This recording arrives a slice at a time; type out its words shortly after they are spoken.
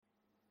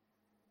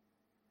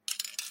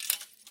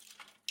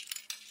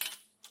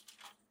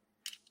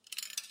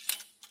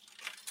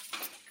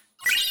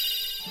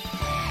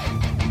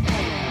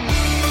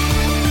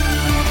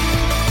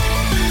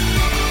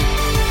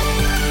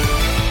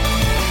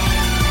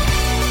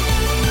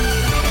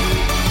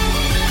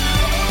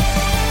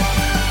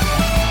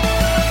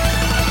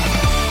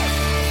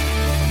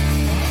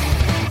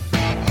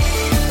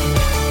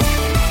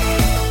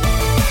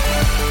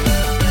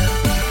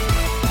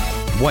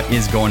What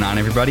is going on,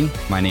 everybody?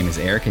 My name is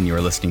Eric, and you are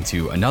listening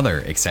to another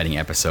exciting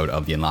episode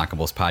of the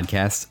Unlockables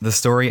podcast, the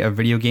story of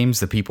video games,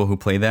 the people who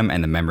play them,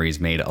 and the memories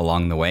made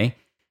along the way.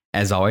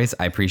 As always,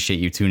 I appreciate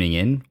you tuning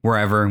in,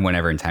 wherever,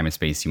 whenever in time and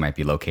space you might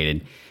be located.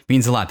 It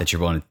means a lot that you're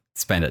willing to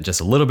spend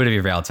just a little bit of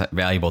your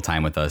valuable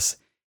time with us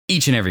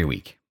each and every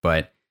week.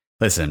 But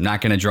listen, I'm not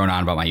going to drone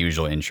on about my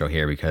usual intro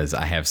here because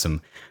I have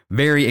some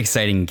very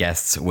exciting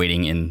guests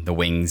waiting in the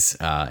wings.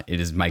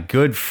 It is my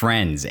good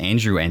friends,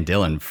 Andrew and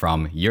Dylan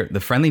from the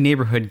Friendly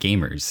Neighborhood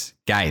Gamers.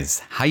 Guys,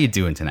 how you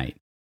doing tonight?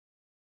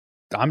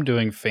 I'm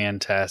doing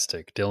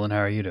fantastic. Dylan, how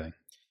are you doing?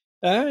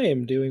 I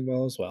am doing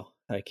well as well.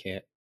 I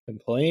can't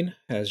complain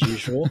as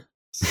usual.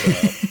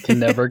 So. Can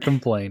never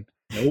complain.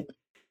 Nope.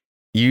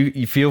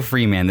 You feel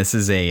free, man. This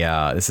is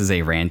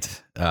a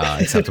rant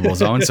acceptable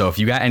zone. So if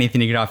you got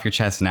anything to get off your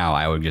chest now,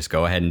 I would just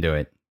go ahead and do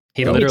it.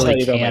 He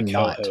literally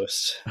cannot.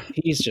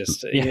 He's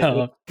just he's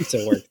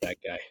a work, that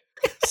guy.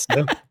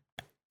 So.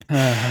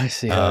 I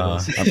see how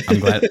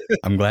it is.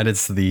 I'm glad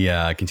it's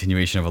the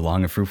continuation of a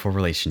long and fruitful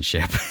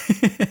relationship.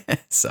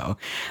 So,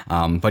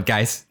 but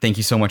guys, thank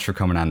you so much for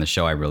coming on the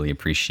show. I really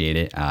appreciate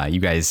it. You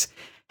guys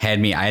I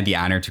had the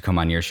honor to come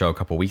on your show a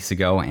couple weeks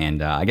ago,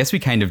 and I guess we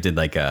kind of did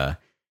like a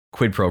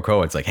quid pro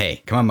quo. It's like,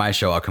 hey, come on my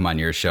show, I'll come on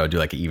your show, do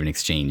like an even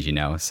exchange, you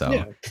know? So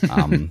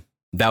yeah.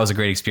 That was a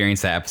great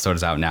experience. That episode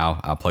is out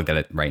now. I'll plug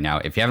that right now.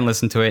 If you haven't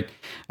listened to it,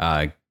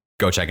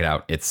 go check it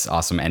out. It's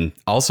awesome. And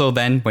also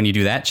then when you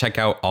do that, check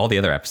out all the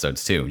other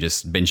episodes too.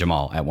 Just binge them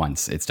all at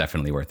once. It's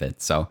definitely worth it.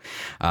 So,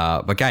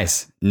 but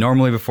guys,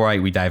 normally before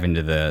we dive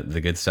into the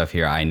good stuff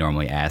here, I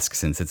normally ask,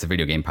 since it's a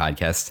video game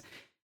podcast,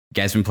 you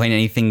guys been playing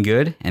anything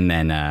good? And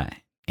then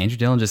Andrew,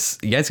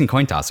 Dylan, you guys can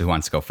coin toss who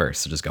wants to go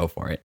first. So just go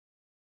for it.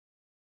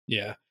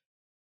 Yeah.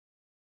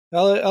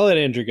 I'll let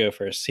Andrew go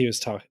first. He was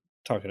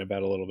talking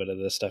about a little bit of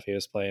the stuff he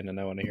was playing, and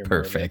I want to hear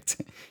more. Perfect.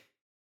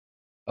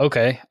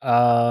 Okay,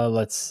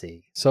 let's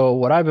see. So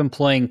what I've been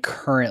playing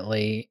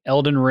currently,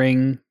 Elden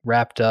Ring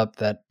wrapped up.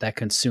 That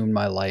consumed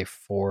my life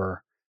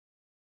for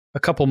a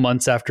couple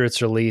months after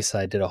its release.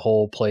 I did a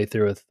whole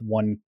playthrough with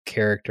one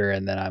character,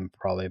 and then I'm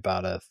probably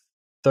about a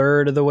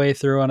third of the way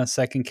through on a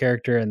second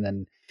character, and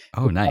then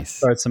nice.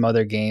 Start some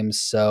other games.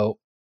 So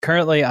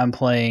currently I'm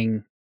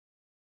playing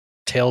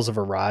Tales of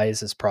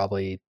Arise is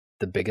probably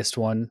the biggest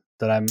one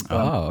that I'm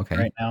okay.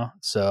 right now.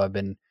 So I've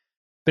been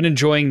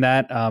enjoying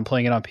that.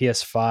 Playing it on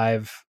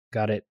PS5.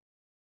 Got it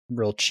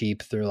real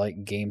cheap through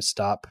like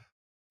GameStop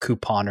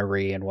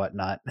couponery and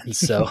whatnot. And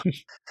so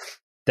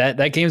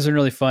that game's been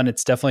really fun.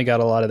 It's definitely got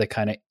a lot of the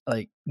kind of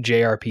like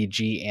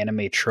JRPG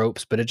anime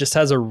tropes, but it just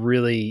has a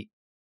really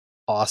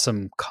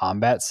awesome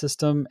combat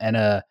system and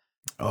a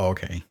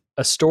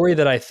story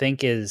that I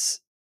think is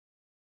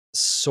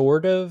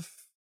sort of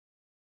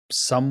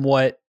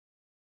somewhat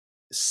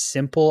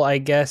simple, I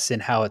guess,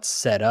 in how it's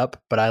set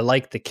up, but I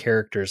like the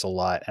characters a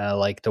lot and I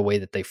like the way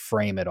that they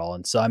frame it all.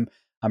 And so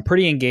I'm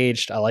pretty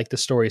engaged. I like the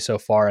story so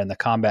far, and the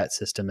combat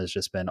system has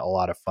just been a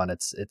lot of fun.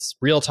 It's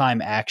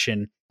real-time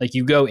action. Like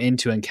you go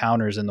into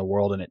encounters in the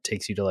world and it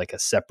takes you to like a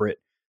separate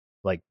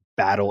like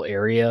battle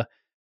area,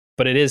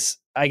 but it is,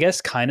 I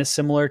guess, kind of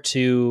similar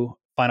to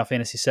Final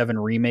Fantasy VII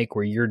Remake,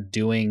 where you're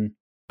doing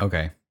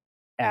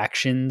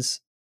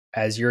actions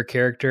as your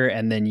character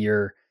and then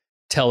you're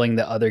telling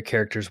the other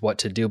characters what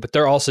to do, but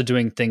they're also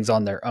doing things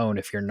on their own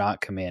if you're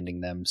not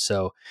commanding them.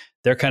 So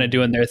they're kind of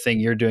doing their thing,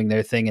 you're doing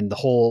their thing, and the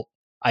whole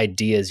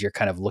idea is you're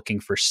kind of looking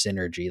for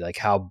synergy, like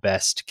how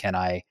best can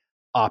I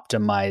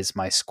optimize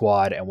my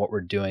squad and what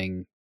we're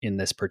doing in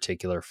this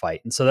particular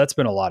fight. And so that's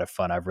been a lot of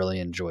fun. I've really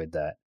enjoyed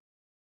that.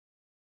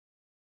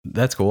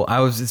 That's cool.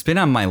 It's been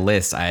on my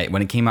list.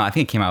 When it came out, I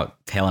think it came out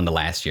tail end of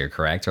last year,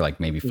 correct? Or like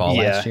maybe fall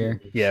last year.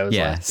 Yeah, it was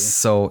last year.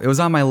 So it was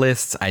on my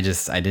list. I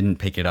didn't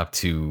pick it up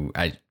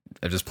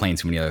I was just playing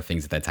too many other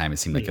things at that time. It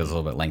seemed like it was a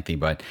little bit lengthy,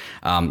 but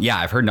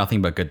I've heard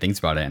nothing but good things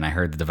about it. And I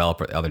heard the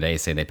developer the other day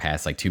say they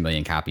passed like 2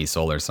 million copies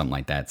sold or something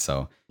like that.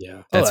 So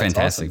that's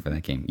fantastic awesome for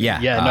that game.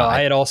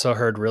 I had also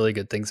heard really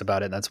good things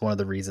about it. And that's one of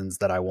the reasons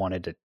that I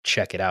wanted to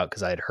check it out,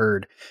 because I had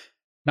heard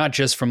not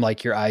just from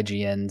like your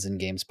IGNs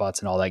and GameSpots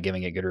and all that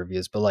giving it good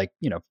reviews, but like,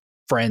 you know,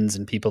 friends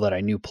and people that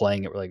I knew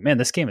playing it were like, man,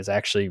 this game is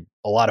actually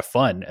a lot of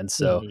fun. And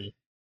so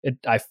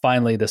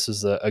this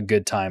was a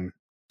good time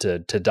to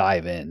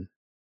dive in.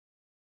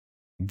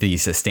 The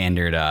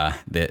standard,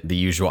 the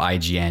usual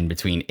IGN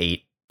between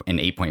 8 and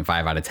 8.5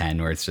 out of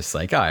 10, where it's just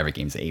like, oh, every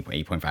game's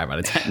 8.5 out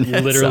of 10.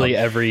 Literally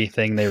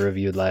everything they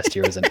reviewed last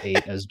year was an 8.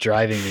 It was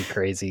driving me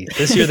crazy.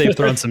 This year they've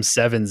thrown some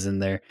 7s in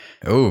there.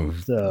 Oh,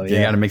 so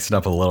you got to mix it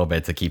up a little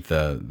bit to keep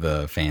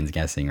the fans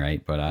guessing,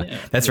 right? But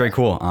that's very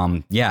cool.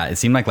 It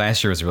seemed like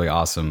last year was a really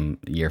awesome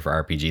year for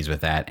RPGs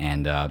with that,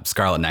 and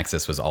Scarlet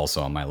Nexus was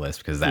also on my list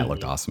because that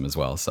looked awesome as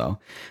well. So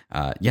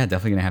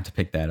definitely gonna have to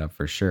pick that up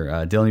for sure.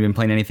 Dylan, you been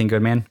playing anything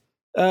good, man?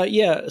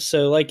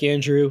 So like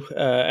Andrew,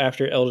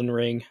 after Elden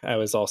Ring, I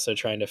was also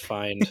trying to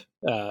find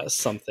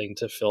something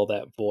to fill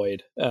that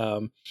void.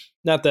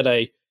 Not that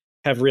I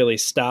have really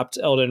stopped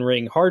Elden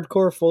Ring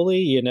hardcore fully,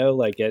 you know,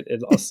 like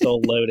I'll still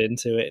load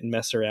into it and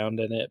mess around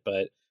in it,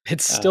 but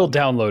It's still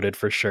downloaded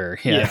for sure.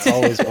 Yeah, it's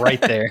always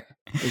right there.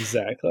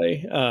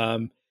 Exactly.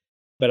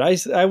 But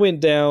I went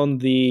down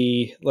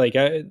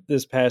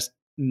this past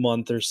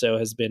month or so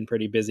has been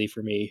pretty busy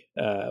for me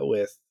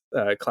with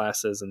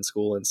classes and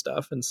school and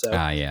stuff, and so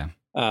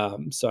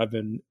so I've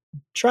been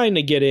trying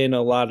to get in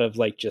a lot of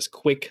like just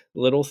quick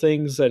little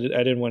things. I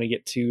didn't want to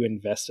get too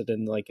invested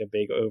in like a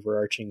big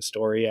overarching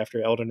story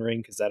after Elden Ring,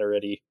 because that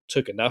already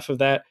took enough of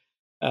that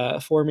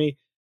for me.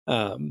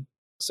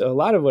 So a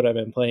lot of what I've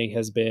been playing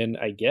has been,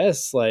 I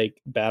guess,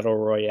 like battle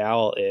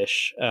royale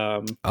ish.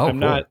 I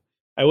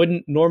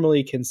wouldn't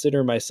normally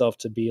consider myself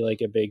to be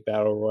like a big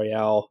battle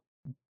royale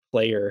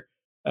player,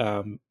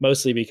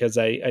 mostly because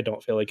I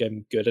don't feel like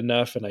I'm good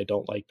enough, and I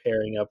don't like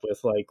pairing up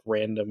with like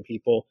random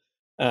people.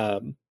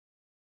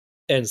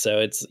 And so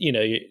it's,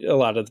 a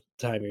lot of the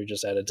time you're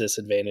just at a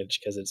disadvantage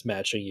because it's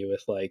matching you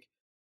with like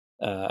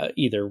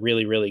either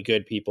really, really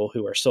good people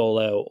who are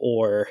solo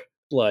or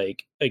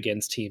like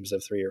against teams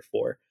of 3 or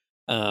 4.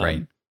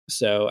 Right.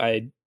 So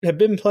I have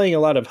been playing a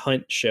lot of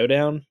Hunt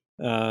Showdown,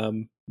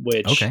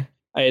 which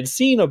I had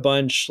seen a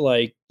bunch,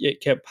 like it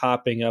kept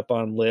popping up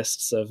on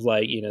lists of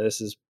like,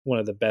 this is one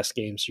of the best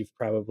games you've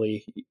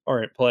probably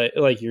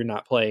you're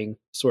not playing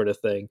sort of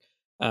thing.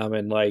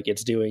 And like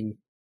it's doing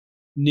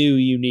new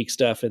unique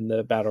stuff in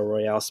the battle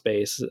royale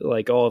space,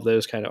 like all of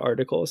those kind of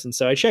articles. And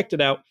so I checked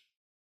it out.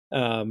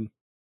 I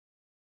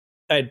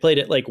had played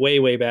it like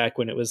way back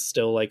when it was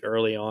still like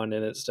early on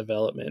in its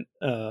development.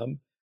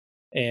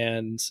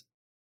 And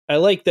I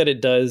like that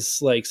it does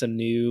like some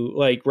new,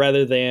 like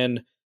rather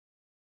than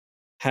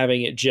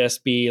having it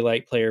just be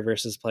like player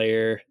versus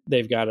player,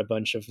 they've got a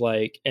bunch of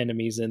like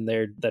enemies in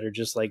there that are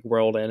just like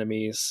world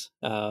enemies.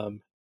 And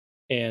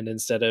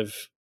instead of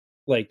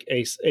like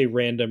a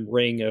random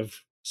ring of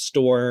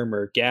storm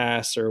or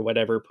gas or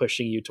whatever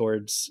pushing you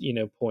towards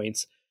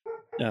points,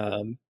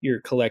 you're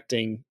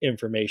collecting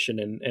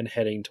information and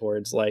heading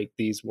towards like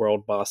these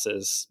world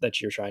bosses that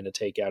you're trying to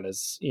take out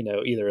as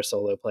either a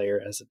solo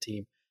player or as a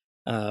team.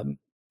 And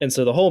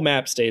so the whole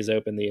map stays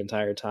open the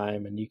entire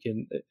time, and you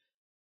can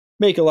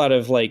make a lot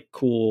of like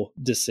cool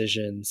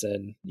decisions,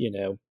 and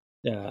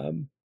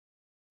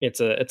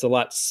it's a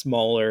lot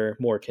smaller,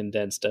 more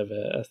condensed of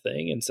a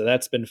thing, and so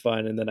that's been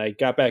fun. And then I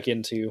got back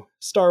into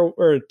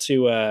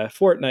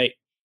Fortnite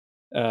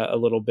a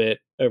little bit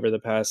over the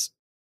past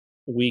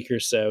week or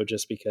so,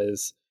 just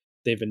because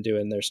they've been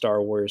doing their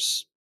Star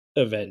Wars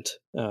event.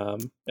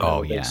 And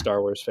I'm a big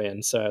Star Wars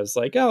fan, so I was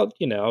like, I'll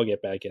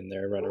get back in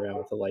there and run around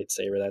with a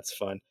lightsaber. That's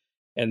fun.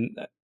 And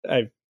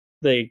I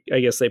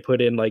guess they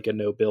put in like a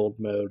no build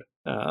mode,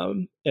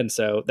 and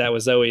so that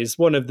was always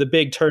one of the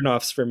big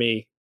turnoffs for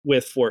me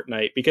with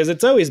Fortnite, because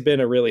it's always been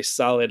a really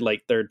solid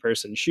like third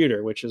person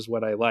shooter, which is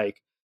what I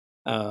like.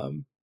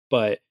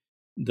 But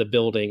the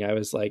building, I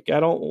was like, I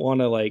don't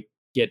want to like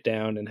get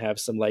down and have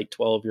some like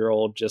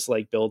 12-year-old just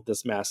like build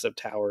this massive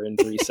tower in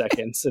 3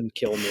 seconds and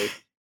kill me.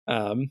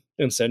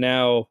 And so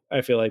now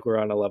I feel like we're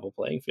on a level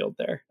playing field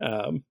there,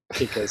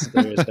 because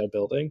there is no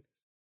building.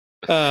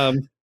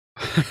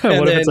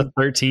 What if it's a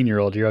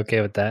 13-year-old? You're okay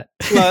with that?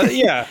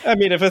 Yeah. I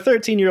mean, if a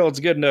 13-year-old's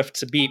good enough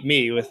to beat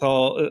me with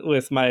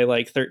my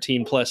like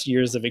 13 plus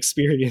years of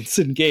experience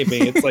in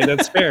gaming, it's like,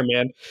 that's fair,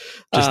 man.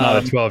 Just not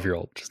a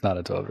 12-year-old. Just not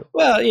a 12-year-old.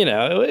 Well,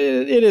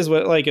 it is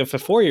what, like, if a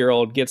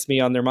 4-year-old gets me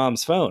on their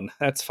mom's phone,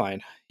 that's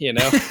fine.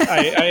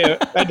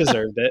 I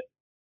deserved it.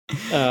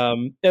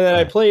 And then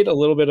I played a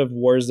little bit of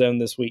Warzone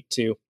this week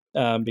too,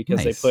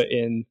 because they put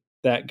in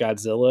that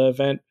Godzilla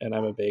event, and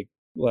I'm a big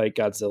like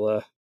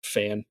Godzilla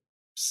fan.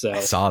 So I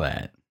saw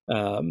that.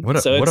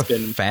 What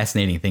a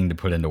fascinating thing to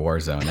put into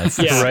Warzone. That's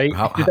right.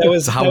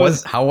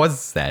 How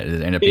was that? Did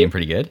it end up being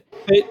pretty good?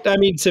 I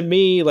mean, to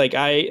me, like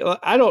I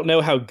don't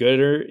know how good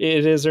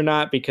it is or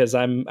not, because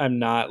I'm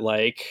not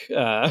like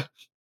I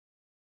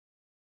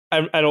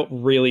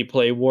don't really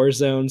play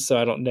Warzone, so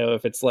I don't know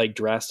if it's like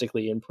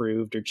drastically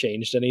improved or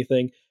changed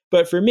anything.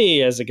 But for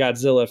me, as a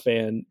Godzilla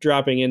fan,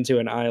 dropping into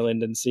an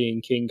island and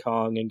seeing King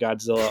Kong and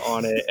Godzilla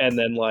on it, and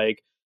then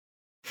like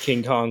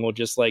King Kong will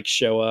just like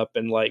show up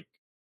and like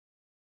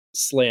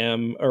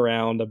slam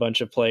around a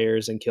bunch of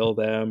players and kill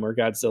them, or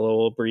Godzilla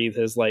will breathe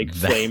his like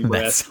flame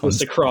breath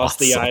just across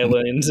the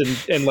island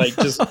and like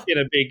just in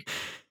a big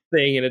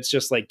thing, and it's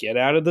just like, get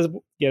out of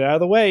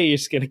the way,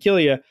 he's gonna kill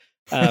you.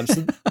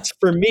 So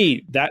for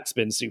me, that's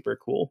been super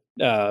cool,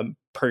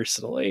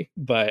 personally,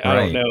 but I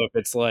don't know if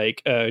it's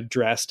like a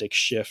drastic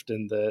shift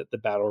in the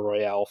battle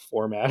royale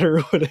format or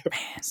whatever.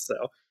 So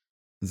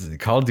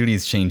Call of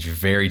Duty's changed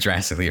very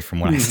drastically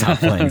from when I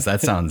stopped playing. So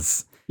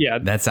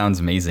that sounds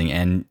amazing.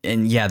 And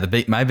yeah,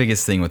 my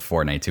biggest thing with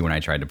Fortnite too, when I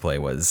tried to play,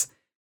 was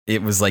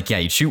it was like,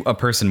 you shoot a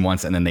person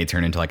once and then they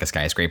turn into like a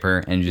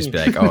skyscraper, and you just be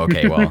like, oh,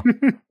 okay,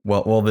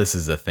 well, this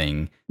is a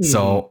thing. Mm-hmm.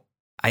 So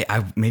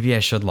I maybe I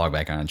should log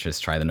back on and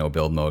just try the no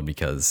build mode,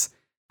 because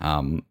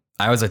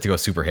I always like to go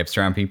super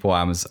hipster on people.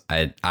 I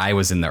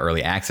was in the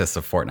early access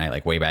of Fortnite,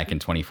 like way back in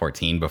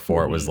 2014,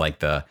 before it was like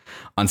the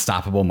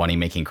unstoppable money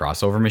making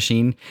crossover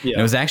machine. Yeah. And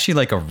it was actually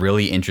like a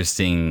really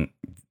interesting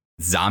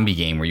zombie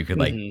game where you could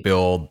like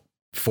build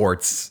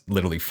forts,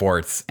 literally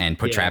forts, and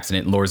put traps in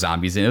it and lure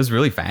zombies in. It was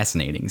really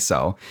fascinating.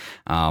 So,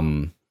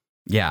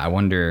 yeah, I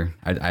wonder.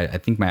 I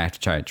think I might have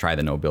to try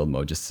the no build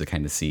mode just to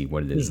kind of see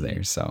what it is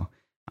there. So,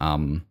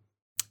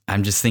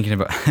 I'm just thinking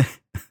about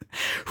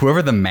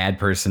whoever the mad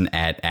person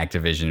at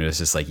Activision was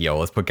just like, yo,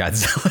 let's put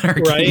Godzilla in our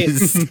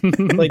games.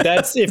 Like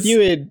that's if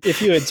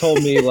you had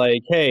told me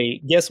like, hey,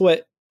 guess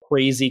what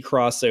crazy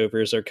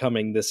crossovers are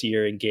coming this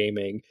year in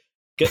gaming?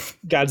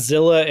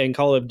 Godzilla and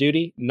Call of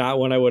Duty, not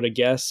one I would have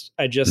guessed.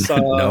 I just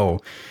saw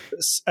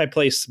I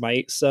play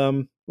Smite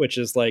some, which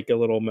is like a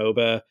little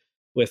MOBA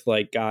with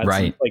like gods,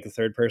 like a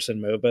third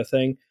person MOBA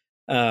thing.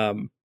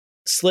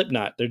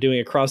 Slipknot, they're doing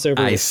a crossover.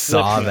 I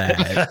saw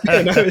that.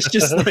 And I was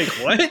just like,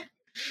 what?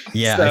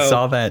 Yeah, I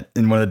saw that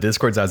in one of the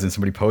Discords I was in.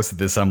 Somebody posted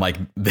this. I'm like,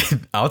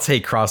 I'll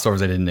take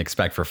crossovers I didn't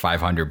expect for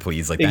 500,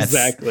 please. Like that's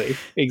exactly.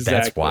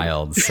 That's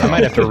wild. So I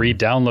might have to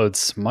re-download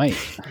Smite.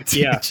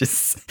 Yeah,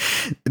 just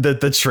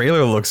the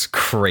trailer looks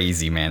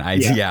crazy, man. I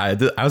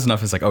was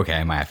enough. It's like, okay,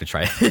 I might have to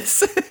try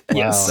this.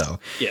 Wow. So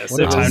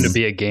what a time to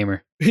be a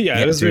gamer.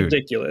 Yeah, it was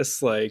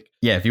ridiculous. Like,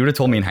 yeah, if you would have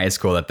told me in high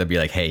school that they'd be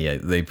like, hey,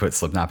 they put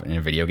Slipknot in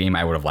a video game,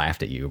 I would have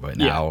laughed at you. But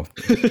now,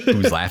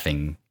 who's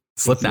laughing?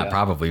 Slipknot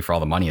probably for all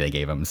the money they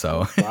gave him.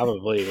 So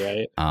probably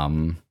right.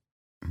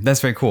 That's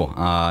very cool.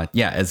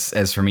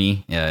 As for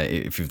me,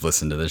 if you've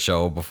listened to the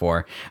show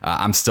before,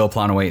 I'm still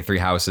plowing away at Three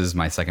Houses.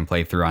 My second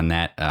playthrough on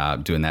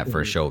that, doing that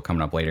for a show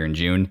coming up later in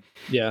June.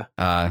 Yeah.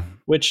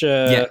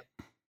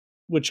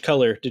 Which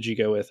color did you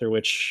go with, or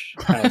which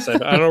house?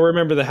 I don't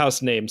remember the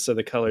house name, so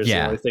the color is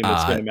the only thing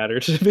that's going to matter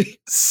to me.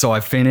 So I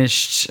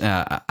finished.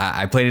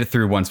 I played it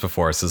through once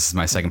before, so this is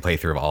my second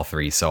playthrough of all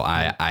three. So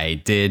I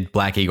did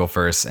Black Eagle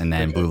first, and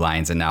then Blue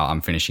Lions, and now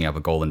I'm finishing up a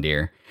Golden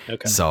Deer.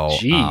 Okay. So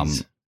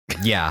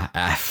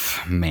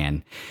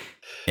man,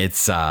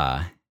 it's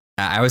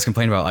I always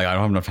complain about like I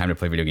don't have enough time to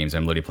play video games.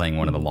 I'm literally playing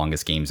one of the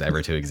longest games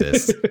ever to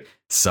exist.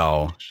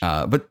 So,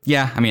 but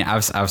yeah, I mean,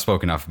 I've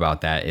spoken enough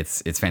about that.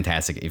 It's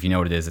fantastic. If you know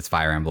what it is, it's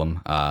Fire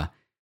Emblem. I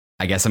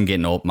guess I'm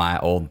getting old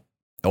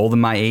in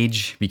my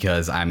age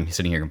because I'm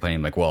sitting here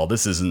complaining like, well,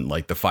 this isn't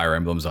like the Fire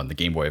Emblems on the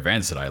Game Boy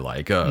Advance that I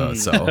like.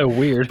 So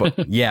weird.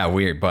 But, yeah,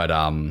 weird. But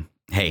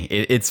hey,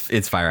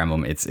 it's Fire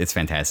Emblem. It's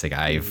fantastic.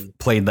 I've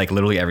played like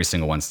literally every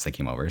single one since I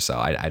came over, so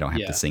I don't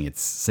have to sing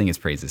its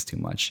praises too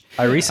much.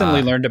 I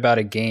recently learned about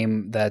a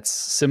game that's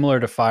similar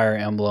to Fire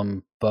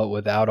Emblem but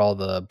without all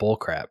the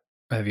bullcrap.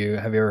 Have you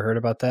ever heard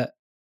about that?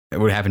 It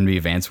would happen to be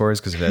Advance Wars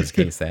because if that's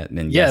the case,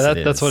 then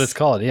that's what it's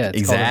called. Yeah,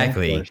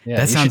 exactly.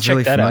 That sounds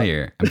really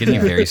familiar. I'm getting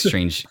a very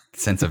strange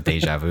sense of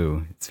deja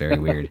vu. It's very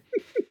weird.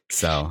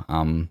 So,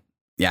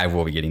 I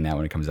will be getting that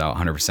when it comes out,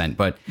 100%.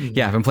 But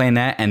yeah, I've been playing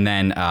that, and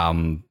then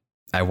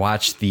I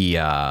watched the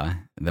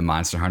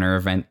Monster Hunter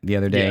event the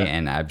other day,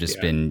 and I've just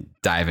been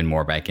diving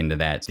more back into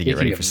that to get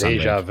ready for Sunday.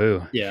 Deja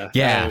vu.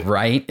 Yeah,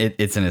 right.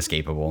 It's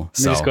inescapable.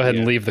 So just go ahead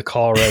and leave the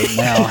call right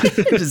now.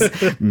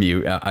 Just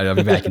mute. I'll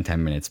be back in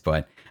 10 minutes.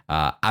 But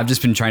I've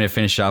just been trying to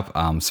finish up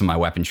some of my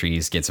weapon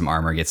trees, get some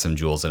armor, get some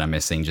jewels that I'm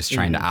missing. Just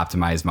trying to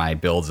optimize my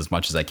builds as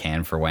much as I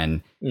can for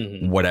when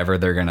whatever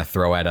they're gonna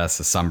throw at us,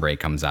 a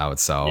Sunbreak comes out.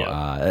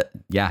 So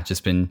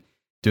just been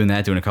doing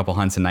that, doing a couple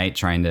hunts a night,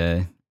 trying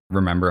to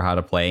remember how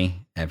to play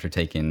after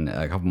taking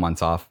a couple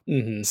months off.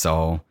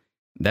 So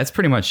that's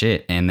pretty much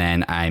it. And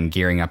then I'm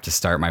gearing up to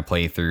start my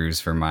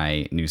playthroughs for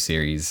my new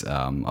series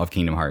of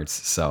Kingdom Hearts.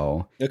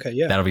 So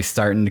that'll be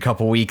starting in a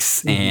couple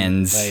weeks,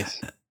 and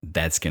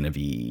that's going to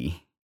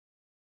be,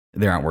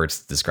 there aren't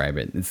words to describe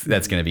it.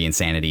 That's going to be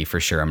insanity for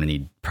sure. I'm going to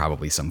need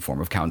probably some form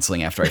of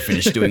counseling after I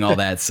finish doing all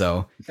that.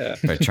 So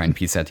try and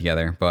piece that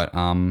together. But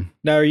now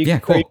are you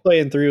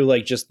playing through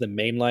like just the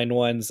mainline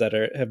ones that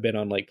have been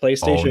on like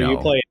PlayStation? Are you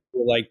playing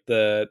like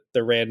the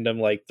random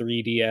like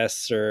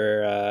 3DS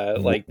or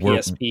like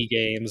PSP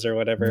games or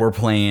whatever? We're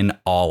playing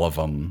all of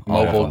them.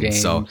 Mobile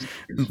games. So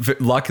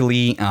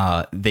luckily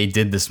they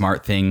did the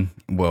smart thing.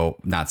 Well,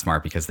 not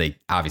smart because they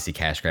obviously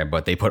cash grab,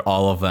 but they put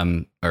all of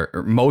them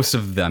or most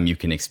of them you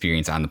can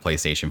experience on the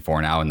PlayStation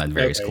 4 now in the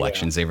various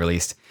collections they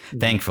released.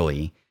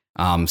 Thankfully,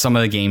 some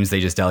of the games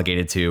they just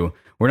delegated to,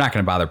 we're not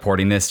going to bother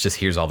porting this. Just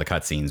here's all the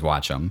cutscenes.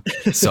 Watch them.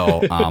 So,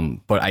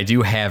 but I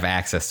do have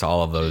access to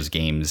all of those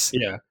games.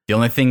 Yeah. The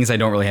only things I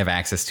don't really have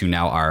access to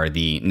now are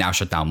the now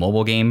shut down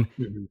mobile game.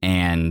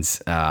 And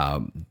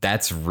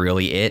that's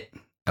really it.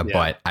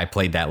 But I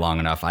played that long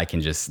enough. I can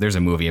just, there's a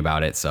movie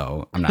about it,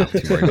 so I'm not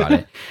too worried about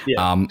it.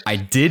 I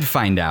did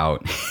find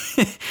out,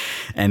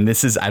 and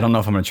this is, I don't know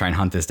if I'm going to try and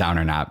hunt this down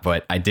or not,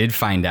 but I did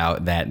find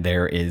out that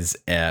there is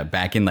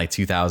back in like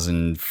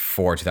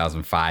 2004,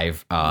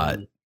 2005,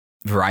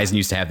 Verizon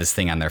used to have this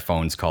thing on their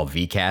phones called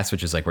VCast,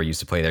 which is like where you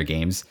used to play their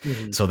games.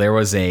 So there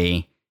was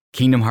a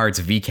Kingdom Hearts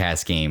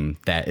VCast game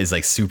that is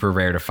like super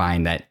rare to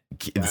find that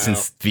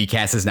since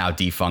VCast is now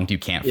defunct, you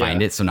can't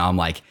find it. So now I'm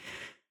like,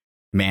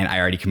 man, I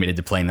already committed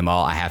to playing them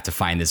all. I have to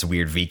find this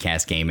weird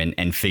VCast game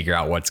and figure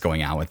out what's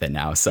going on with it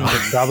now. So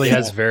it probably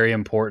has very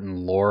important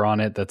lore on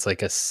it that's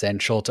like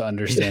essential to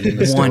understanding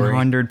the story.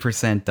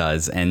 100%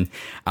 does. And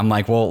I'm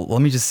like, well,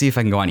 let me just see if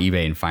I can go on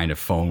eBay and find a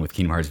phone with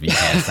Kingdom Hearts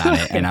VCast on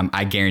it. And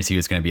I guarantee you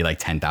it's going to be like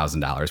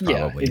 $10,000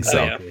 probably. Yeah,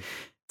 exactly. So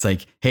it's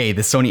like, hey,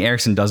 the Sony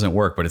Ericsson doesn't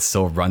work, but it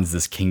still runs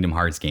this Kingdom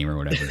Hearts game or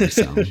whatever.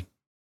 So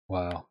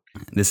wow.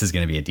 This is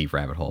going to be a deep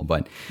rabbit hole,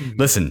 but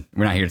listen,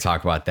 we're not here to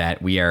talk about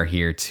that. We are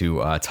here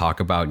to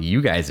talk about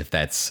you guys, if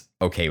that's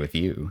okay with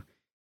you.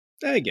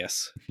 I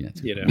guess, Yeah.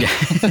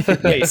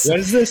 Wait, what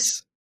is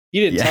this?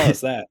 You didn't tell us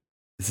that.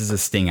 This is a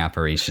sting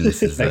operation.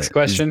 This is Next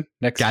question.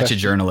 Gotcha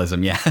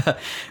journalism. Yeah.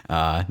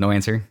 No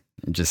answer.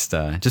 Just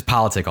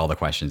politic all the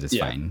questions. It's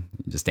fine.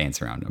 Just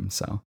dance around them.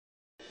 So.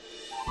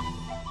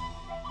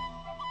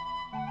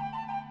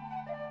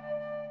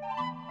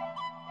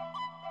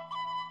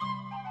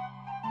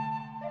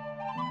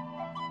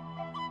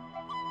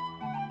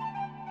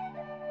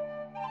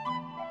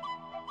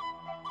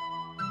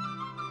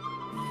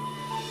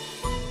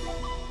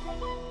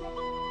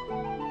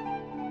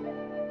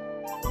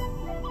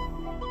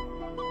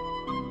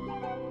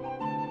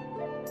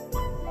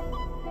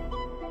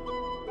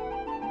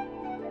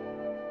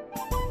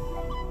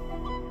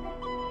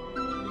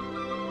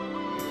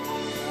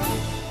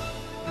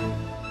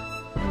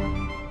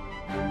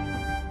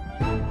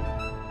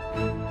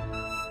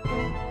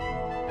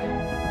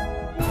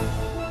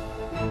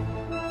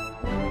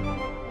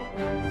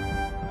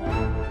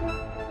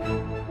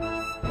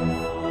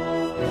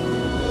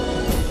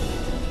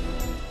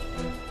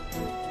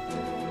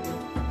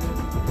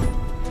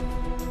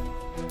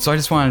 So I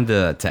just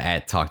wanted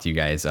to talk to you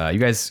guys. You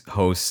guys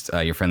host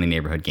your Friendly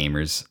Neighborhood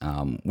Gamers,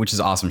 which is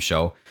an awesome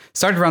show.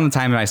 Started around the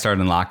time that I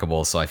started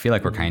Unlockable, so I feel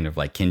like we're kind of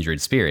like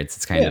kindred spirits.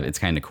 It's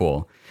kind of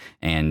cool.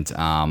 And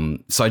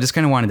so I just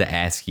kind of wanted to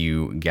ask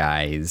you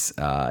guys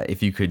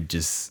if you could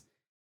just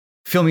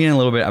fill me in a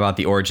little bit about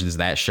the origins of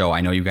that show.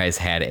 I know you guys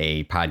had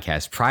a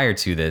podcast prior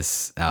to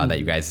this that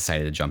you guys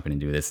decided to jump in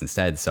and do this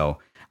instead. So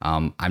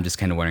I'm just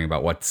kind of wondering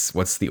about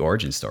what's the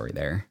origin story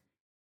there.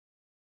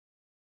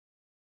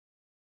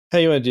 How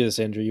you want to do this,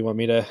 Andrew? You want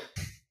me to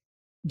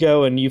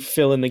go and you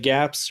fill in the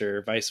gaps,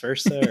 or vice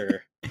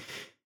versa?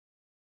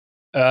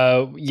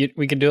 Or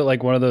we can do it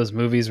like one of those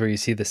movies where you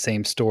see the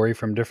same story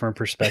from different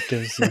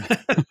perspectives.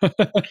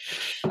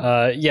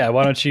 Yeah,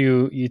 why don't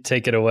you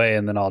take it away,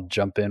 and then I'll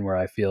jump in where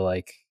I feel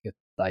like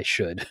I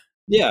should.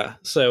 Yeah.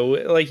 So,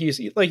 like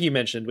you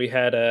mentioned, we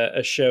had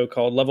a show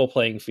called Level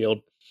Playing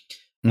Field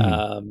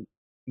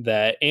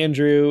that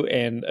Andrew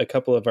and a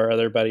couple of our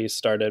other buddies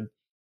started,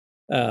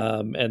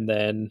 and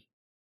then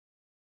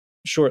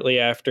shortly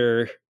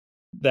after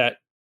that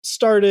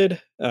started,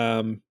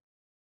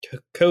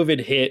 COVID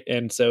hit,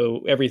 and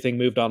so everything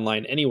moved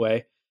online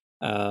anyway,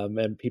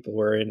 and people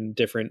were in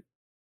different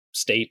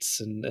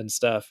states and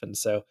stuff, and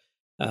so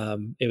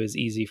it was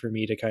easy for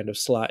me to kind of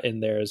slot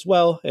in there as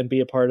well and be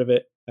a part of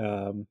it,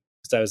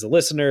 because I was a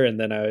listener, and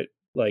then I would,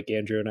 like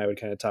Andrew and I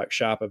would kind of talk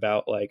shop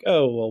about like,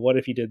 oh, well, what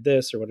if you did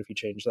this, or what if you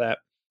changed that?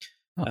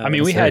 I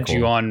mean, we had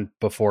you on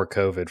before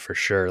COVID for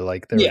sure.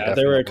 Like,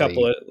 there were a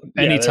couple of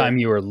anytime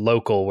you were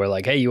local, we're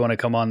like, hey, you want to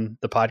come on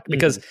the podcast?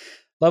 Because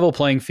Level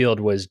Playing Field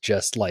was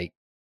just like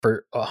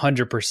for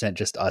 100%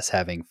 just us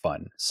having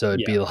fun. So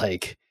it'd be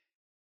like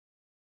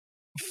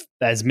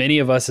as many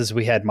of us as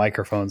we had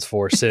microphones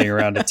for sitting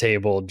around a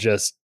table,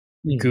 just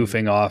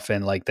goofing off,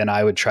 and like then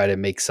I would try to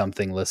make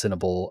something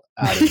listenable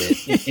out of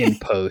it in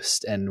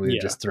post, and we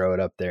would just throw it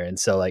up there. And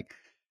so like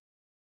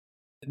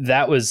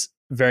that was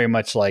very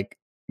much like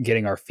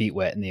getting our feet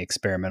wet in the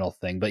experimental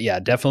thing. But yeah,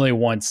 definitely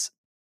once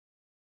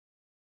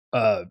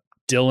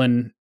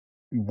Dylan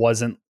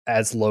wasn't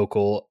as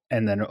local,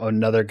 and then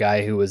another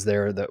guy who was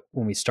there that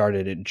when we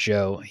started it,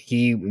 Joe,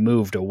 he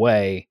moved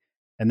away,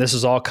 and this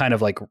was all kind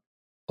of like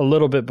a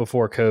little bit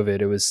before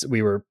COVID.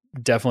 We were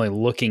definitely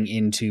looking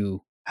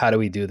into how do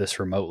we do this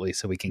remotely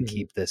so we can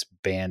keep this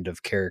band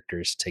of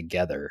characters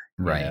together,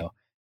 right? You know?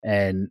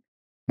 And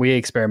we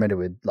experimented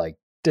with like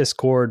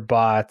Discord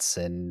bots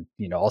and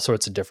all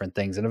sorts of different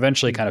things, and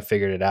eventually kind of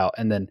figured it out.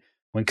 And then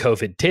when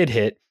COVID did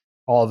hit,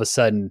 all of a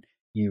sudden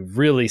you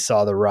really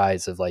saw the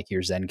rise of like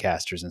your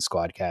Zencasters and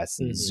Squadcasts,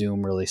 and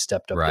Zoom really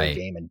stepped up their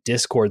game, and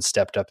Discord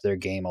stepped up their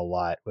game a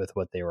lot with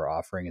what they were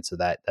offering, and so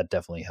that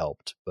definitely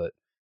helped. But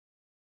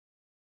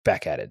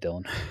back at it,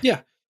 Dylan.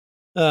 Yeah.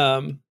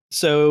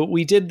 So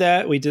we did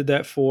that. We did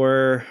that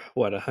for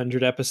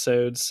 100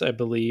 episodes, I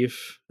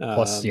believe.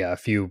 Plus, a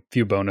few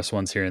bonus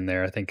ones here and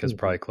there. I think is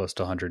probably close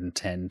to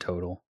 110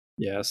 total.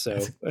 Yeah, so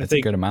that's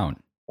a good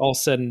amount. All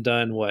said and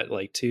done, what,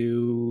 like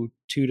 2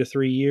 to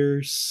 3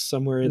 years,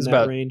 somewhere in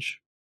that range.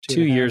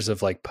 2 years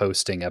of like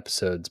posting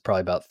episodes,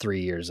 probably about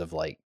 3 years of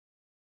like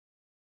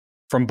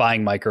from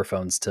buying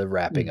microphones to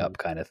wrapping up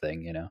kind of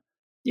thing,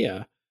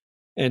 Yeah,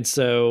 and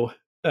so.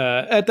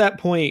 At that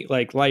point,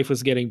 like life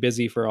was getting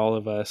busy for all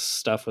of us.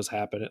 Stuff was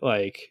happening.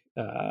 Like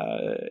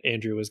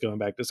Andrew was going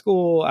back to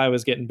school. I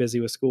was getting busy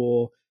with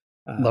school.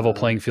 Level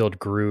playing field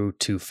grew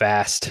too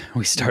fast.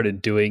 We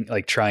started doing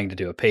like trying to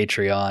do a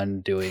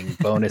Patreon, doing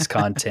bonus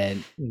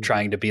content,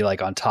 trying to be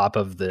like on top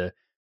of the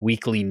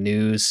weekly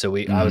news. So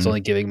I was only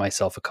giving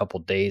myself a couple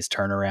days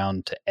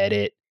turnaround to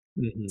edit.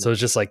 So it's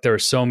just like there were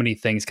so many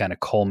things kind of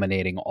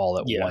culminating all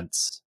at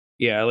once.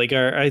 Yeah, like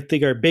I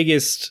think our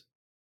biggest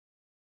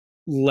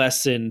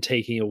lesson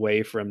taking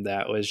away from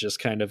that was just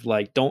kind of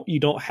like you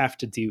don't have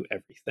to do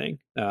everything.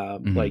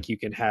 Like you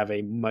can have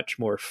a much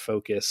more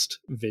focused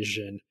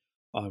vision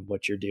on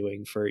what you're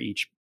doing for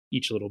each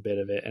little bit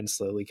of it and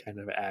slowly kind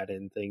of add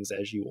in things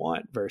as you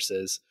want,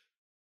 versus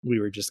we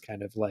were just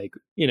kind of like,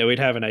 we'd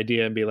have an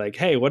idea and be like,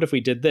 hey, what if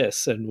we did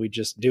this? And we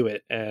just do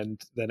it. And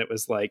then it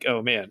was like,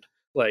 oh man,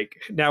 like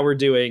now we're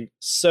doing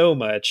so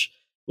much,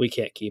 we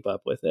can't keep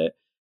up with it.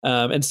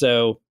 And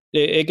so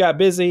it got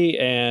busy.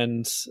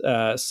 And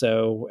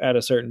so at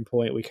a certain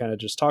point, we kind of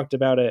just talked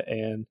about it,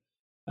 and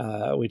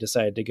we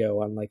decided to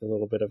go on like a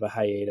little bit of a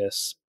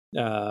hiatus,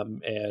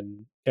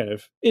 and kind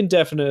of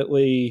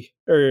indefinitely,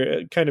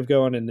 or kind of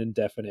go on an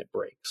indefinite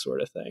break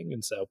sort of thing.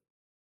 And so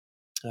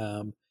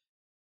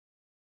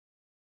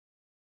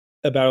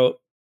about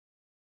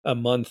a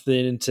month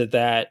into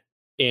that,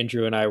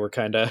 Andrew and I were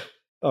kind of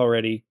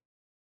already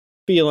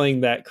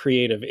feeling that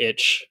creative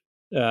itch,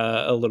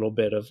 a little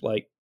bit of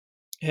like,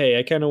 hey,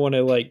 I kind of want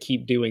to like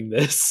keep doing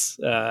this,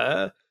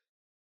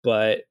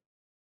 but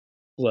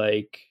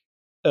like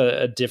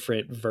a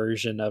different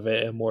version of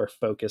it, a more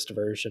focused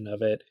version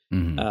of it.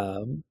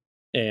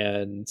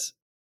 And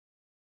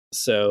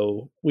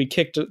so we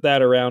kicked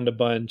that around a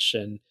bunch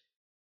and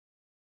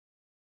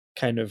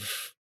kind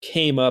of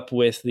came up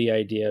with the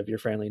idea of Your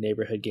Friendly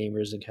Neighborhood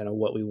Gamers and kind of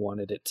what we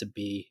wanted it to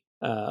be.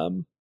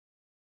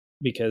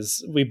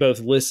 Because we both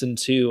listened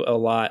to a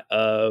lot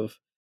of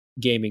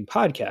gaming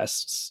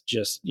podcasts,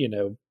 just,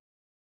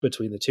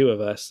 between the two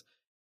of us.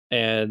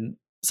 And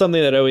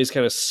something that always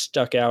kind of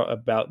stuck out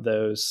about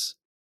those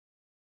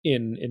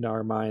in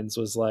our minds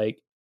was like,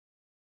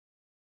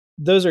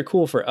 those are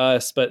cool for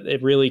us, but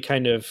it really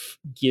kind of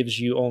gives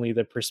you only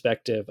the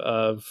perspective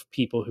of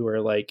people who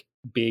are like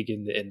big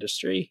in the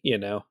industry,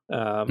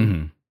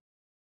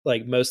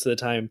 like most of the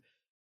time,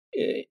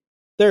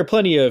 there are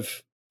plenty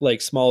of like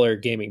smaller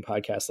gaming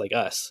podcasts like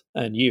us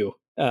and you,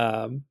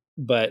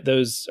 but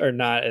those are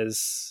not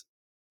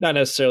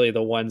necessarily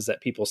the ones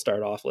that people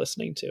start off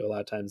listening to. A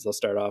lot of times they'll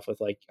start off with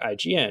like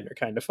IGN or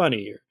Kind of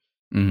Funny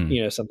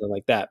or something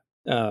like that.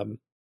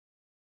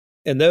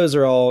 And those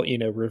are all,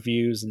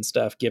 reviews and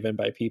stuff given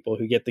by people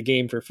who get the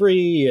game for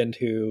free and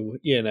who,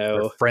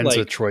 are friends like,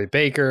 with Troy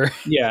Baker.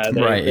 Yeah,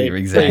 right, play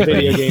exactly.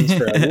 video games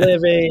for a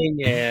living,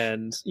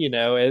 and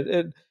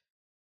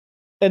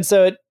and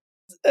so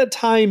at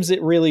times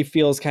it really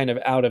feels kind of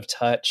out of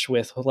touch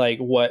with like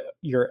what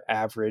your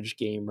average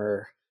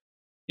gamer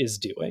is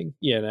doing,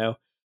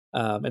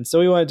 and so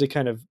we wanted to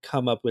kind of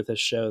come up with a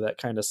show that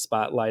kind of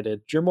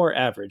spotlighted your more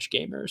average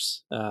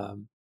gamers,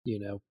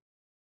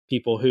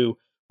 people who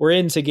were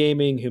into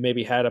gaming, who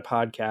maybe had a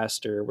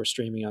podcast or were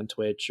streaming on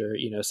Twitch or,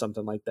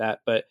 something like that,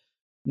 but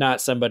not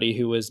somebody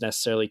who was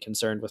necessarily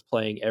concerned with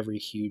playing every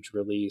huge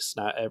release,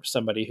 not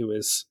somebody who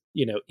is,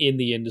 in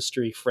the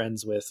industry,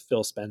 friends with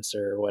Phil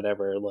Spencer or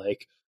whatever,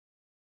 like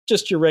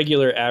just your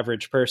regular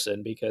average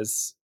person,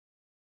 because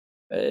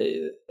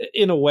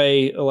in a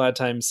way, a lot of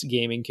times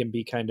gaming can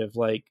be kind of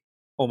like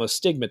almost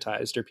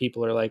stigmatized, or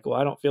people are like, well,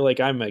 I don't feel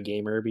like I'm a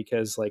gamer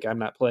because like I'm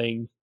not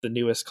playing the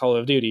newest Call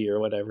of Duty or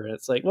whatever. And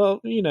it's like, well,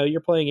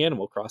 you're playing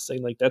Animal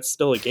Crossing, like that's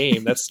still a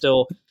game. That's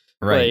still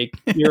right.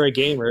 Like you're a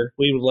gamer.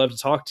 We would love to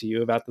talk to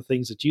you about the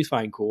things that you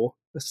find cool.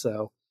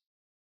 So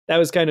that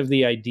was kind of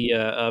the idea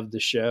of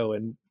the show,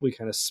 and we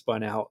kind of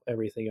spun out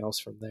everything else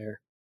from there.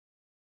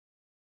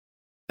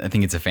 I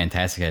think it's a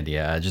fantastic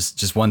idea.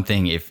 Just one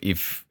thing, if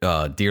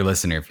dear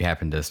listener, if you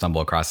happen to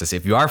stumble across this,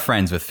 if you are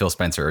friends with Phil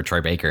Spencer or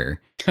Troy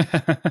Baker,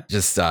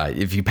 just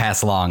if you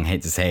pass along,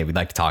 hey, we'd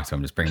like to talk to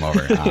him, just bring him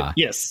over.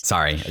 Yes.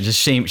 Sorry, just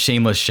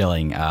shameless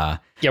shilling.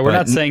 Yeah, we're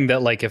not saying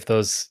that like if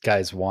those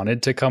guys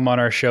wanted to come on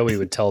our show, we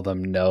would tell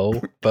them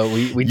no, but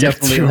we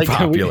definitely like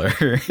popular.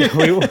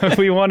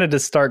 we wanted to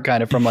start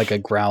kind of from like a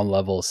ground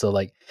level. So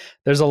like,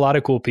 there's a lot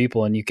of cool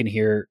people, and you can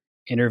hear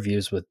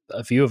interviews with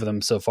a few of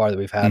them so far that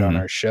we've had on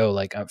our show,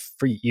 like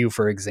for you,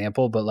 for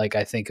example, but like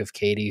I think of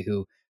Katie,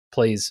 who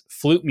plays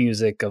flute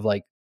music of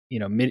like,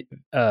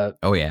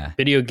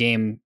 video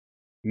game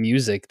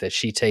music that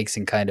she takes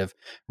and kind of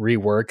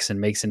reworks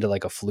and makes into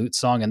like a flute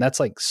song, and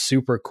that's like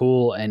super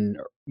cool and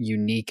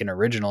unique and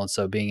original. And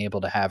so being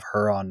able to have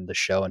her on the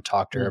show and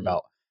talk to her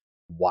about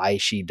why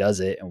she does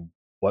it and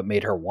what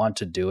made her want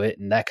to do it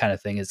and that kind of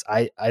thing is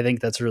I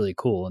think that's really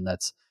cool. And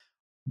that's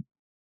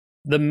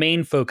the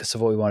main focus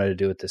of what we wanted to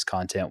do with this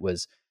content,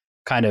 was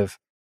kind of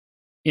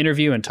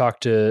interview and talk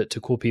to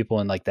cool people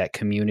in like that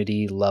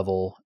community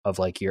level of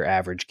like your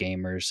average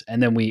gamers.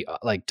 And then we,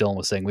 like Dylan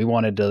was saying, we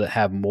wanted to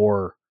have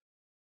more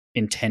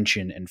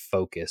intention and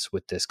focus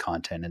with this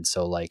content. And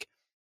so like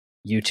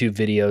YouTube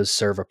videos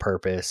serve a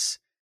purpose,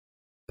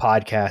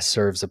 podcast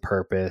serves a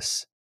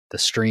purpose, the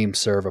stream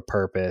serve a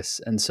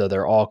purpose. And so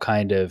they're all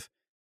kind of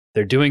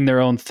they're doing their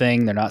own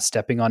thing. They're not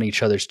stepping on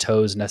each other's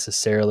toes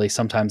necessarily.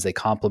 Sometimes they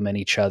complement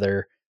each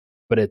other,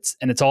 but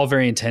it's all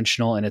very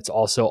intentional, and it's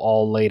also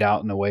all laid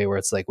out in a way where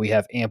it's like we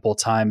have ample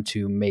time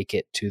to make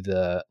it to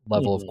the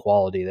level of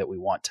quality that we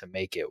want to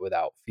make it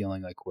without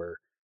feeling like we're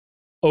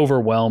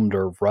overwhelmed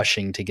or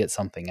rushing to get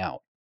something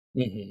out.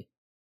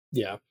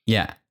 Yeah.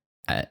 Yeah.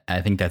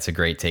 I think that's a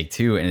great take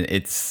too. And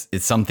it's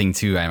something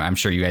too, I'm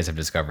sure you guys have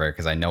discovered,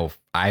 because I know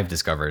I've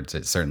discovered,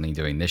 certainly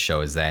doing this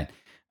show, is that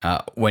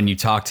when you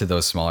talk to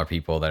those smaller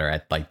people that are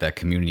at like the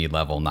community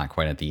level, not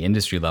quite at the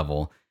industry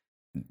level,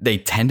 they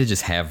tend to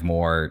just have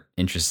more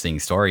interesting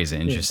stories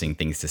and interesting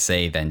things to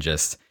say than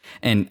just,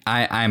 and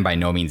I'm by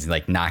no means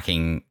like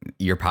knocking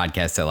your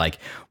podcast that like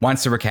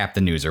wants to recap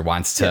the news or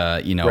wants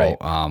to,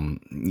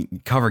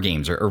 cover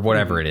games or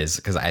whatever it is.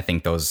 Cause I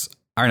think those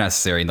are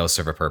necessary and those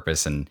serve a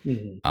purpose. And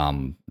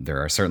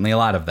there are certainly a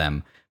lot of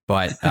them,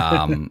 but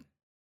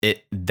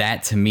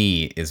that to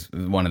me is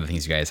one of the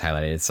things you guys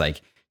highlighted. It's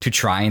like to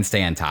try and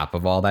stay on top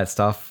of all that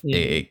stuff.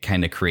 It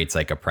kind of creates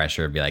like a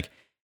pressure to be like,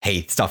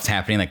 hey, stuff's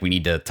happening. Like we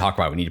need to talk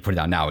about it. We need to put it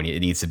out now. It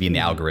needs to be in the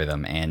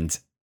algorithm. And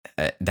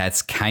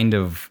that's kind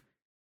of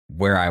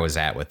where I was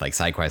at with like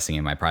side questing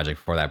in my project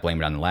before that.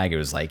 Blame It on the Lag. It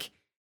was like,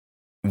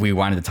 we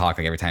wanted to talk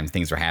like every time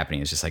things were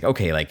happening. It's just like,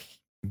 okay, like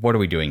what are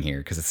we doing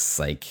here? Cause it's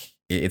like,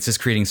 it's just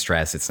creating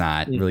stress. It's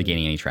not really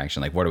gaining any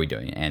traction. Like, what are we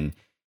doing? And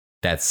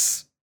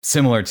that's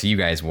similar to you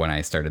guys. When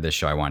I started this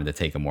show, I wanted to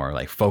take a more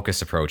like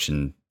focused approach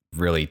and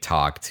really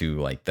talk to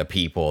like the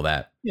people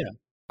that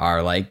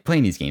are like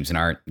playing these games and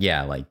aren't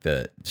like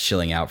the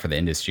shilling out for the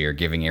industry or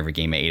giving every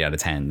game an 8 out of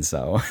 10.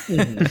 So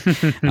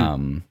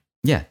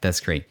that's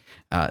great.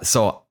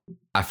 So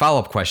a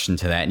follow-up question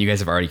to that, and you guys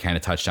have already kind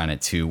of touched on it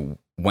too.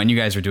 When you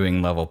guys were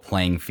doing Level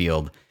Playing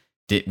Field,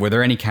 were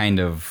there any kind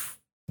of,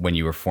 when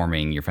you were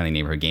forming your Friendly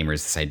Neighborhood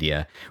Gamers, this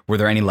idea, were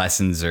there any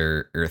lessons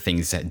or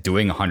things that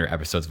doing 100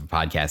 episodes of a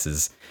podcast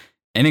is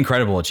an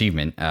incredible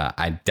achievement?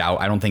 I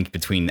don't think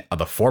between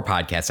the 4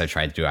 podcasts I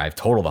tried to do, I've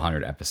totaled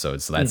 100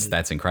 episodes. So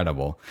that's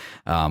incredible.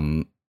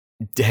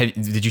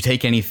 Did you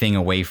take anything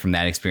away from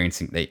that experience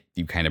that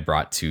you kind of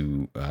brought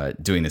to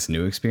doing this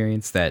new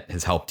experience that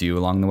has helped you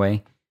along the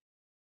way?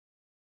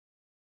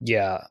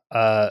 Yeah.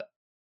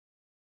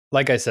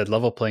 Like I said,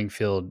 Level Playing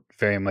Field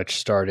very much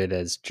started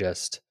as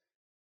just,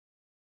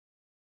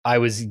 I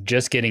was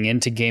just getting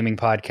into gaming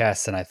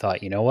podcasts and I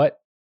thought, you know what?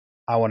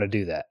 I want to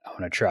do that. I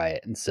want to try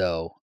it. And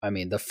so, I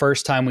mean, the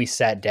first time we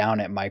sat down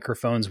at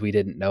microphones, we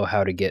didn't know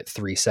how to get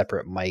 3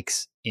 separate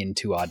mics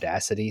into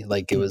Audacity.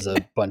 Like it was a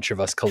bunch of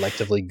us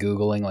collectively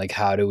Googling, like,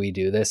 how do we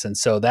do this? And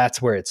so that's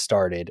where it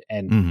started.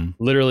 And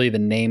literally the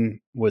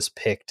name was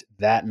picked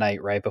that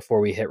night, right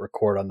before we hit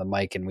record on the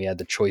mic. And we had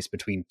the choice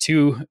between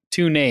two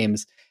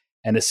names.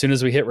 And as soon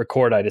as we hit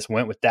record, I just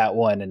went with that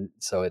one. And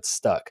so it's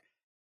stuck.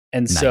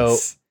 And so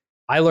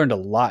I learned a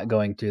lot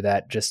going through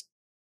that, just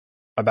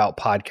about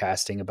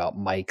podcasting, about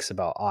mics,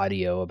 about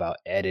audio, about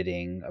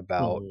editing,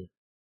 about,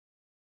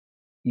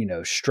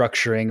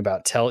 structuring,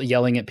 about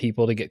yelling at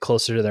people to get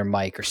closer to their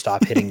mic or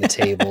stop hitting the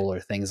table or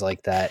things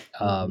like that.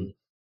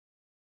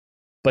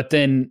 But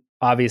then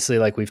obviously,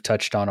 like we've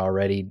touched on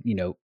already,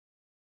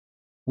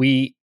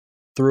 we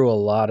threw a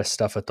lot of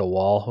stuff at the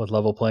wall with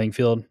Level Playing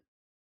Field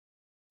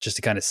just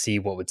to kind of see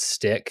what would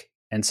stick.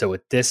 And so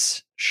with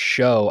this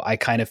show, I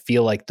kind of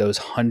feel like those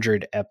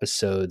 100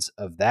 episodes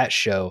of that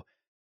show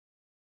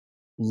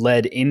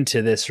led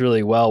into this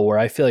really well, where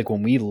I feel like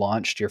when we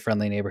launched Your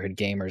Friendly Neighborhood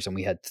Gamers and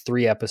we had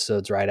 3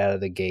 episodes right out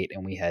of the gate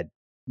and we had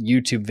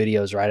YouTube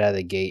videos right out of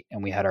the gate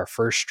and we had our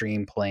first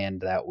stream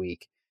planned that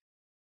week,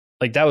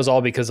 like that was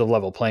all because of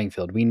Level Playing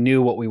Field. We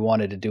knew what we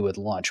wanted to do with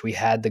launch. We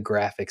had the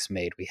graphics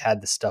made. We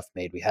had the stuff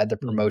made. We had the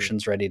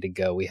promotions ready to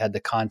go. We had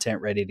the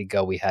content ready to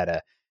go. We had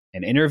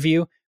an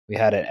interview. We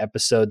had an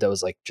episode that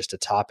was like just a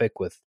topic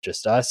with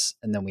just us.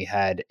 And then we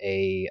had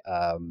a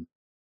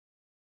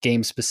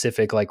game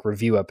specific like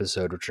review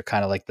episode, which are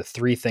kind of like the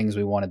 3 things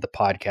we wanted the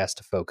podcast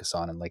to focus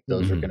on. And like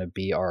those are going to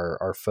be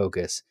our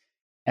focus.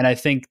 And I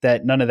think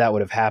that none of that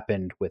would have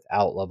happened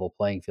without Level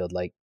Playing Field.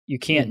 Like you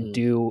can't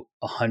do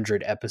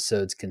 100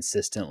 episodes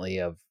consistently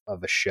of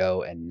a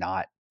show and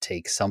not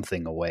take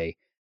something away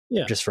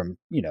just from,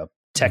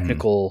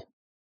 technical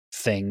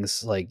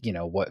things like,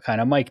 what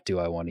kind of mic do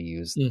I want to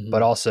use?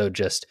 But also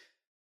just,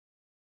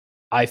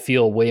 I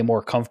feel way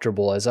more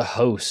comfortable as a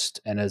host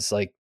and as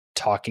like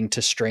talking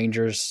to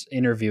strangers,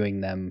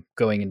 interviewing them,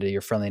 going into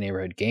Your Friendly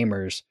Neighborhood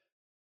Gamers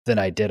than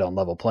I did on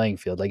Level Playing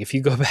Field. Like if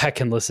you go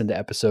back and listen to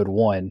episode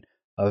 1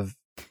 of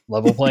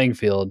Level Playing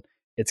Field,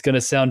 it's going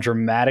to sound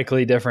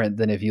dramatically different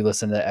than if you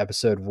listen to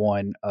episode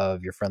 1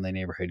 of Your Friendly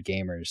Neighborhood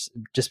Gamers,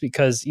 just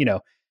because,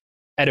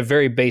 at a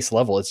very base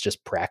level, it's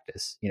just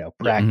practice,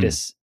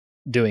 practice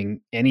doing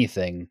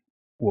anything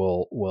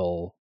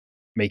will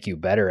make you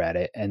better at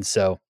it. And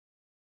so,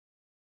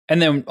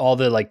 and then all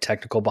the like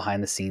technical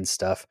behind the scenes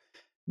stuff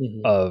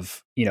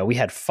of, we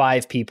had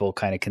 5 people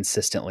kind of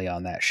consistently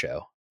on that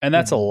show. And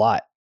that's a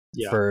lot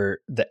for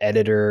the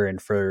editor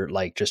and for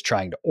like just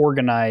trying to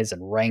organize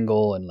and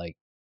wrangle and like,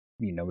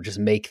 just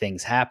make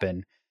things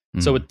happen.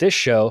 So with this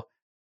show,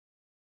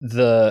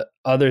 the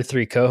other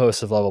 3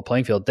 co-hosts of Level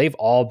Playing Field, they've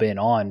all been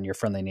on Your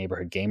Friendly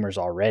Neighborhood Gamers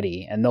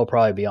already, and they'll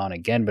probably be on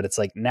again, but it's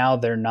like now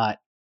they're not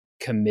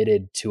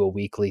committed to a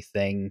weekly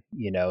thing.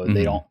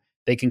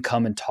 They can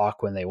come and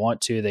talk when they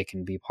want to. They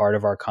can be part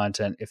of our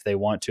content if they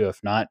want to. If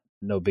not,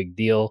 no big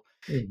deal.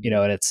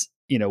 And it's,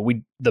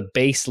 the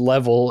base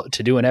level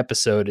to do an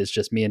episode is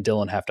just me and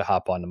Dylan have to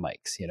hop on the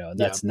mics, and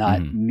that's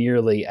not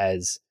nearly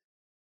as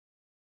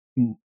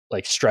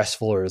like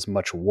stressful or as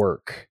much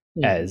work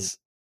as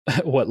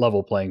what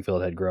Level Playing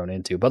Field had grown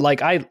into. But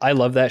like, I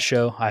love that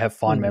show. I have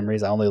fond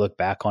memories. I only look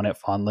back on it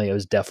fondly. It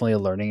was definitely a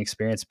learning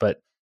experience,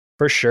 but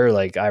for sure,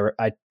 like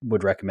I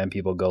would recommend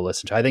people go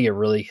listen to it. I think it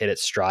really hit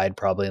its stride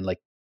probably in like,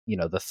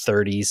 the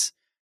 30s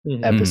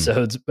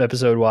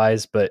episode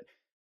wise, but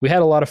we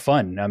had a lot of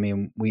fun. I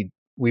mean, we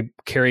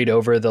carried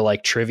over the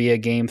like trivia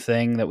game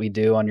thing that we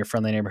do on Your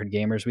Friendly Neighborhood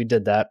Gamers. We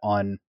did that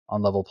on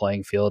Level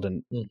Playing Field,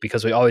 and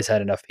because we always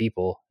had enough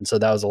people. And so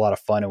that was a lot of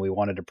fun, and we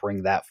wanted to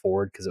bring that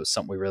forward because it was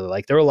something we really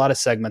liked. There were a lot of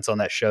segments on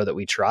that show that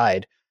we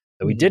tried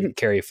that we didn't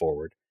carry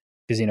forward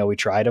because, we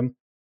tried them.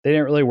 They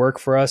didn't really work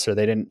for us, or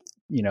they didn't,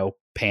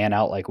 pan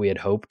out like we had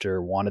hoped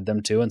or wanted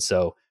them to. And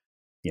so,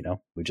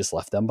 we just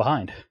left them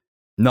behind.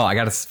 No,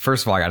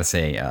 first of all, I got to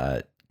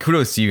say,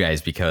 kudos to you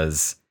guys,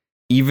 because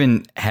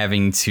even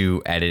having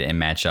to edit and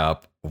match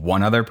up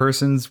one other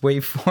person's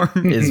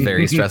waveform is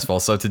very stressful.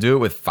 So to do it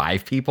with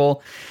 5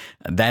 people,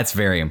 that's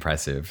very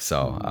impressive.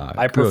 So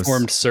I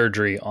performed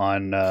surgery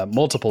on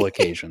multiple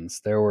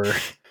occasions. There were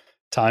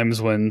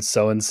times when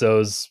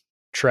so-and-so's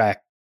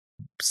track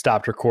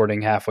stopped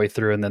recording halfway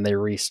through and then they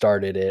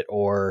restarted it,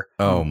 or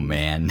oh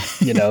man,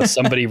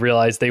 somebody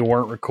realized they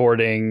weren't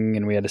recording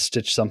and we had to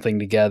stitch something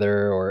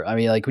together. Or I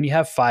mean, like when you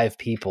have 5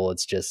 people,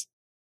 it's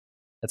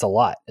a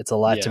lot. It's a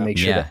lot to make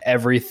sure that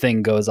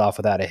everything goes off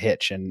without a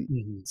hitch.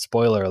 And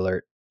spoiler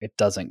alert, it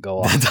doesn't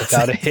go off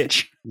without a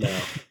hitch. No.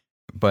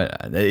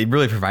 But it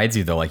really provides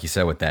you, though, like you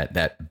said, with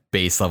that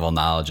base level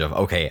knowledge of,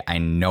 okay, I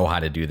know how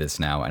to do this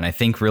now. And I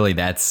think really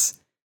that's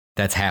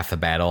half the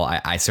battle.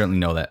 I certainly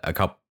know that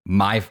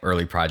my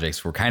early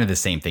projects were kind of the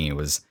same thing. It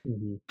was,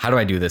 how do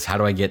I do this? How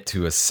do I get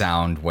to a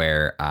sound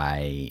where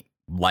I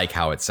like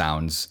how it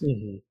sounds,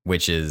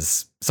 which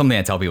is something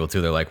I tell people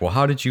too. They're like, well,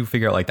 how did you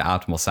figure out like the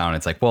optimal sound?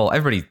 It's like, well,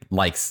 everybody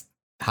likes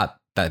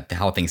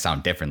how things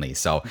sound differently.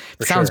 So if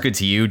it sounds good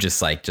to you,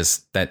 just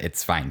that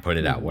it's fine. Put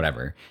it out,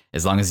 whatever.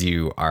 As long as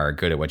you are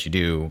good at what you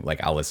do,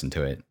 like I'll listen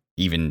to it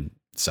even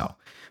so.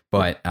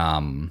 But I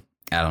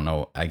don't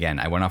know. Again,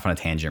 I went off on a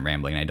tangent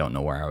rambling. I don't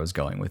know where I was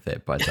going with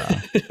it, but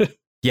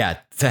yeah,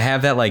 to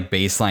have that like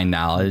baseline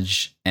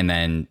knowledge and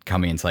then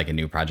coming into like a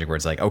new project where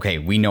it's like, okay,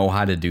 we know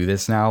how to do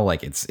this now.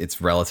 Like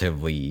it's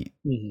relatively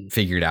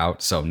figured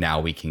out. So now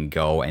we can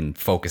go and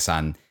focus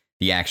on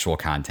the actual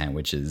content,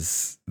 which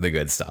is the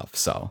good stuff.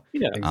 So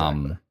yeah,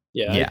 exactly.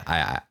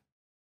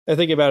 I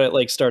think about it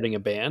like starting a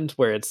band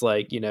where it's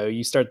like,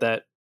 you start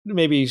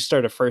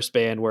a first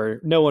band where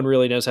no one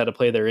really knows how to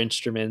play their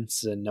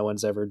instruments and no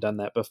one's ever done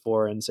that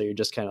before. And so you're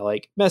just kind of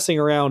like messing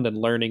around and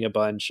learning a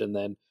bunch, and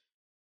then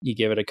you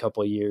give it a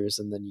couple of years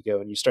and then you go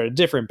and you start a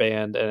different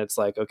band, and it's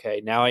like,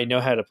 okay, now I know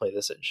how to play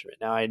this instrument.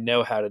 Now I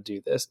know how to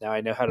do this. Now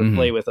I know how to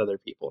play with other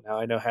people. Now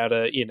I know how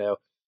to,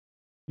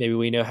 maybe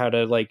we know how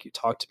to like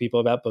talk to people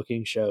about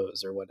booking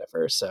shows or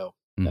whatever. So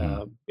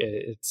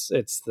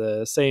it's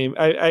the same.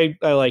 I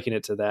liken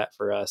it to that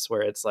for us,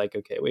 where it's like,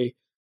 okay, we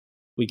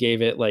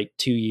gave it like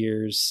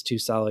 2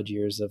 solid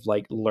years of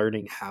like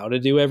learning how to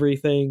do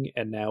everything.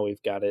 And now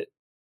we've got it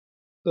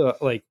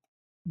like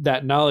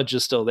that knowledge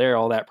is still there.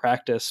 All that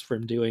practice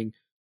from doing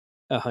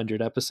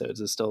 100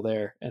 episodes is still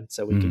there. And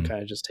so we can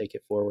kind of just take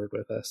it forward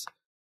with us.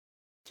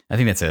 I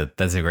think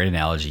that's a great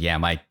analogy. Yeah.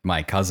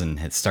 My cousin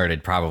had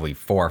started probably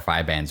 4 or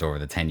 5 bands over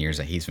the 10 years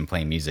that he's been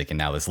playing music. And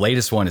now this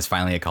latest one is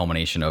finally a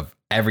culmination of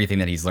everything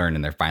that he's learned,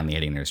 and they're finally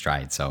hitting their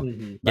stride. So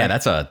yeah,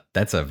 that's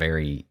a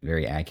very,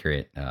 very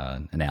accurate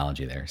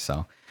analogy there.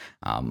 So,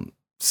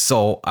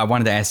 so I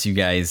wanted to ask you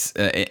guys,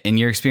 in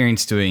your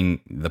experience doing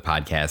the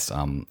podcast,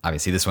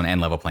 obviously this one and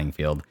Level Playing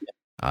Field,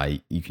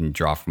 you can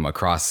draw from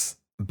across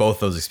both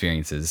those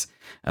experiences.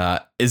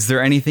 Is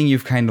there anything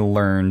you've kind of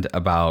learned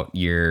about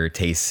your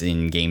tastes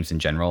in games in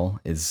general?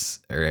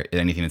 Or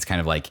anything that's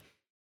kind of like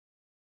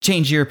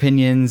changed your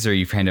opinions, or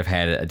you've kind of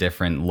had a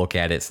different look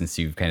at it since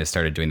you've kind of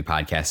started doing the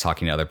podcast,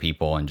 talking to other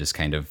people and just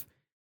kind of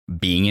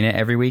being in it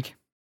every week?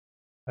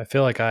 I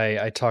feel like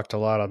I talked a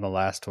lot on the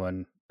last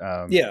one.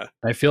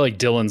 I feel like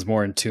Dylan's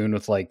more in tune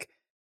with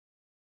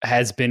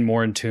has been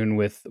more in tune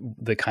with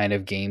the kind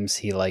of games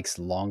he likes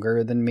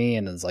longer than me,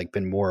 and has like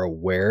been more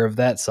aware of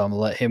that. So I'm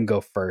gonna let him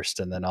go first,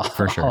 and then I'll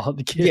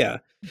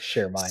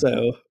share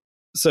mine.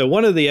 So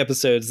one of the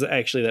episodes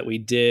actually that we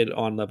did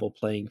on Level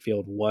Playing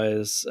Field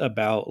was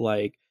about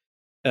like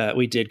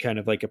we did kind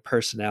of like a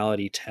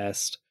personality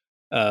test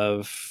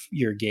of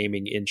your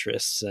gaming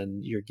interests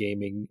and your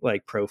gaming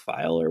like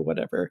profile or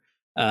whatever.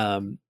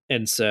 And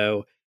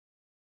so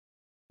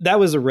that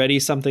was already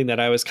something that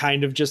I was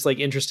kind of just like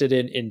interested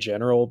in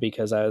general,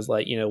 because I was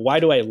like,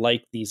 why do I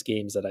like these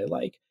games that I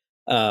like?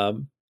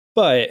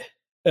 But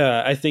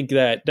I think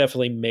that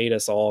definitely made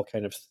us all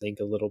kind of think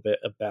a little bit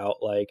about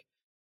like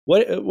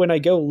when I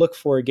go look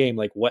for a game,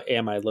 like what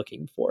am I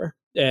looking for?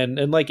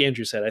 And like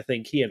Andrew said, I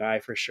think he and I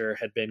for sure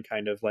had been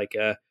kind of like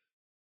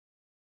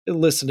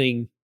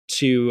listening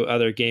to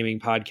other gaming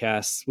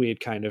podcasts. We had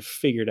kind of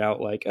figured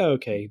out like, oh,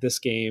 okay, this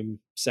game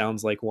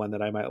sounds like one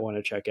that I might want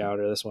to check out,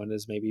 or this one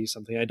is maybe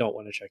something I don't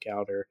want to check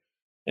out, or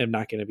am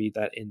not going to be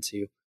that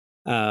into.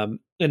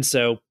 And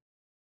so,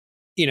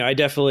 I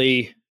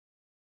definitely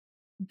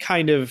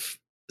kind of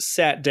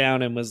sat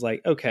down and was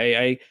like,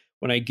 okay,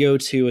 when I go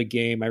to a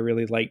game, I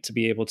really like to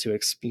be able to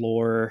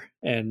explore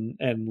and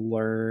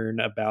learn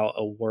about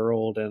a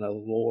world and a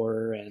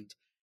lore, and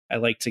I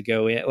like to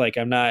go in like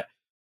I'm not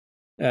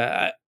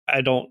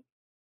I don't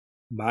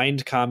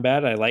mind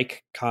combat. I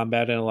like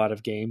combat in a lot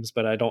of games,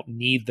 but I don't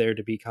need there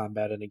to be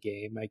combat in a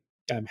game.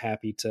 I'm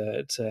happy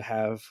to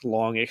have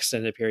long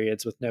extended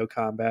periods with no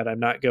combat. I'm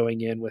not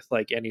going in with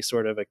like any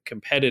sort of a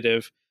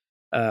competitive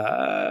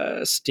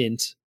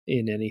stint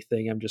in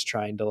anything. I'm just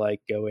trying to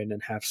like go in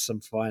and have some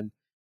fun,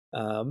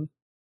 kind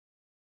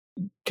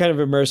of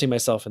immersing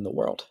myself in the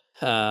world.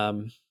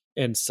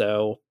 And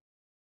so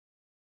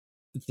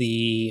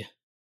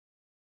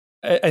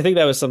I think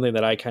that was something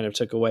that I kind of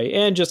took away,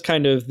 and just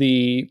kind of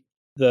the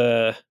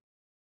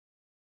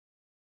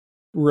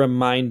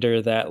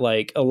reminder that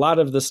like a lot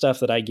of the stuff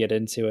that I get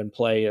into and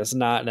play is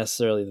not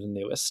necessarily the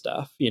newest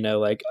stuff.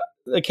 Like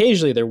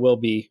occasionally there will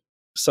be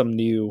some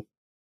new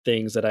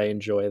things that I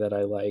enjoy that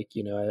I like.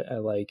 I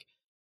like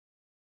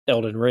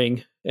Elden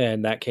Ring,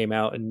 and that came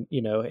out, and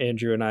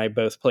Andrew and I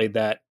both played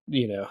that.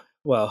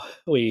 Well,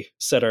 we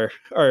set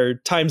our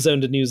time zone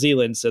to New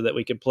Zealand so that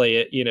we could play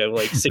it,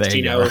 like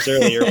 16 hours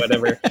early or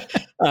whatever.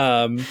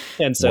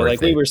 And so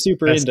like we were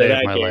super into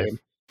that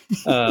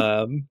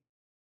game.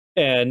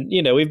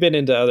 And we've been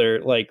into other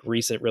like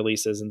recent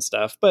releases and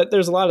stuff, but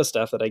there's a lot of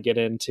stuff that I get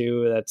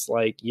into that's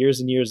like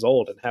years and years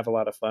old and have a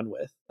lot of fun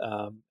with.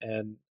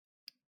 And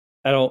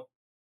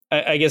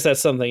I guess that's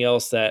something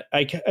else that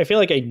I feel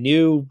like I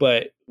knew,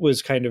 but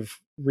was kind of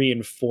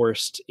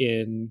reinforced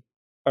in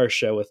our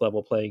show with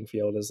Level Playing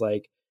Field, is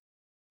like,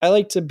 I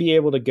like to be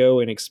able to go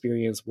and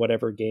experience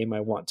whatever game I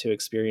want to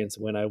experience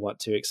when I want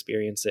to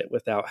experience it,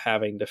 without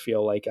having to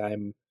feel like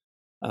I'm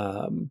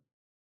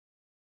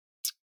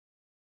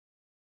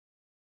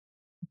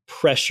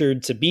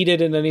pressured to beat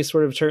it in any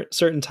sort of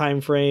certain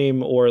time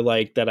frame, or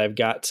like that I've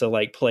got to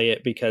like play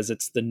it because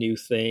it's the new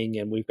thing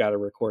and we've got to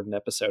record an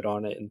episode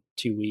on it in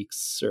 2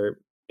 weeks, or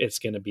it's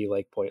going to be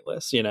like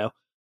pointless,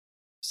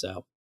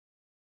 So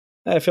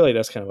I feel like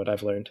that's kind of what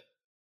I've learned.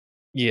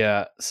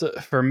 Yeah. So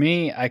for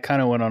me, I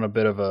kind of went on a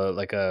bit of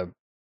a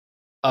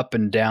up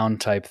and down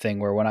type thing,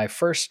 where when I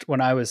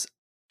was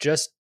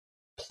just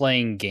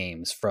playing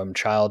games from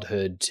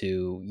childhood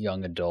to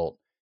young adult,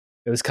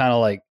 it was kind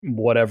of like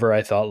whatever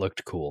I thought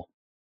looked cool.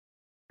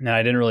 And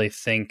I didn't really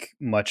think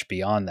much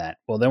beyond that.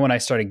 Well, then when I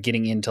started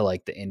getting into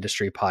like the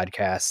industry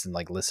podcasts and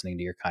like listening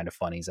to your Kind of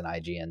Funnies and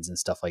IGNs and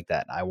stuff like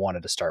that, and I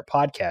wanted to start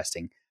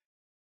podcasting,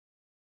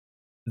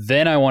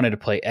 then I wanted to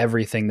play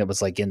everything that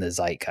was like in the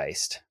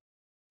zeitgeist.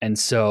 And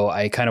so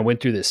I kind of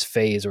went through this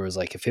phase where it was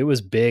like, if it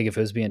was big, if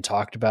it was being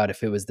talked about,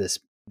 if it was this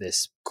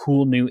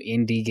cool new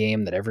indie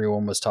game that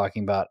everyone was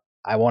talking about,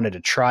 I wanted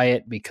to try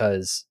it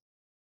because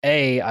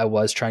I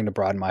was trying to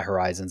broaden my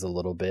horizons a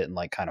little bit and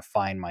like kind of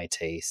find my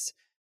taste.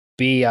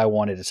 B, I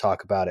wanted to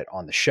talk about it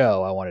on the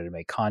show. I wanted to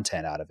make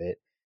content out of it.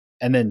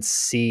 And then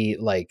C,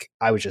 like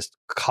I was just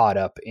caught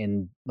up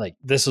in like,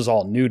 this was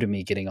all new to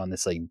me, getting on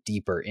this like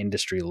deeper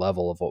industry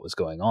level of what was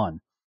going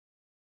on.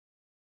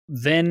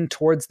 Then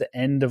towards the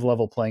end of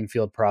Level Playing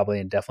Field, probably,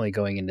 and definitely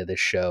going into this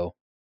show,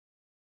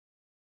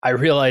 I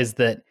realized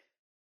that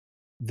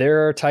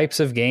there are types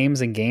of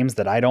games and games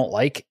that I don't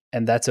like,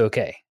 and that's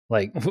okay.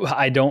 Like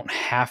I don't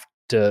have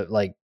to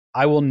like,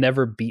 I will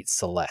never beat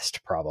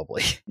Celeste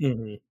probably.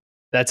 Mm-hmm.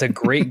 That's a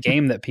great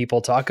game that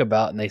people talk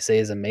about and they say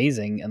is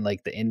amazing, and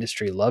like the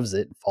industry loves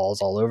it,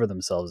 falls all over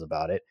themselves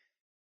about it,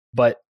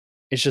 but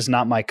it's just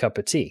not my cup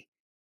of tea.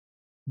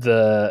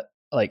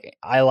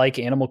 I like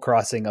Animal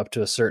Crossing up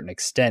to a certain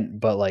extent,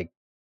 but like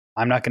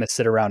I'm not going to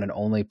sit around and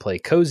only play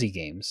cozy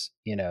games,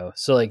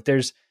 So like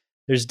there's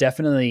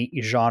definitely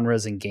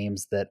genres and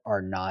games that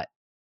are not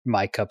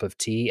my cup of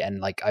tea, and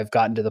like I've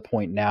gotten to the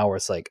point now where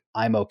it's like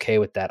I'm okay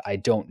with that. I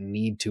don't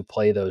need to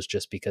play those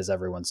just because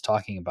everyone's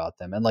talking about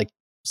them. And like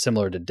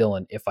similar to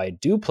Dylan, if I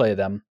do play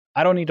them,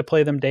 I don't need to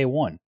play them day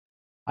one.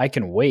 I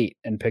can wait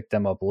and pick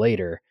them up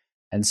later.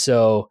 And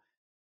so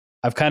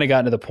I've kind of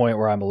gotten to the point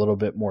where I'm a little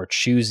bit more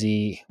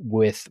choosy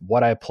with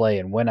what I play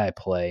and when I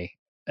play.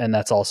 And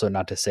that's also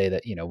not to say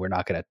that, we're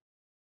not going to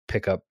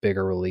pick up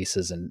bigger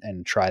releases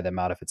and try them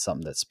out if it's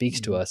something that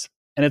speaks to us.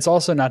 And it's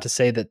also not to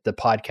say that the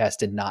podcast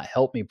did not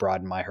help me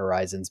broaden my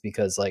horizons,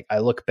 because like I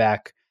look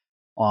back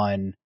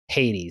on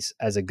Hades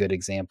as a good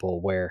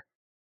example, where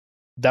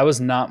that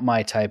was not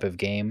my type of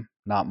game,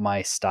 not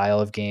my style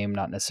of game,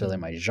 not necessarily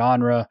my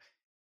genre.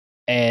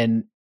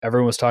 And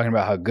everyone was talking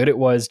about how good it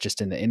was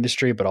just in the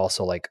industry, but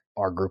also like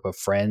our group of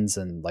friends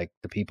and like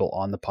the people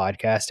on the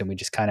podcast. And we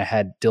just kind of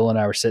had Dylan and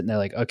I were sitting there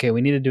like, okay,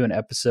 we need to do an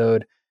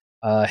episode.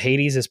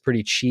 Hades is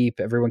pretty cheap.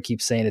 Everyone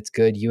keeps saying it's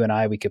good. You and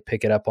I, we could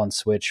pick it up on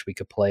Switch. We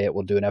could play it.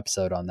 We'll do an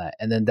episode on that.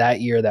 And then that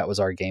year, that was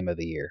our game of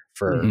the year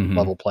for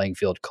Level Playing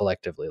Field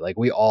collectively. Like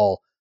we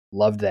all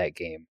loved that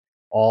game.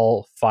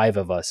 All 5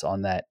 of us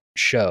on that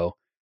show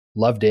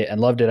loved it, and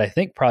loved it, I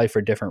think, probably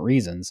for different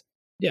reasons.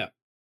 Yeah.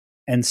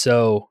 And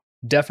so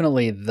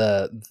definitely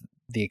the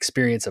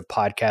experience of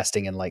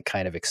podcasting and like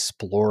kind of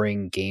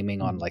exploring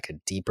gaming on like a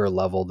deeper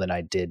level than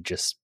I did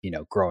just,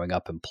 growing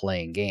up and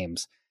playing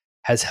games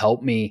has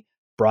helped me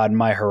broaden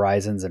my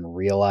horizons and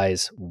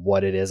realize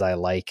what it is I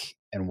like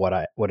and what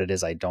it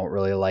is I don't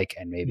really like,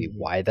 and maybe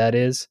why that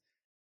is.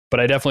 But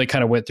I definitely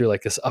kind of went through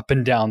like this up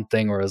and down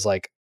thing where it was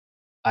like,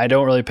 I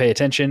don't really pay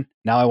attention.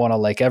 Now I want to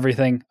like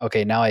everything.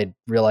 Okay, now I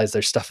realize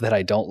there's stuff that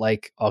I don't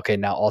like. Okay,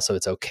 now also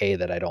it's okay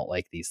that I don't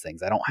like these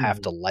things. I don't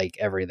have to like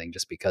everything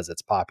just because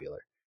it's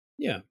popular.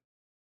 Yeah.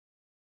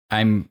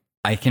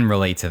 I can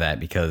relate to that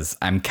because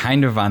I'm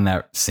kind of on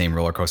that same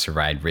roller coaster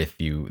ride with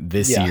you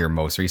this year,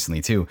 most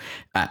recently too.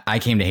 I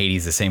came to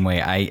Hades the same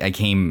way. I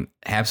came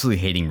absolutely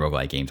hating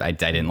roguelike games. I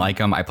didn't like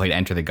them. I played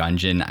Enter the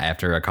Gungeon.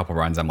 After a couple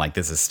runs, I'm like,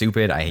 this is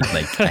stupid. I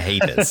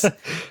hate this.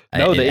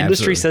 No, the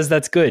industry says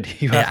that's good.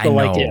 You have to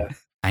like it.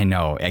 I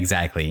know,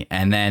 exactly.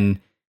 And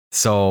then,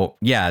 so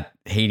yeah,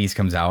 Hades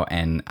comes out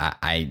and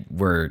I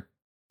we're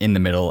in the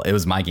middle. It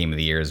was my game of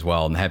the year as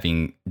well. And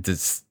having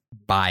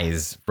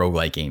despise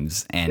roguelike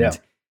games, and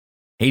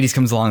Hades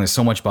comes along. There's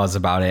so much buzz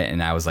about it.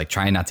 And I was like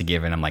trying not to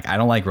give in. I'm like, I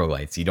don't like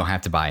roguelites. You don't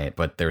have to buy it,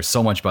 but there's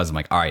so much buzz. I'm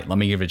like, all right, let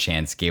me give it a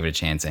chance. Gave it a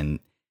chance and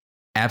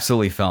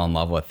absolutely fell in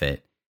love with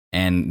it.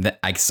 And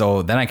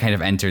so then I kind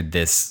of entered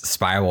this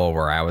spiral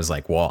where I was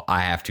like, well,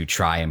 I have to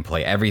try and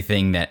play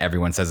everything that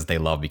everyone says that they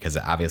love because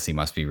it obviously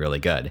must be really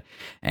good.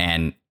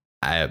 And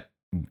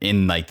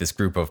in like this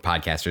group of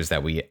podcasters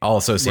that we all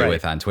associate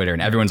with on Twitter,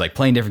 and everyone's like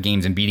playing different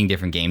games and beating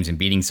different games and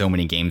beating so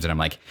many games. And I'm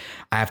like,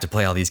 I have to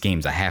play all these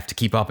games. I have to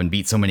keep up and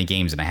beat so many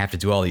games, and I have to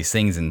do all these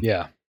things. And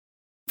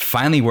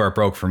finally where it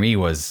broke for me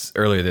was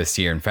earlier this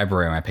year in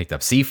February when I picked up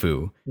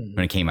Sifu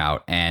when it came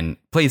out and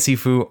played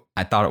Sifu.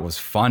 I thought it was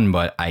fun,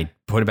 but I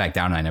put it back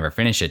down and I never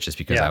finished it just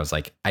because I was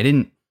like, I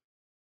didn't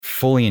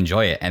fully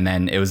enjoy it. And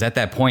then it was at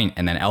that point,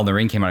 and then Elden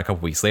Ring came out a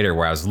couple weeks later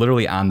where I was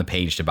literally on the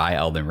page to buy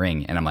Elden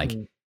Ring. And I'm like,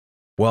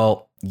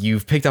 well,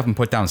 you've picked up and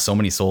put down so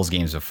many Souls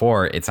games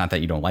before. It's not that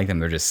you don't like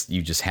them.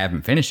 You just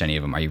haven't finished any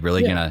of them. Are you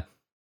really going to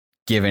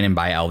give in and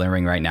buy Elden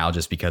Ring right now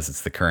just because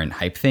it's the current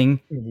hype thing?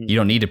 You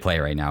don't need to play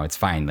it right now. It's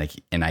fine. Like,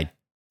 and I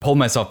pulled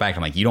myself back.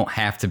 I'm like, you don't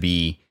have to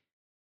be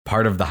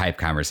part of the hype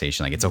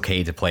conversation. Like, it's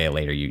okay to play it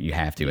later. You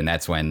have to. And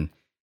that's when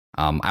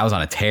I was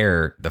on a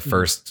tear the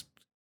first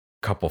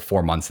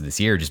 4 months of this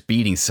year, just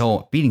beating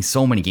so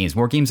many games,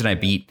 more games than I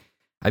beat.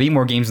 I beat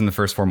more games in the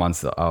first 4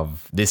 months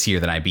of this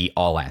year than I beat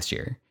all last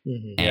year.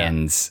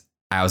 And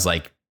I was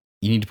like,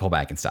 you need to pull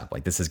back and stop.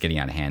 Like, this is getting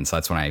out of hand. So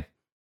that's when I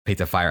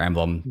picked up Fire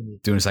Emblem,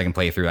 doing a second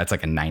playthrough. That's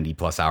like a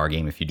 90+ hour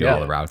game if you do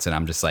all the routes. And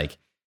I'm just like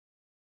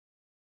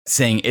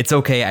saying, it's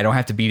okay. I don't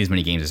have to beat as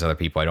many games as other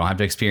people. I don't have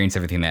to experience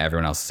everything that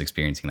everyone else is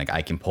experiencing. Like,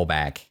 I can pull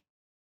back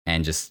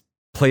and just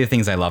play the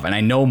things I love. And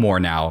I know more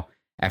now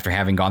after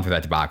having gone through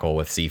that debacle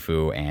with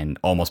Sifu and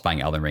almost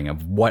buying Elden Ring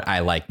of what I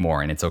like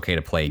more. And it's okay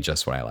to play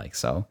just what I like.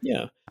 So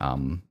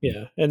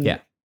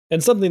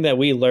and something that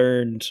we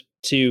learned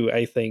too,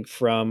 I think,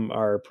 from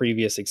our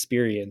previous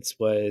experience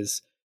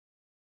was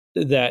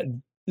that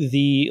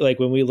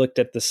when we looked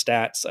at the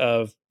stats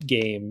of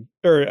game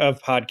or of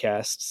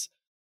podcasts,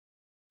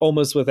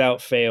 almost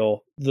without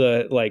fail,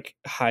 the like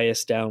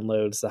highest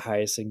downloads, the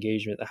highest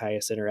engagement, the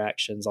highest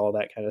interactions, all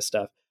that kind of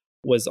stuff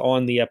was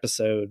on the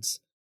episodes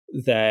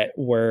that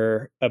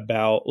were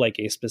about like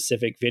a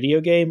specific video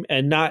game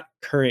and not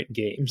current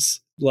games.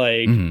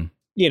 Like,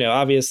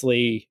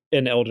 obviously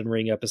an Elden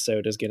Ring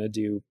episode is going to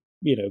do,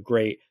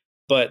 great,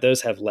 but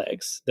those have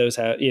legs. Those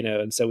have,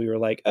 and so we were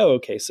like, oh,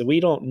 okay, so we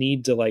don't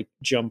need to like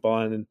jump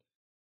on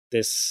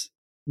this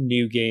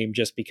new game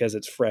just because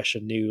it's fresh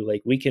and new.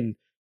 Like, we can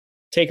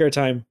take our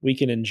time, we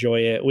can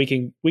enjoy it. We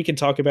can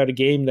talk about a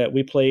game that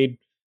we played,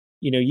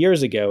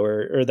 years ago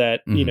or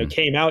that,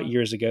 came out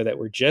years ago that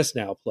we're just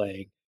now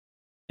playing,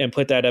 and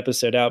put that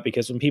episode out,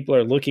 because when people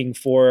are looking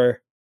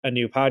for a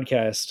new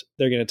podcast,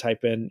 they're going to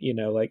type in,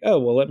 like, oh,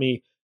 well, let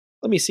me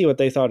see what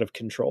they thought of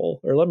Control,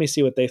 or let me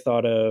see what they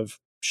thought of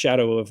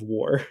Shadow of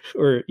War,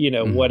 or,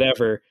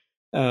 whatever.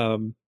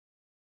 And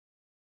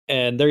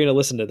they're going to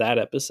listen to that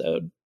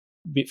episode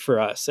for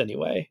us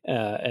anyway.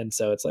 And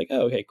so it's like,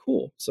 oh, okay,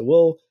 cool. So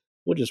we'll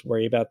just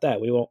worry about that.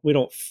 We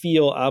don't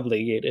feel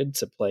obligated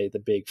to play the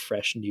big,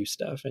 fresh, new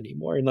stuff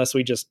anymore, unless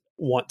we just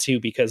want to,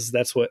 because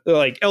that's what,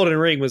 like, Elden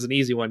Ring was an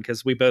easy one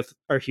because we both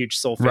are huge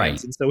Soul fans.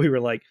 Right. And so we were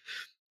like,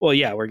 well,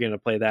 yeah, we're going to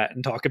play that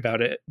and talk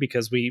about it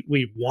because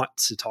we want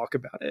to talk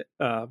about it,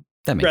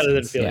 rather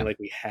than feeling like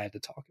we had to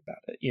talk about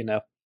it,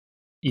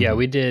 Yeah,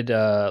 we did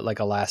like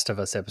a Last of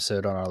Us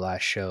episode on our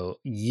last show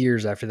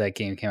years after that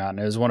game came out, and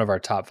it was one of our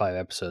top 5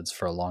 episodes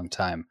for a long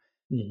time.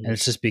 And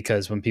it's just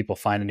because when people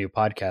find a new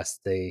podcast,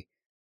 they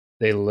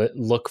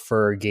look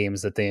for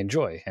games that they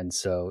enjoy. And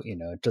so,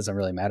 it doesn't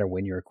really matter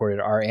when you recorded.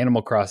 Our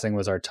Animal Crossing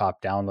was our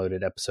top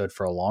downloaded episode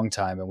for a long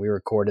time. And we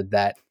recorded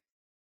that.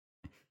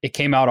 It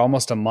came out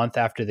almost a month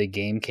after the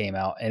game came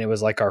out. And it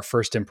was like our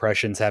first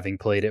impressions having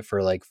played it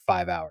for like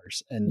 5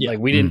 hours. And like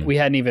we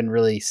hadn't even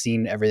really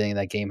seen everything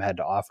that game had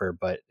to offer,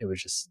 but it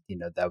was just,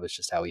 that was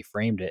just how we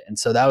framed it. And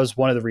so that was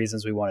one of the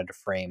reasons we wanted to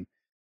frame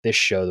this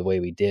show the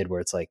way we did, where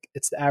it's like,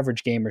 it's the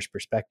average gamer's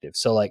perspective.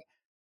 So like,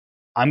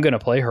 I'm going to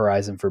play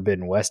Horizon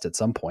Forbidden West at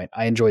some point.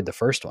 I enjoyed the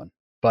first one,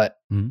 but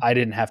I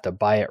didn't have to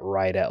buy it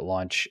right at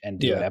launch and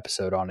do an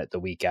episode on it the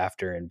week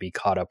after and be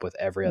caught up with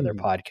every other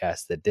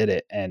podcast that did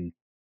it. And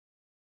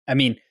I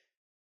mean,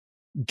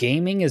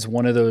 gaming is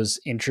one of those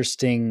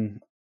interesting,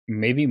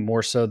 maybe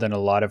more so than a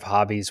lot of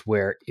hobbies,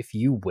 where if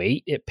you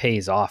wait, it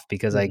pays off,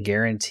 because I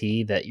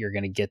guarantee that you're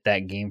going to get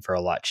that game for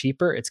a lot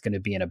cheaper. It's going to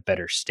be in a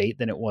better state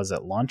than it was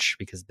at launch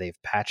because they've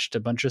patched a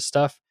bunch of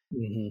stuff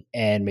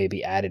and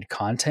maybe added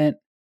content.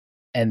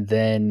 And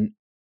then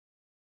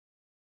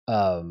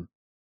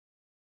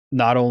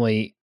not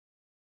only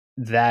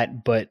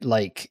that, but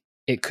like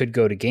it could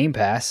go to Game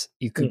Pass.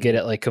 You could get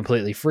it like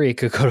completely free. It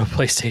could go to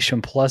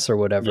PlayStation Plus or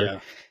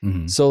whatever.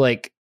 So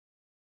like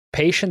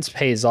patience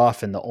pays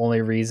off. And the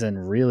only reason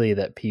really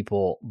that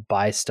people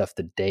buy stuff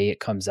the day it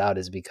comes out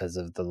is because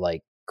of the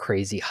like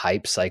crazy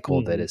hype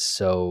cycle that is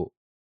so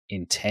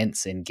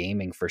intense in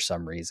gaming for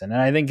some reason.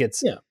 And I think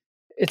it's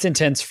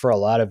intense for a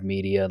lot of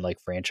media and like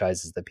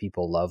franchises that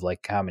people love.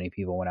 Like how many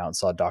people went out and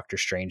saw Doctor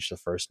Strange the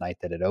first night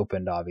that it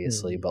opened,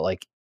 obviously, but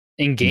like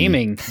in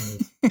gaming,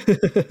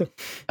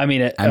 I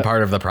mean, I'm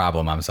part of the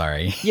problem. I'm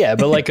sorry. Yeah.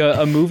 But like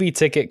a movie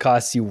ticket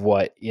costs you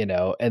what,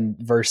 and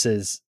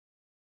versus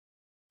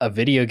a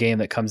video game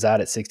that comes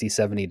out at $60,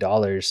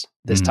 $70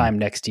 this time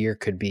next year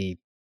could be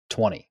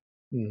 20.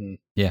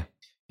 Yeah.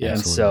 And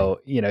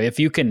so, if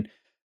you can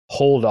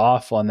hold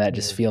off on that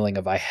just feeling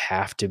of I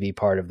have to be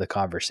part of the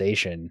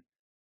conversation,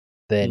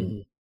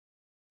 then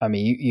I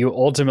mean, you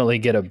ultimately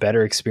get a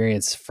better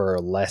experience for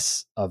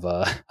less of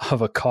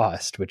a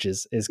cost, which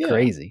is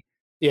crazy.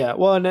 Yeah.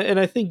 Well, and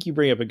I think you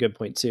bring up a good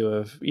point too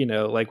of,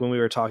 like when we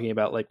were talking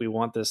about like we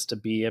want this to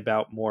be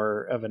about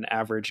more of an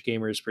average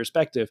gamer's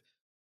perspective.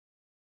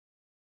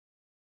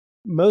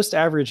 Most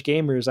average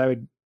gamers, I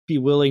would be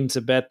willing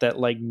to bet that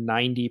like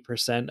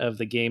 90% of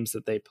the games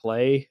that they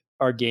play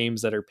are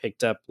games that are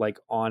picked up like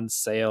on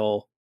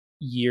sale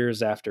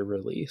years after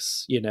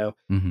release,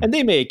 and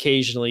they may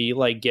occasionally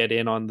like get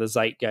in on the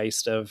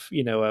zeitgeist of,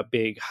 a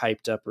big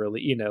hyped up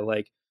really,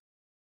 like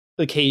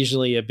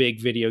occasionally a big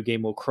video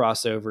game will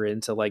cross over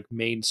into like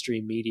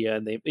mainstream media,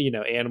 and they,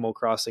 Animal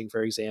Crossing,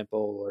 for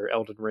example, or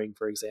Elden Ring,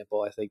 for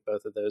example. I think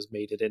both of those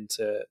made it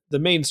into the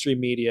mainstream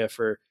media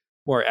for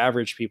more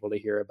average people to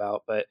hear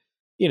about. But,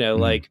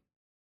 like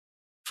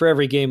for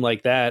every game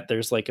like that,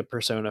 there's like a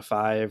Persona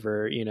 5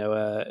 or,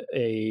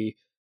 a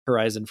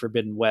Horizon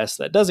Forbidden West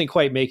that doesn't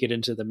quite make it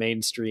into the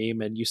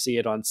mainstream, and you see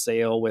it on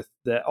sale with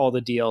all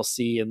the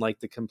DLC and like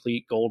the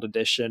complete gold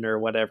edition or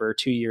whatever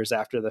 2 years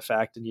after the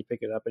fact, and you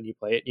pick it up and you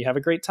play it and you have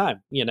a great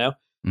time.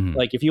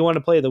 Like if you want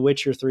to play The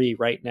Witcher 3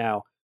 right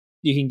now,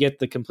 you can get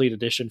the complete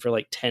edition for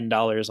like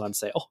 $10 on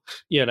sale,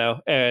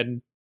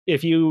 and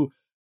if you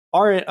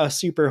aren't a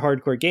super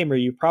hardcore gamer,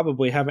 you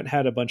probably haven't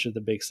had a bunch of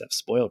the big stuff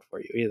spoiled for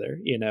you either,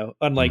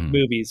 unlike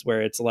movies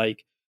where it's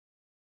like,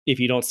 if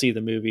you don't see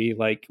the movie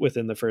like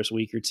within the first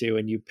week or two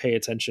and you pay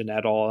attention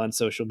at all on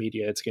social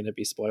media, it's going to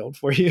be spoiled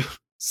for you.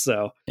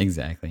 So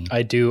exactly.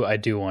 I do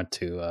want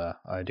to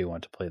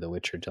play The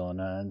Witcher,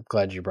 Dylan. I'm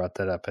glad you brought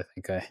that up. I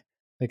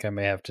think I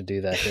may have to do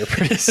that here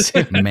pretty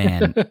soon.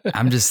 Man,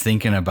 I'm just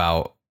thinking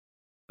about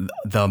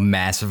the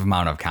massive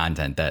amount of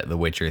content that The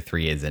Witcher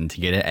 3 is in.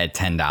 To get it at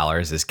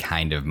 $10 is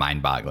kind of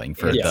mind boggling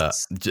for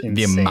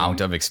the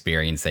amount of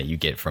experience that you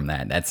get from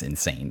that. That's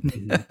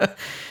insane.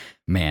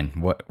 Man,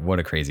 what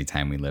a crazy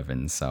time we live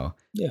in. So,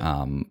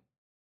 so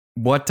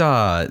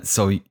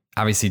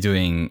obviously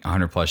doing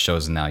 100 plus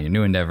shows and now your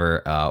new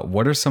endeavor,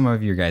 what are some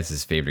of your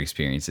guys' favorite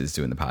experiences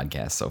doing the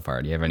podcast so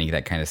far? Do you have any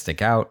that kind of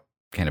stick out,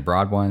 kind of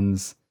broad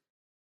ones?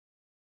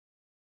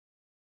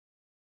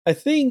 I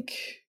think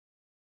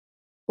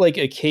like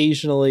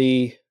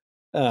occasionally,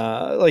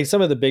 like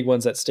some of the big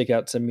ones that stick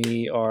out to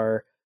me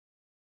are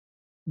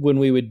when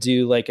we would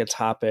do like a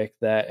topic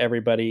that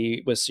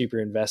everybody was super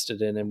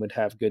invested in and would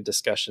have good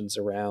discussions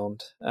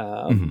around,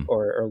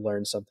 or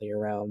learn something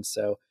around.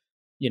 So,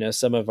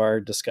 some of our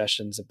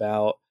discussions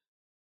about,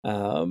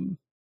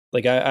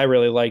 like I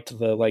really liked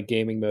the like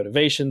gaming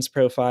motivations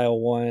profile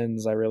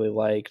ones. I really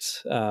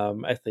liked,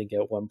 I think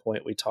at one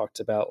point we talked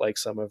about like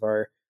some of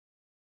our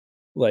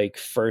like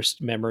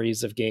first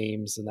memories of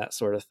games and that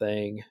sort of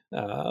thing.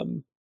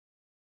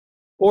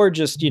 Or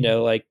just,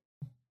 like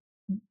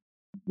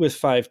with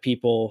 5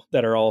 people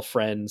that are all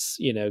friends,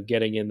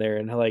 getting in there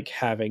and like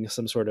having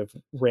some sort of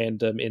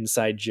random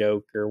inside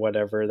joke or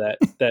whatever that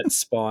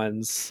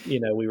spawns,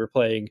 we were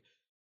playing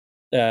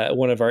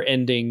one of our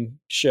ending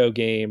show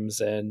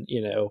games, and,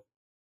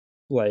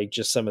 like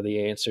just some of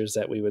the answers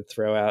that we would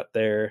throw out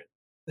there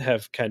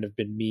have kind of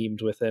been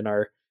memed within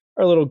our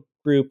little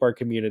group, our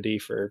community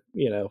for,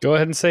 Go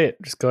ahead and say it.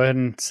 Just go ahead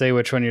and say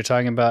which one you're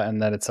talking about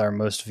and that it's our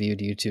most viewed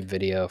YouTube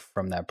video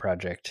from that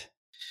project.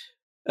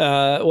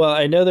 Well,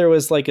 I know there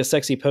was like a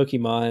sexy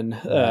Pokemon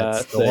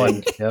that's the thing.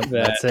 One. Yep,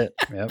 that's it.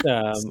 Yep.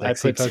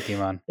 Sexy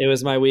Pokemon. It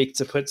was my week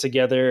to put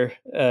together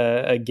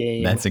a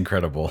game. That's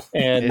incredible.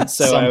 And it's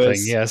so something,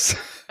 yes.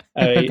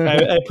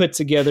 I put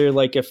together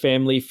like a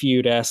Family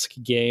Feud-esque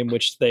game,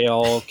 which they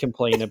all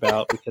complain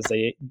about because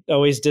they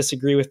always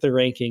disagree with the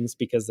rankings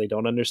because they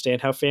don't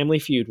understand how Family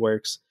Feud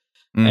works.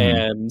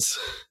 And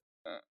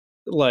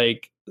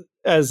like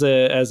as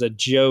a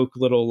joke,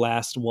 little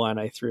last one,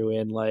 I threw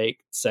in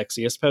like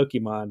sexiest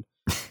Pokemon,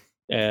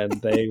 and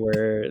they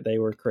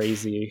were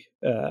crazy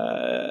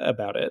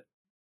about it.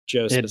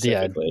 Joe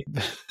specifically,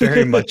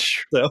 very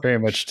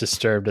much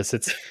disturbed us.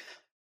 It's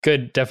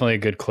good, definitely a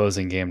good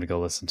closing game to go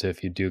listen to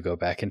if you do go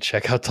back and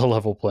check out the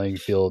Level Playing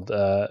Field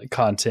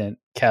content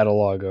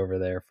catalog over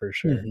there for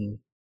sure. Mm-hmm.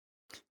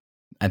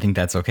 I think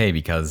that's okay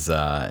because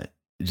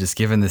just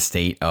given the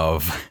state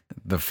of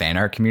the fan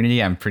art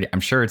community, I'm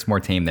sure it's more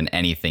tame than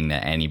anything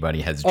that anybody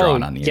has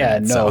drawn on the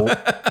internet. Yeah,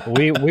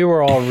 no, we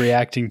were all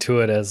reacting to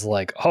it as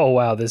like, oh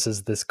wow, this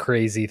is this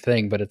crazy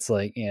thing, but it's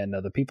like, yeah,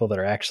 no, the people that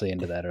are actually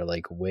into that are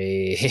like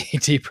way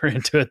deeper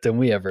into it than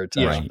we ever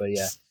touched. Right. But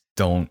yeah,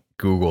 don't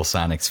Google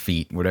Sonic's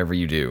feet, whatever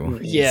you do.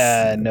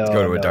 Yeah,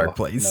 go to a dark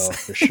place. No,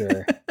 for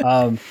sure.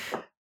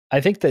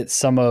 I think that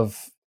some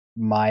of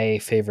my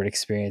favorite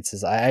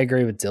experiences, I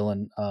agree with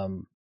Dylan.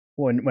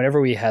 Whenever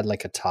we had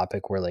like a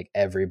topic where like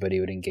everybody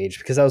would engage,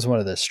 because that was one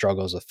of the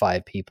struggles with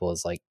 5 people,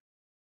 is like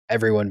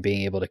everyone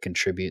being able to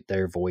contribute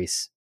their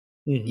voice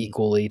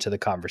equally to the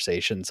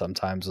conversation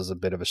sometimes was a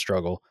bit of a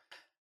struggle.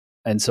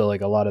 And so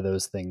like a lot of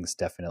those things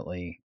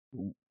definitely,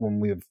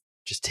 when we've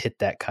just hit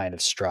that kind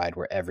of stride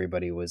where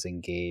everybody was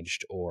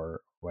engaged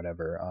or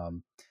whatever.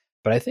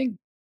 But I think,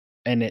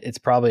 and it's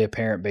probably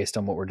apparent based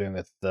on what we're doing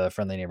with the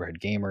Friendly Neighborhood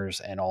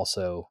Gamers, and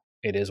also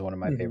it is one of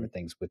my favorite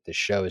things with this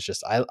show is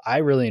just I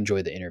really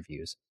enjoy the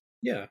interviews.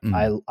 Yeah.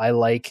 I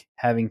like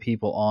having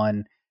people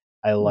on.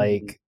 I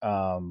like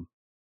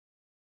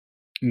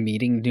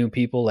meeting new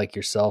people like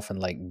yourself and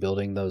like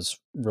building those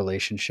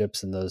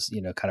relationships and those,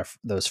 kind of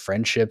those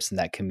friendships and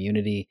that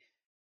community.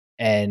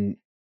 And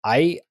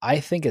I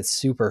think it's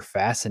super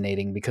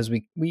fascinating because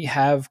we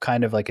have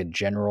kind of like a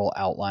general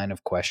outline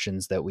of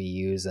questions that we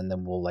use, and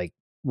then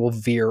we'll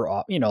veer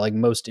off, like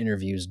most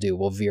interviews do.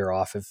 We'll veer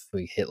off if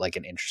we hit like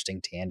an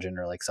interesting tangent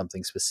or like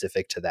something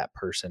specific to that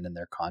person and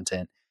their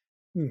content.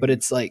 But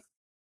it's like,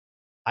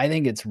 I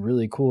think it's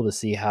really cool to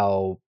see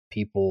how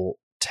people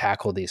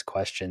tackle these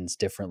questions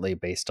differently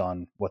based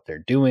on what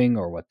they're doing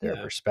or what their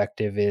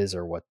perspective is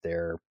or what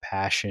their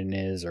passion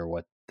is or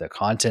what the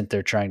content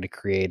they're trying to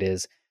create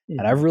is.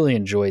 And I've really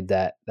enjoyed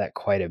that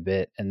quite a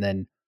bit. And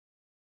then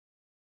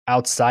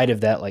outside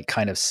of that, like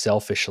kind of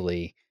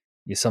selfishly,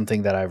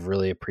 something that I've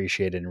really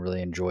appreciated and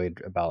really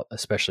enjoyed about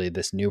especially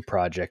this new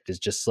project is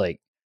just like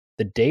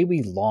the day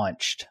we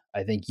launched,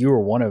 I think you were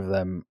one of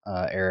them,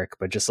 Eric,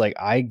 but just like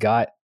I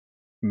got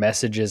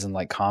messages and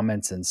like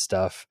comments and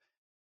stuff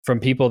from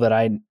people that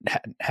I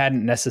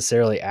hadn't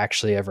necessarily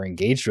actually ever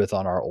engaged with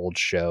on our old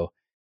show,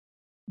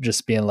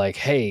 just being like,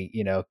 hey,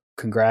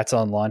 congrats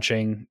on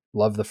launching.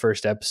 Love the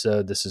first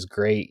episode. This is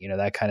great.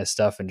 That kind of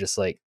stuff. And just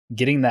like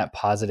getting that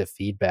positive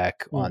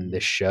feedback on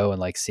this show and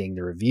like seeing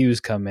the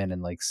reviews come in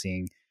and like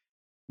seeing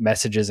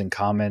messages and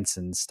comments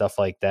and stuff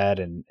like that.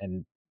 And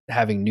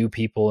having new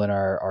people in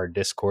our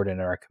Discord and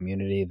our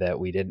community that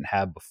we didn't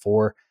have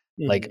before.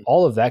 Like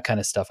all of that kind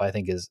of stuff, I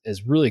think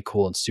is really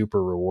cool and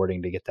super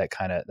rewarding to get that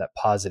kind of that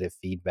positive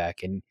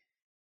feedback. And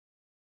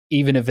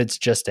even if it's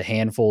just a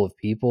handful of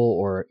people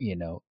or,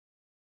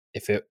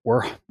 if it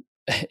were,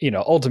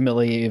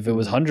 ultimately, if it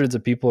was hundreds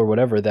of people or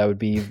whatever, that would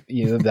be,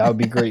 that would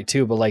be great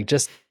too. But like,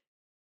 just,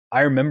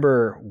 I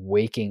remember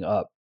waking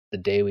up the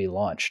day we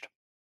launched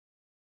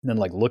and then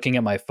like looking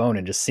at my phone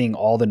and just seeing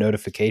all the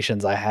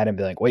notifications I had and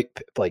be like, wait,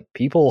 like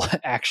people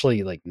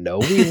actually like know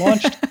we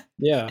launched.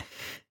 Yeah.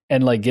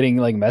 And like getting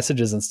like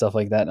messages and stuff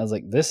like that. And I was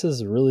like, this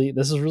is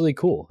really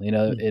cool.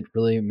 It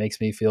really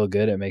makes me feel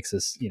good. It makes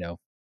us,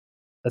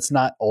 that's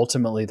not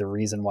ultimately the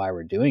reason why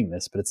we're doing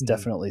this, but it's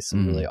definitely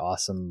some really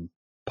awesome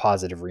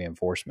positive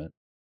reinforcement.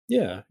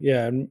 Yeah.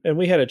 Yeah. And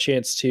we had a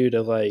chance too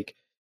to like,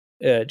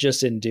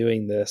 just in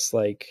doing this,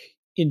 like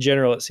in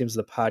general, it seems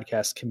the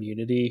podcast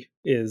community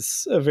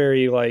is a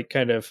very like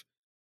kind of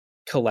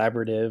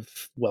collaborative,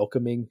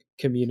 welcoming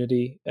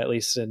community, at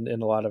least in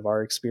a lot of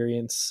our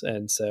experience.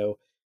 And so,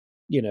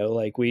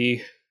 like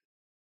we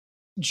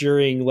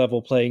during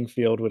Level Playing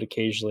Field would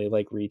occasionally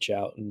like reach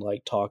out and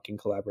like talk and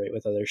collaborate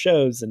with other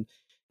shows. And,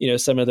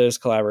 some of those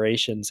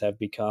collaborations have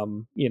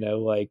become,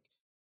 like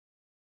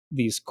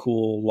these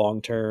cool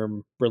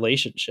long-term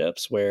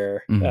relationships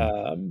where,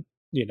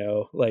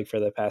 like for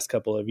the past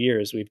couple of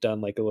years, we've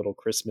done like a little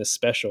Christmas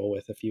special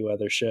with a few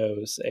other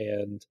shows.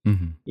 And,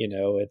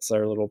 it's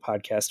our little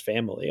podcast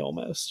family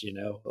almost,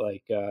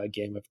 like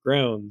Game of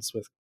Groans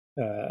with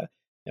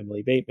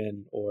Emily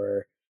Bateman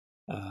or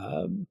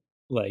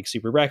like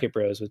Super Bracket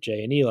Bros with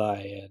Jay and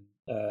Eli,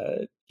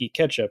 and Geek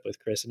Ketchup with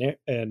Chris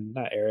and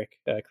not Eric,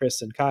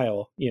 Chris and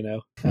Kyle.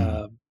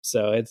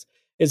 So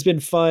it's been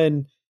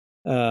fun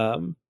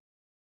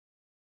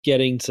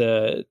getting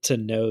to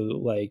know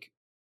like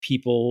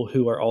people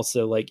who are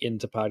also like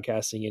into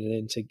podcasting and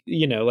into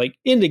like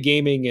into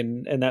gaming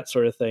and that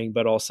sort of thing,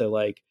 but also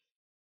like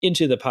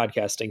into the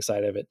podcasting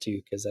side of it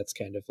too, because that's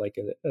kind of like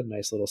a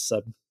nice little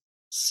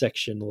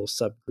subsection, little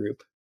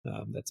subgroup.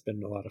 That's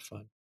been a lot of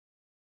fun.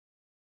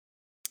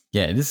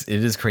 Yeah, it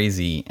is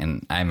crazy,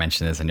 and I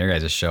mentioned this on your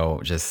guys'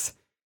 show. Just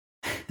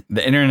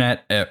the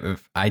internet.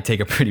 I take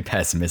a pretty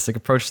pessimistic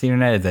approach to the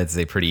internet. That's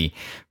a pretty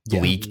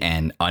bleak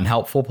and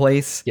unhelpful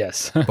place.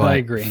 Yes, but I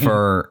agree.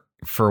 For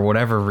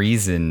whatever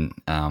reason,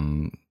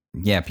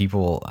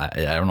 people. I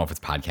don't know if it's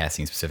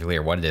podcasting specifically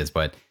or what it is,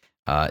 but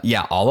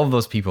all of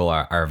those people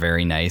are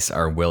very nice.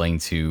 Are willing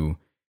to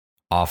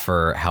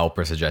offer help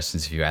or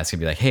suggestions if you ask. And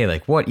be like, hey,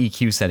 like what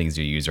EQ settings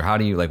do you use, or how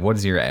do you what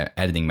is your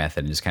editing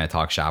method, and just kind of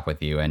talk shop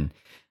with you. And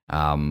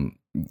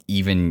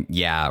even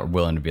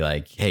willing to be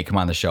like, hey, come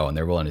on the show, and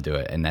they're willing to do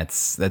it. And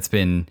that's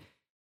been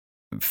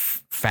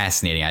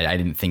fascinating. I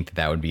didn't think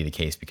that would be the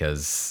case,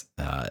 because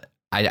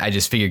I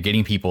just figured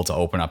getting people to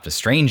open up to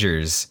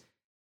strangers,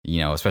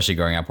 especially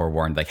growing up, we're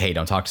warned like, hey,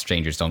 don't talk to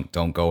strangers, don't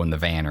go in the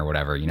van or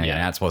whatever, you're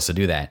not supposed to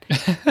do that.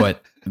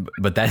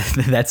 but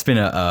that's been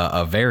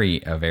a very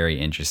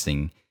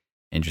interesting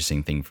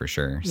thing for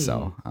sure.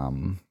 So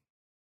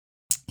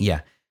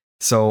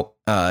so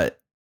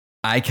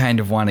I kind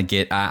of want to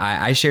get,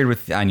 I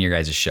shared on your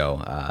guys'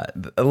 show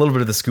a little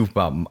bit of the scoop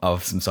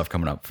of some stuff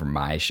coming up for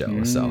my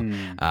show. So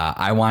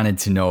I wanted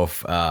to know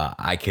if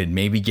I could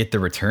maybe get the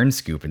return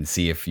scoop and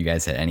see if you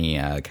guys had any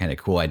kind of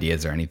cool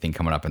ideas or anything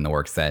coming up in the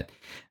works that,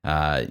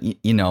 maybe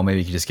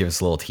you could just give us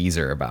a little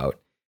teaser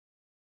about.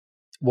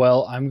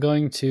 Well, I'm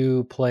going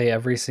to play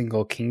every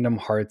single Kingdom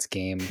Hearts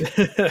game.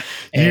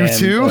 You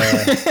too?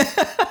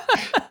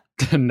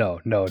 No,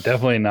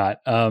 definitely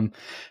not.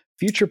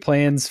 Future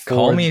plans for...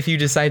 Call me if you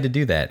decide to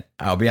do that.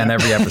 I'll be on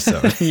every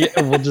episode.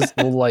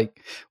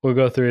 we'll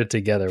go through it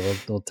together.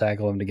 We'll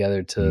tackle them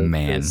together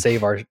to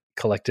save our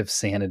collective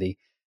sanity.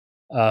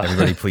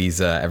 Everybody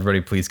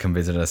please come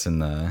visit us in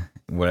the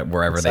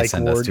wherever they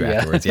send us to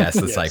afterwards. Yes,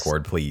 the psych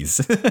ward, please.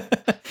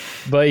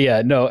 But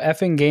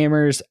effing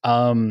gamers.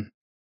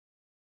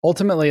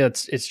 Ultimately,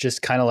 it's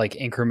just kind of like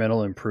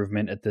incremental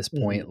improvement at this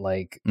point.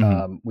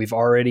 We've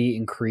already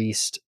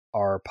increased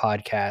our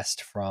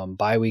podcast from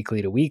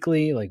bi-weekly to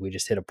weekly. Like, we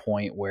just hit a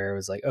point where it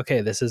was like,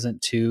 okay, this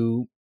isn't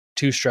too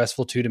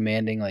stressful, too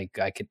demanding. Like,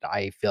 I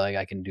feel like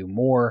I can do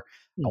more.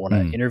 I want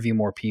to interview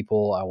more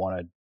people. I want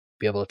to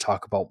be able to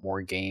talk about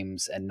more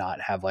games and not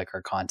have like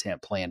our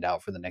content planned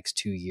out for the next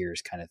 2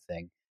 years kind of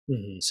thing.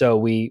 So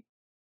we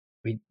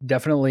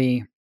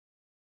definitely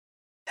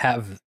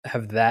have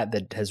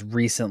that has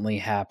recently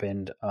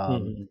happened.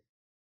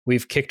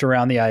 We've kicked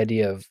around the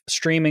idea of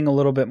streaming a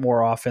little bit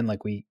more often.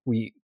 Like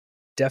we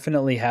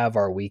definitely have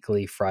our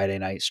weekly Friday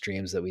night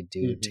streams that we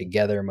do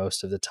together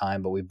most of the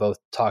time, but we both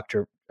talked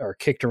or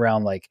kicked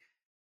around like,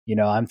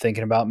 I'm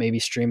thinking about maybe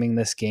streaming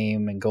this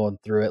game and going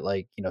through it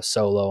like,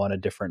 solo on a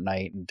different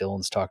night. And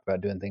Dylan's talked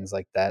about doing things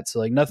like that. So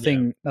like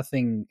nothing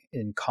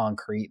in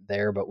concrete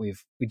there, but we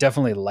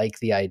definitely like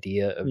the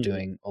idea of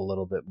doing a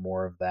little bit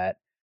more of that.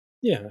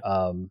 Yeah.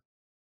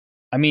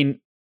 I mean,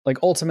 like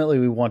ultimately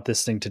we want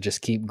this thing to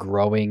just keep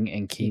growing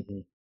and keep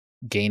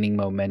gaining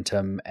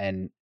momentum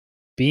and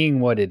being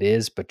what it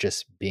is, but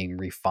just being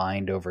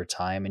refined over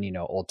time. And,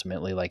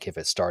 ultimately, like if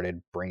it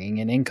started bringing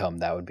in income,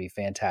 that would be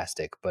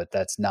fantastic, but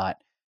that's not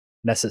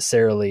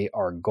necessarily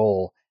our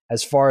goal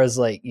as far as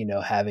like,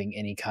 having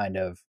any kind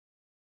of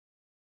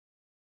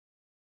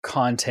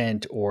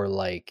content or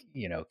like,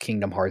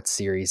 Kingdom Hearts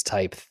series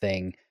type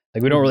thing.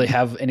 Like we don't really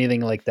have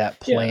anything like that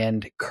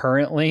planned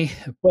currently.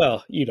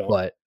 Well, you don't.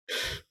 But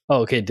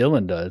okay,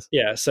 Dylan does.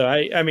 Yeah. So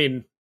I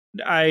mean,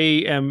 I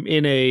am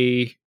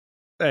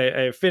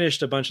I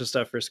finished a bunch of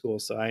stuff for school,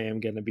 so I am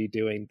going to be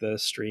doing the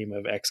stream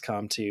of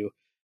XCOM 2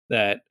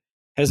 that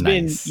has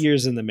been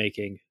years in the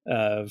making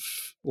of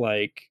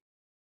like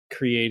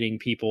creating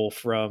people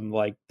from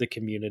like the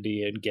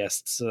community and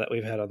guests that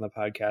we've had on the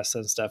podcast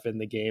and stuff in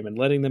the game and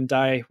letting them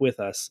die with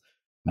us.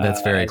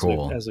 That's very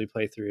cool. As we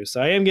play through.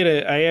 So I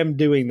am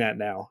doing that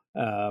now.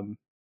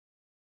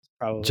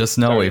 Probably just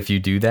know if you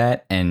do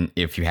that and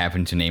if you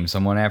happen to name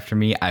someone after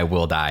me, I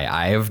will die.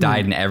 I have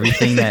died in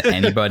everything that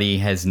anybody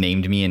has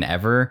named me in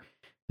ever.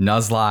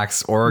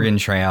 Nuzlocke, Oregon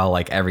Trail,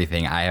 like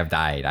everything. I have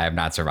died. I have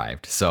not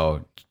survived.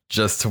 So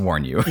just to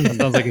warn you. That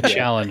sounds like a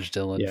challenge,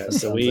 Dylan. Yeah,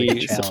 so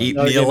we keep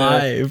me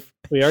alive.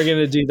 We are going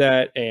to do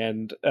that,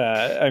 and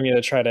I'm going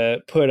to try to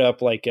put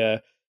up like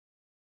a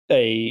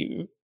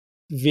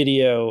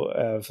video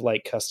of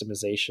like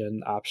customization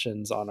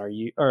options on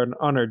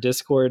our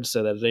Discord,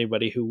 so that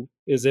anybody who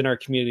is in our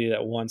community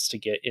that wants to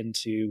get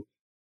into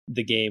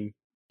the game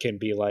can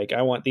be like,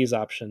 I want these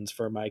options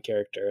for my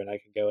character, and I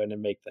can go in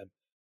and make them.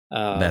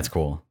 That's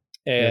cool.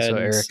 And so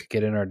Eric,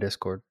 get in our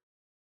Discord.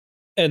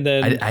 And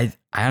then I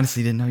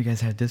honestly didn't know you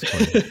guys had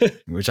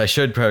Discord, which I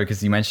should probably,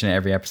 because you mention it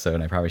every episode,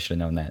 and I probably should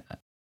have known that.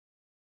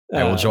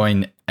 I will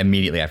join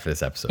immediately after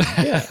this episode.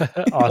 Yeah,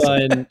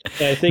 awesome. And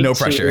I think no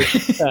pressure.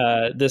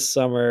 This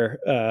summer,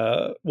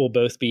 we'll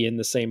both be in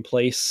the same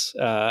place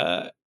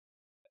for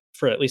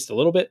at least a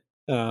little bit.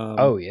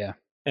 Oh yeah,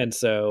 and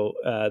so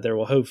there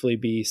will hopefully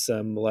be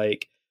some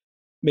like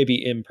maybe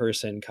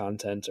in-person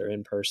content or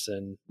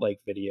in-person like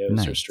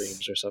videos or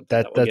streams or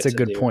something. That's a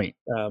good point.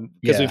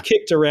 Because we've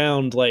kicked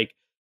around like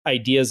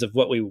ideas of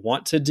what we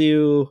want to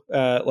do,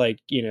 like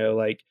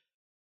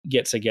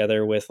get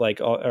together with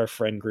like our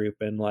friend group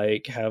and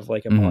like have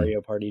like a Mario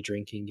Party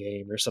drinking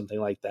game or something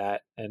like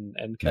that, and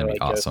kind of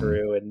like go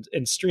through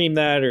and stream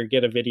that or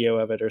get a video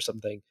of it or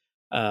something.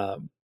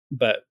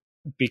 But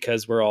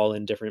because we're all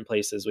in different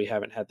places, we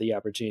haven't had the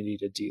opportunity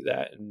to do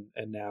that,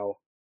 and now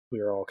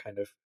we're all kind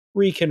of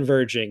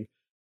reconverging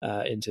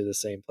into the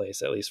same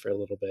place, at least for a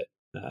little bit.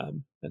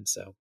 And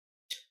so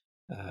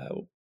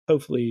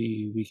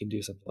hopefully we can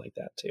do something like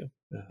that too.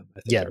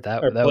 I think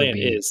our plan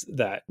is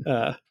that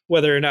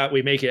whether or not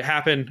we make it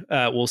happen,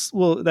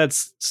 we'll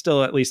that's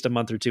still at least a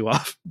month or two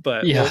off,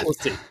 but we'll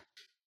see.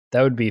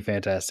 That would be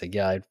fantastic.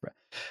 Yeah,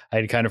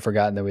 I'd kind of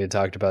forgotten that we had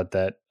talked about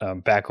that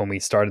back when we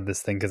started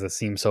this thing, because it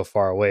seemed so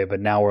far away. But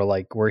now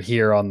we're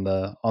here on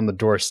the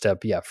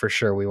doorstep. Yeah, for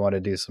sure. We want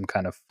to do some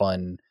kind of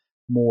fun,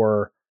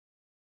 more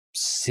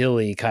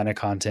silly kind of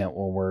content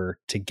when we're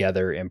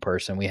together in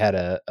person. We had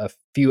a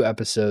few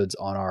episodes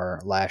on our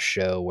last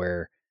show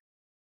where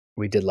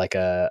we did like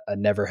a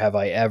never have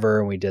I ever,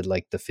 and we did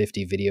like the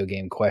 50 video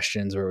game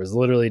questions, where it was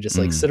literally just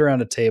like sit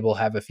around a table,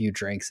 have a few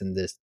drinks, and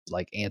just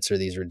like answer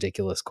these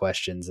ridiculous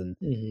questions. And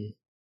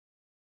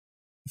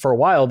for a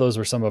while, those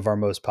were some of our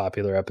most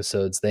popular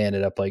episodes. They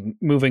ended up like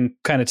moving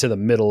kind of to the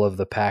middle of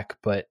the pack,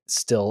 but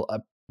still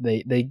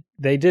they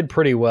did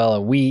pretty well,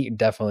 and we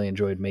definitely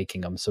enjoyed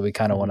making them. So we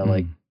kind of want to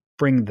like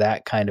bring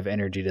that kind of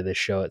energy to this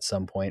show at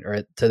some point,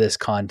 or to this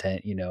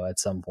content, at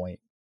some point.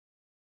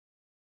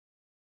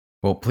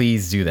 Well,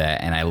 please do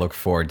that, and I look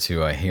forward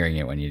to hearing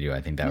it when you do.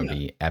 I think that would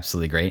be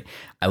absolutely great.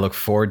 I look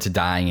forward to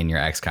dying in your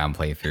XCOM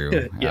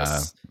playthrough,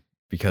 yes.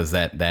 Because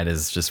that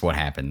is just what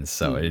happens.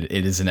 So it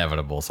is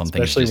inevitable.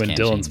 Something especially just when can't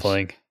Dylan's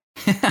change.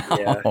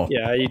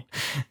 playing.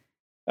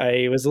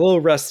 I was a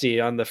little rusty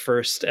on the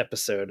first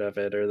episode of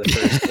it, or the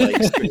first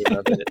like stream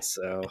of it.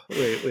 So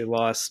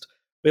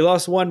we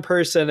lost one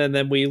person, and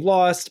then we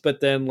lost,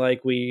 but then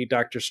like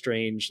Doctor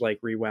Strange like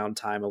rewound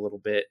time a little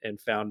bit and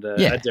found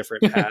a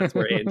different path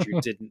where Andrew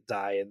didn't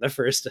die in the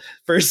first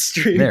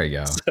stream. There you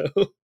go.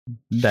 So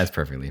that's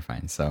perfectly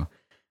fine. So,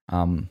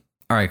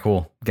 all right,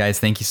 cool. Guys,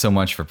 thank you so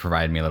much for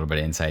providing me a little bit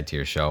of insight to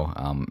your show.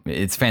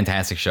 It's a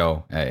fantastic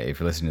show. If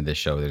you're listening to this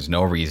show, there's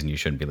no reason you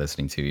shouldn't be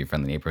listening to your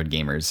friendly neighborhood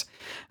gamers.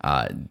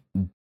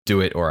 Do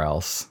it or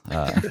else.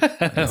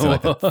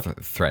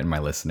 Threaten my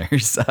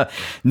listeners.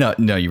 No,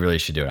 you really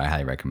should do it. I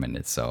highly recommend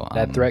it. So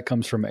that threat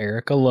comes from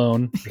Eric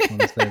alone. Just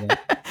want to say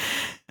that.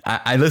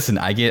 I listen.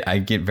 I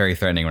get very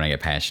threatening when I get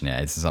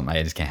passionate. It's something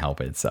I just can't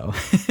help it. So.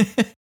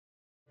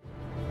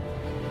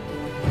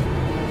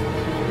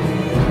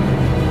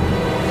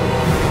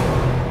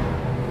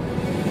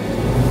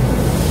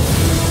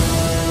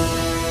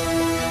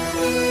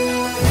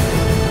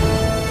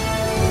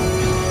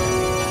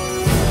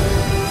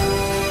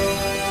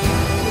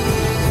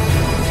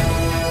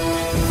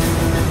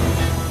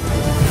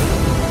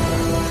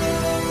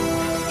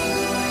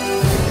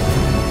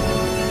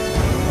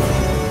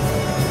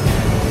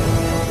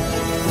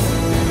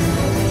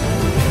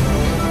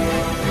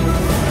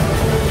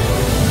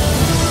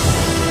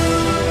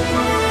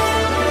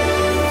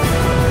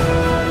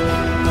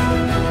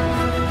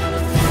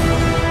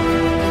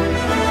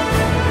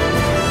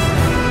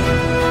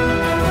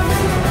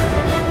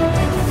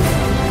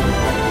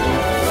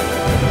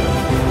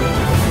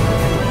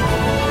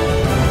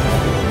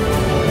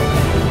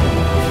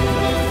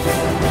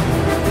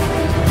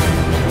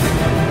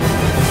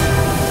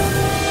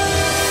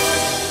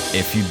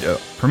 If you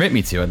permit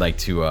me to, I'd like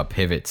to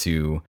pivot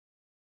to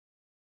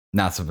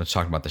not so much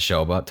talking about the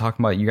show, but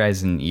talking about you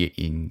guys and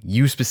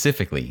you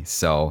specifically.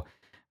 So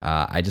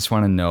I just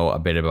want to know a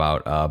bit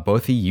about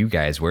both of you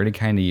guys. Where did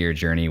kind of your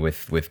journey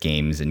with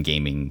games and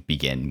gaming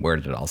begin? Where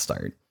did it all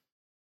start?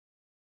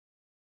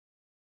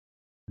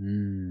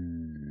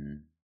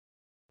 Dylan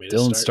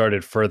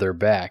started further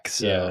back,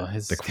 so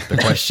the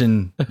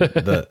question,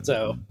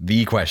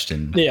 the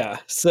question. Yeah.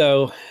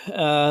 So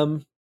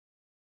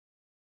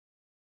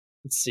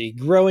let's see.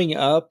 Growing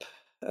up,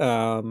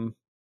 I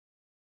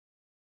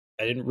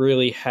didn't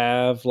really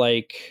have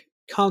like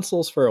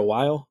consoles for a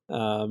while,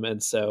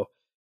 and so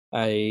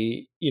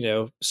I,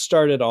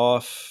 started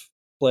off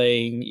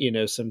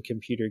playing, some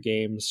computer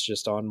games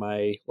just on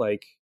my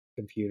like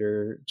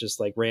computer, just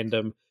like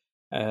random,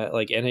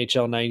 like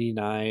NHL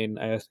 99.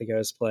 I think I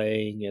was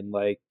playing, and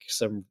like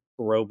some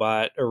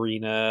robot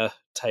arena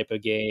type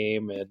of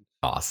game, and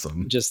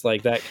awesome, just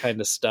like that kind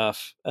of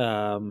stuff.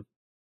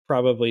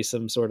 Probably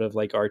some sort of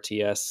like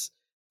RTS.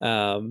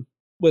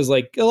 Was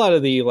like a lot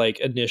of the like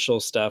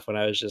initial stuff when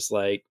I was just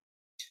like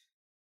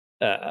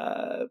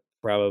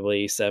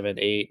probably 7,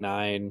 8,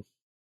 9,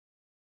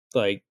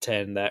 like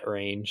 10, that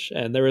range.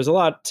 And there was a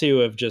lot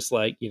too of just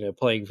like,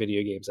 playing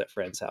video games at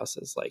friends'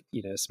 houses, like,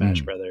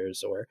 Smash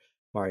Brothers or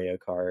Mario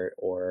Kart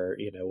or,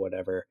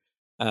 whatever.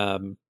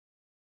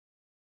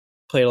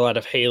 Played a lot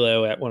of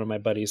Halo at one of my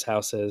buddies'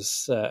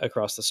 houses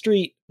across the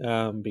street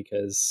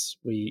because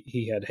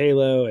he had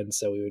Halo, and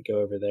so we would go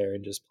over there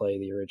and just play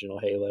the original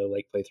Halo,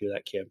 like play through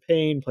that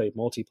campaign, play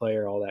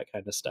multiplayer, all that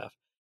kind of stuff.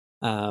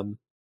 And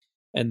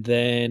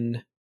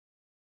then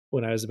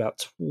when I was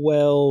about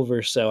 12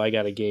 or so, I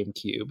got a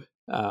GameCube,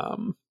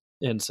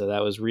 and so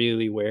that was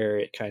really where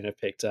it kind of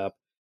picked up.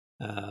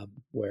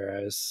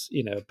 Whereas,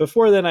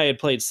 before then I had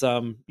played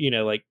some,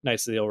 like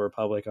Knights of the Old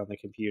Republic on the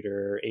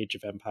computer, Age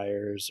of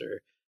Empires,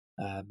 or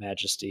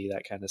Majesty,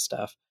 that kind of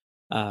stuff.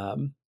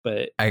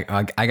 But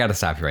I got to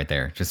stop you right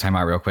there. Just time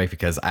out real quick,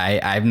 because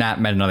I've not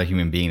met another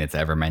human being that's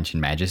ever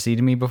mentioned Majesty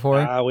to me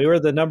before. We were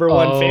the number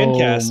one fan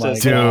cast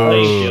as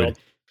dude.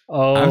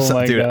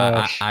 Oh dude,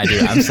 gosh. I do.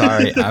 I'm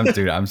sorry.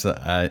 I'm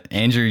so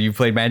Andrew, you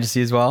played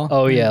Majesty as well?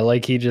 Oh yeah,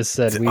 like he just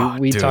said,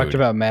 we talked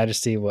about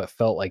Majesty what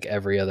felt like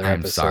every other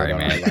episode. I'm sorry,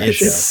 man.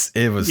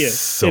 It was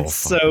so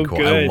cool.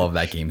 Good. I love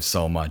that game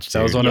so much, dude.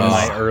 That was one of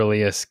my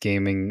earliest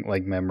gaming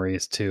like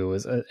memories too.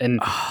 Was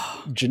and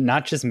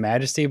not just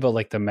Majesty, but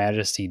like the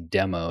Majesty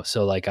demo.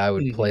 So like I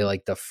would play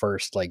like the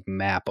first like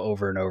map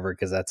over and over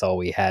because that's all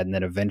we had, and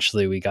then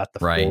eventually we got the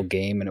full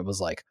game, and it was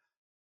like,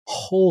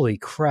 holy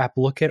crap,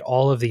 look at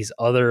all of these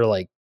other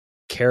like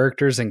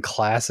characters and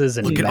classes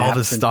and look at all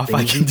the stuff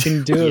I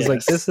can do. Yes.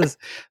 Like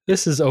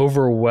this is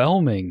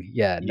overwhelming.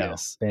 Yeah, no,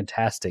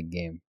 fantastic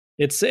game.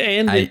 It's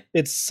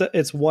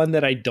one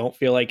that I don't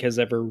feel like has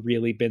ever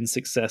really been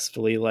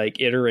successfully like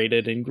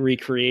iterated and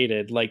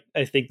recreated. Like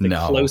I think the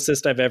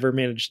closest I've ever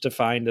managed to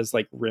find is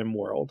like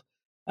RimWorld,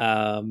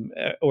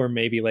 or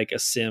maybe like a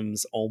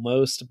Sims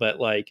almost, but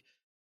like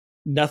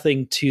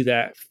nothing to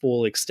that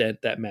full extent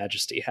that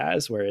Majesty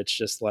has, where it's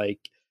just like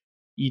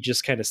you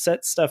just kind of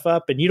set stuff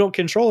up and you don't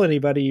control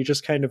anybody. You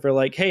just kind of are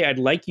like, hey, I'd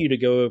like you to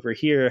go over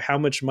here. How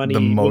much money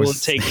will it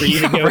take for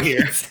you to go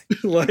here?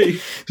 Like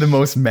the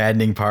most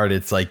maddening part,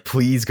 it's like,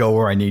 please go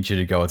where I need you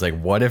to go. It's like,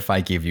 what if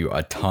I give you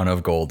a ton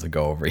of gold to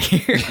go over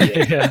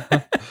here?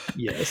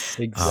 Yes,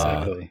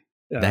 exactly.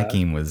 That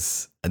game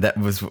was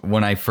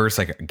when I first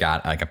like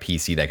got like a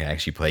PC that could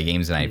actually play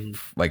games, and I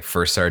like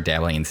first started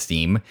dabbling in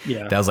Steam.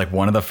 Yeah, that was like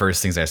one of the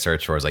first things I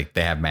searched for. Was like,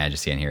 they have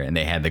Majesty in here, and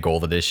they had the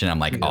gold edition. I'm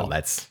like, oh,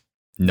 that's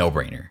no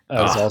brainer.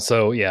 I was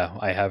also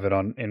I have it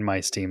in my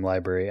Steam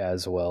library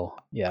as well.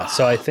 Yeah,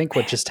 so I think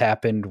what just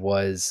happened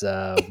was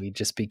we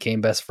just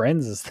became best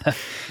friends. Is that?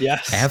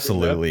 Yes,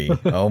 absolutely.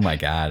 Oh my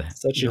god,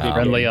 such a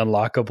friendly,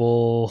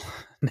 unlockable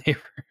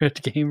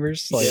neighborhood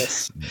gamers. Like,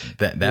 yes,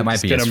 that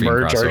might be a stream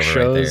merge our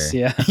shows.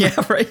 Right there. Yeah,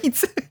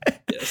 right.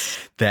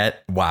 Yes.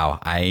 Wow.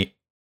 I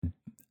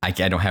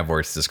don't have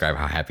words to describe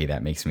how happy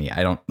that makes me.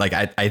 I don't like.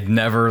 I've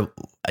never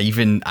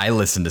even. I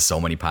listen to so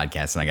many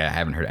podcasts, and I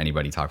haven't heard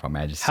anybody talk about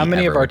Majesty. How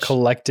many of our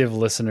collective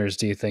listeners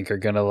do you think are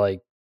gonna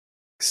like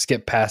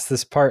skip past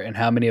this part, and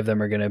how many of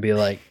them are gonna be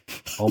like,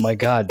 "Oh my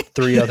god,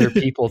 3 other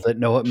people that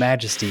know what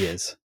Majesty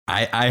is"?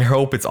 I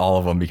hope it's all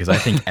of them, because I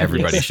think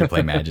everybody should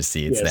play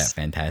Majesty. It's that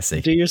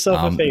fantastic. Do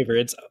yourself a favor.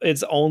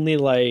 It's only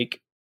like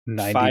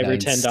 $5 or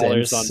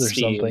 $10 on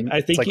Steam. Something.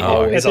 I think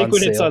when it's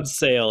on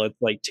sale, it's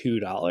like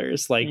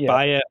 $2. Like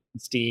buy it on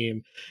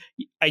Steam.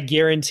 I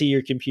guarantee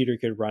your computer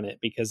could run it,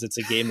 because it's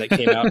a game that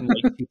came out in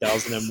like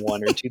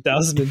 2001 or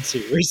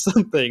 2002 or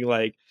something.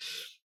 Like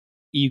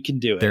you can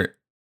do it.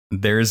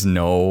 There's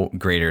no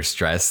greater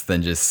stress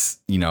than just,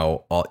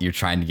 you're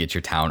trying to get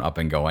your town up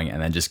and going,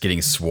 and then just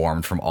getting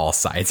swarmed from all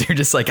sides. You're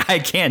just like, I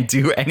can't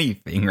do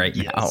anything right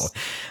now.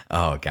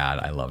 Oh God,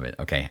 I love it.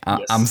 Okay.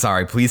 I'm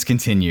sorry. Please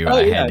continue.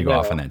 I had to go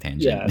off on that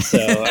tangent. Yeah.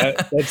 So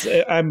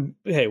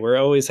we're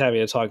always happy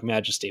to talk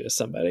Majesty with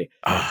somebody.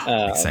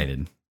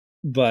 Excited.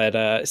 But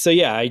I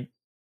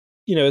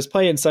was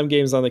playing some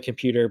games on the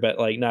computer, but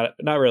like not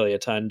really a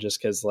ton,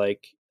 just because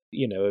like,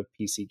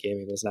 PC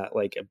gaming was not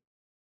like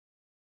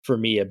for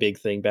me a big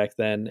thing back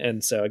then.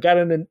 And so I got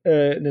a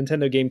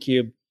Nintendo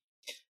GameCube,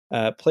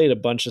 played a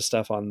bunch of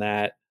stuff on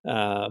that.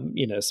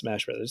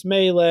 Smash Brothers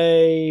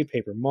Melee,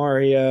 Paper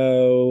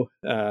Mario,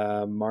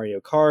 Mario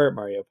Kart,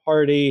 Mario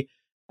Party,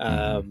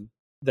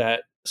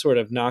 that sort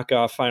of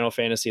knockoff Final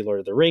Fantasy Lord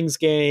of the Rings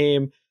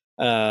game,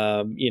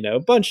 a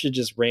bunch of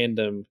just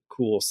random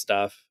cool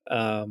stuff.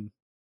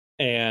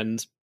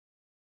 And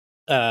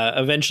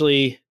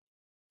eventually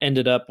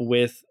ended up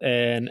with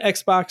an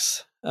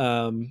Xbox,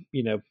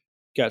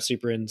 got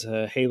super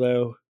into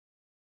Halo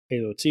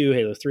 2,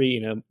 Halo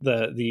 3,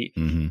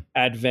 the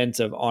advent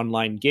of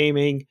online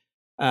gaming,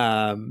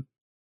 Battlefront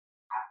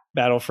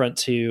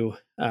 2,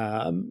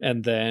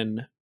 and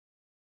then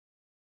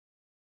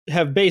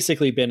have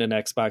basically been an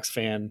Xbox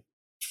fan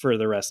for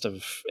the rest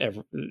of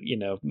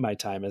my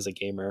time as a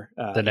gamer.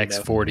 The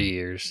next 40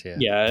 years.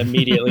 Yeah.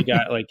 Immediately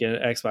got like an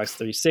Xbox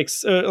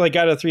 360,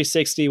 got a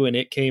 360 when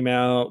it came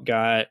out,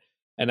 got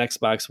an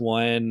Xbox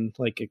One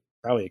like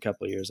probably a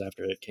couple of years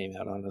after it came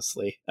out,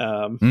 honestly.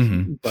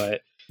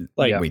 But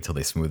like, wait till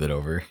they smooth it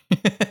over.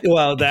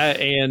 Well, that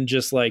and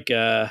just like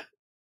I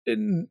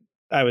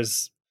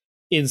was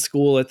in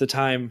school at the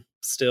time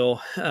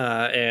still,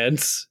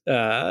 and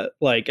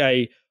like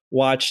I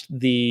watched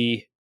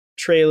the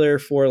trailer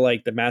for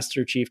like the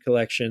Master Chief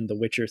Collection, The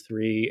Witcher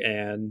 3,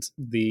 and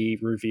the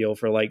reveal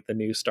for like the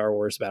new Star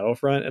Wars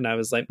Battlefront, and I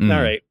was like, all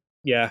right,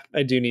 yeah,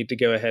 I do need to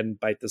go ahead and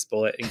bite this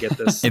bullet and get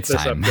this this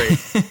upgrade,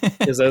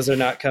 because those are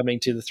not coming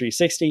to the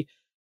 360.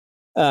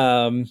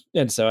 And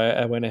so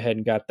I went ahead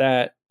and got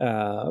that,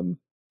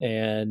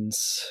 and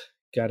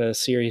got a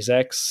Series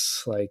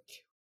X,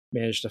 like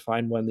managed to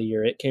find one the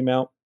year it came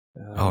out.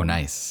 Oh,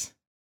 nice.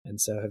 And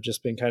so I've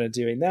just been kind of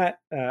doing that.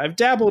 I've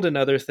dabbled in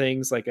other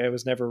things. Like I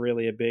was never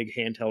really a big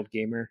handheld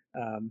gamer.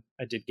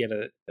 I did get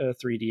a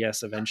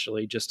 3DS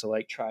eventually just to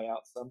like try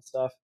out some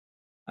stuff.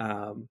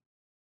 And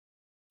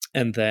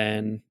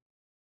then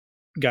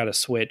got a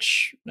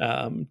Switch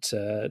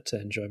to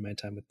enjoy my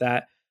time with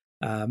that.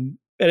 And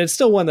it's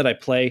still one that I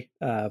play,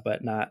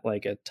 but not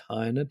like a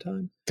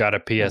ton. Got a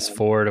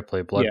PS4 to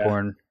play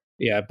Bloodborne.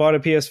 Yeah, I bought a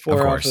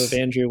PS4 off of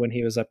Andrew when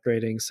he was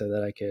upgrading so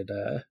that I could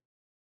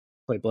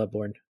play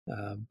Bloodborne.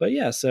 But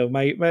yeah, so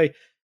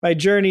my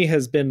journey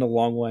has been a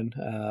long one,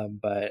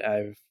 but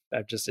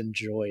I've just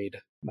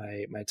enjoyed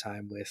my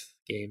time with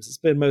games. It's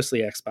been mostly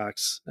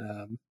Xbox,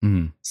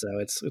 so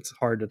it's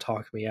hard to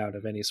talk me out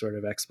of any sort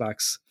of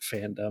Xbox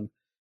fandom.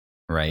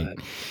 Right. But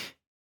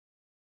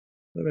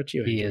what about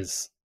you, He Andrew?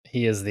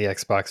 He is the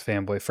Xbox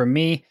fanboy. For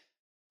me,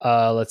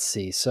 let's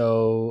see.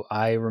 So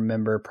I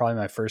remember probably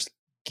my first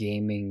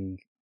gaming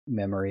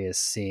memory is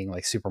seeing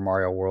like Super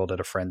Mario World at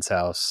a friend's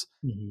house,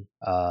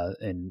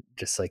 and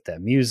just like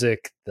that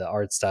music, the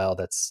art style.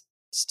 That's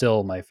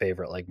still my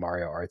favorite, like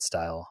Mario art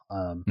style.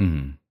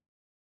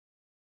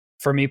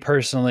 For me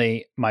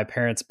personally, my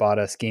parents bought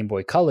us Game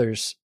Boy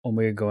Colors when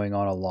we were going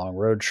on a long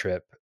road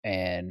trip,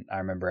 and I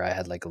remember I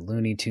had like a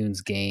Looney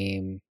Tunes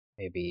game,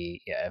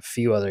 maybe a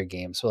few other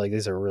games. So like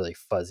these are really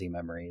fuzzy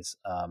memories.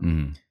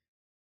 And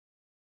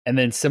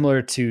then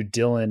similar to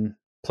Dylan,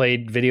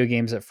 played video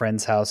games at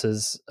friends'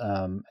 houses,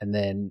 and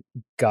then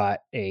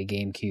got a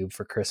GameCube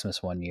for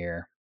Christmas one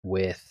year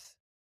with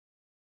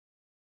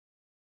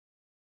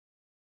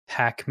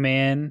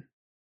Pac-Man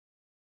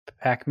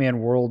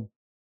World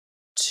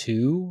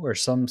 2 or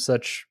some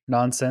such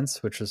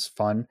nonsense, which was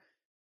fun.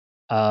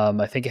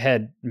 I think it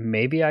had,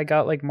 maybe I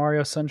got like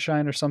Mario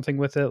Sunshine or something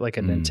with it, like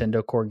a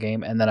Nintendo core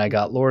game. And then I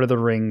got Lord of the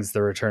Rings,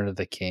 The Return of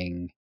the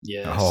King.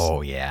 Yes.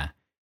 Oh, yeah.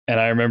 And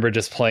I remember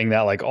just playing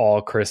that like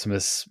all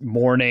Christmas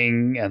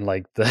morning and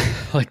like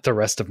the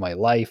rest of my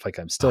life. Like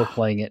I'm still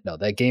playing it. No,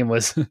 that game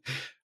was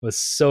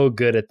so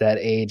good at that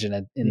age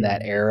and in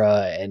that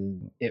era.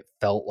 And it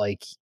felt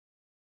like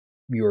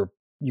you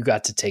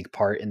got to take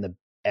part in the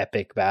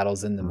epic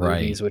battles in the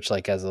movies, which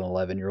like as an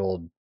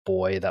 11-year-old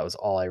boy, that was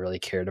all I really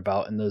cared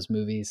about in those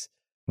movies.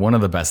 One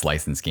of the best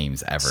licensed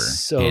games ever.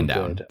 So hand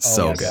good. down. Oh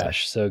so my good.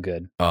 gosh, so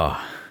good.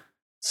 Oh.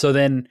 So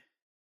then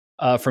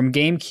from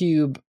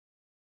GameCube,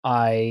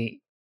 I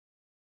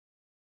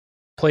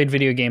played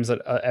video games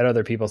at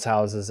other people's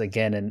houses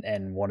again,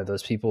 and one of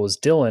those people was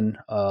Dylan.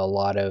 A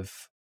lot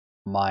of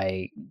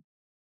my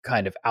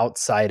kind of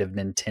outside of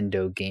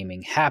Nintendo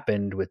gaming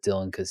happened with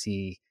Dylan because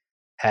he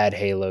had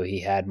Halo,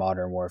 he had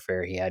Modern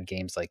Warfare, he had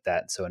games like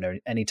that. So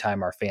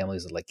anytime our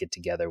families would like get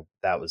together,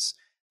 that was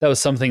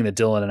something that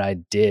Dylan and I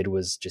did,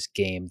 was just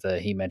game.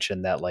 He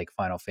mentioned that like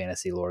Final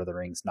Fantasy Lord of the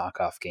Rings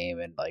knockoff game,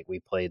 and like we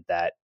played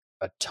that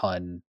a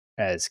ton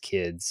as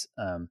kids.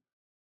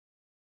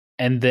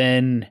 And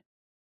then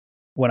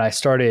when I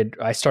started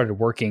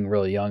working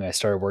really young. I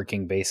started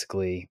working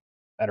basically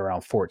at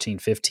around 14,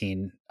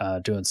 15,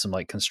 doing some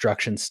like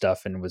construction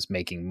stuff and was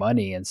making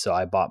money. And so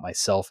I bought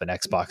myself an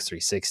Xbox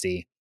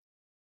 360,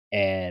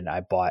 and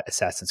I bought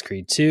Assassin's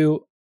Creed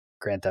 2,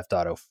 Grand Theft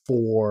Auto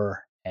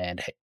 4,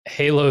 and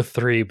Halo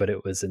 3, but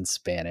it was in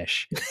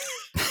Spanish.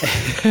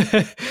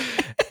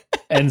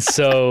 And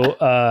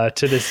so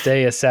to this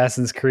day,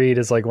 Assassin's Creed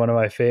is like one of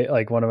my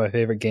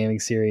favorite gaming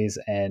series,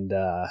 and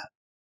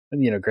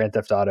Grand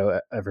Theft Auto,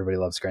 everybody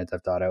loves Grand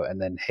Theft Auto,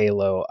 and then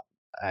Halo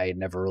I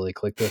never really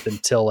clicked with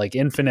until like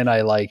Infinite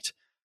I liked,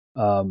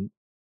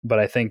 but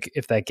I think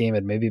if that game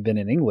had maybe been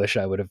in English,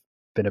 I would have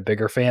been a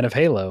bigger fan of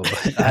Halo.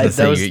 But I was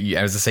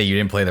to say you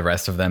didn't play the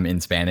rest of them in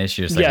Spanish.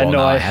 You're just like,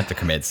 I have to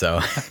commit, so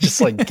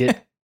just like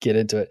get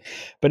into it.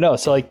 But no,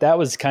 so like that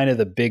was kind of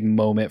the big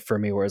moment for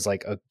me, where it's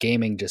like a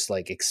gaming just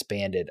like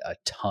expanded a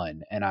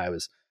ton, and I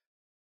was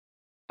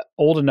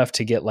old enough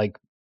to get like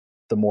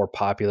the more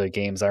popular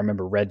games. I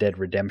remember Red Dead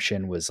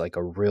Redemption was like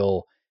a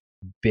real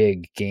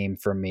big game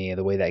for me.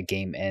 The way that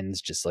game ends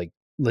just like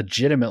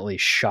legitimately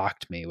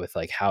shocked me with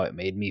like how it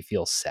made me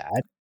feel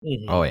sad.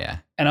 Oh yeah.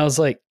 And I was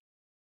like,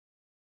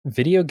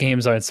 video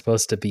games aren't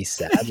supposed to be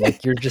sad.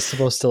 Like you're just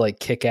supposed to like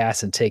kick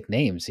ass and take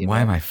names.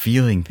 Why am I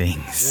feeling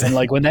things? And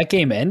like when that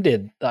game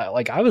ended,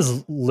 like I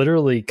was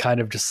literally kind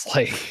of just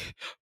like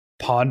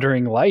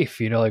pondering life,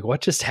 like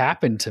what just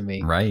happened to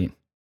me. Right.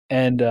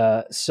 And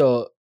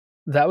so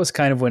that was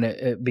kind of when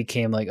it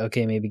became like,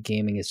 okay, maybe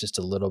gaming is just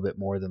a little bit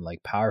more than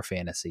like power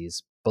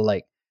fantasies, but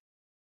like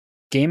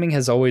gaming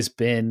has always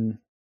been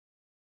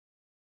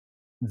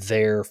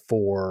there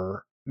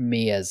for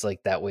me as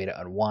like that way to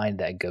unwind,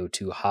 that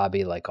go-to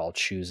hobby. Like I'll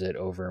choose it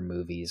over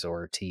movies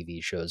or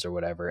TV shows or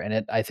whatever.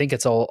 And I think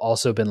it's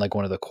also been like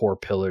one of the core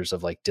pillars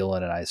of like Dylan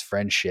and I's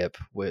friendship.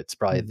 It's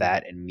probably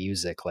that and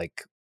music,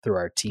 like through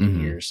our teen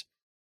years.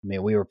 I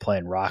mean, we were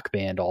playing Rock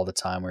Band all the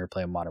time. We were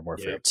playing Modern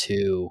Warfare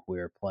 2. We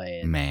were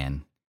playing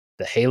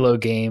the Halo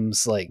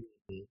games, like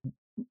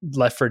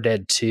Left 4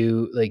 Dead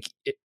 2. Like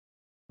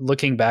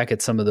looking back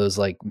at some of those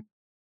like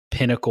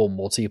pinnacle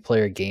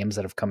multiplayer games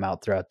that have come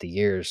out throughout the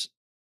years,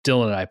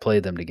 Dylan and I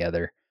played them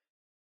together.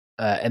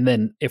 And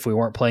then if we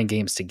weren't playing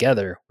games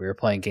together, we were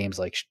playing games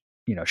like,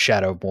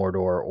 Shadow of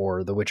Mordor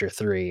or The Witcher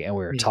 3, and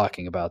we were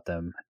talking about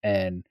them.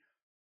 And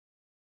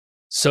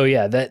so,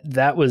 yeah,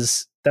 that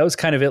was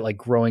kind of it, like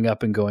growing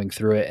up and going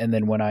through it. And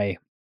then when I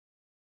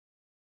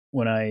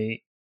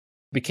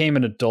became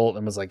an adult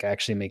and was like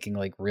actually making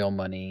like real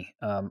money,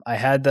 I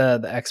had the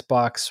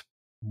Xbox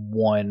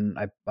One.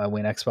 I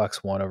went Xbox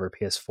One over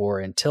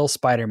PS4 until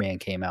Spider-Man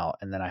came out,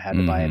 and then I had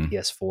to buy a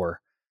PS4.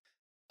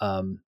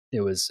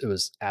 It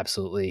was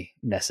absolutely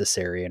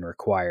necessary and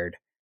required.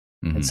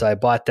 And so I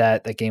bought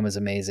that. That game was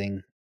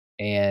amazing.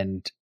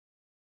 And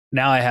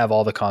now I have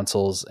all the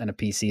consoles and a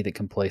PC that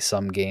can play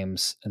some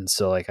games. And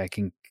so like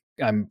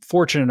I'm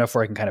fortunate enough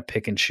where I can kind of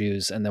pick and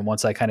choose. And then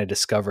once I kind of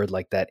discovered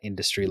like that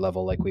industry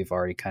level, like we've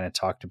already kind of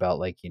talked about,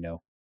 like,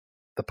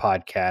 the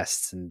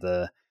podcasts and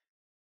the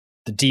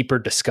deeper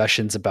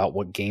discussions about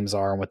what games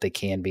are and what they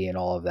can be and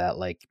all of that,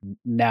 like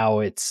now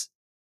it's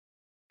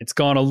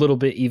gone a little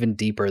bit even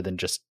deeper than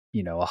just,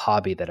 a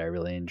hobby that I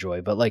really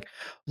enjoy. But like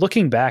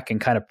looking back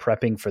and kind of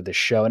prepping for the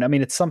show, and I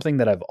mean, it's something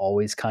that I've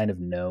always kind of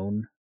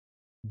known,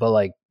 but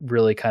like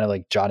really kind of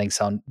like jotting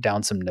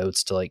down some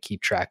notes to like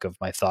keep track of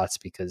my thoughts,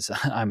 because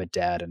I'm a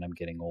dad and I'm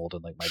getting old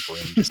and like my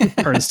brain just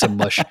turns to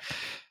mush.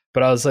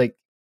 But I was like,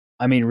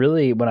 I mean,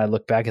 really, when I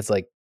look back, it's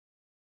like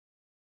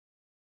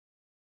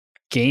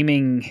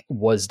gaming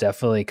was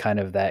definitely kind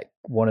of that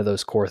one of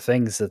those core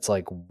things that's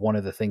like one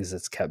of the things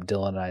that's kept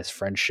Dylan and I's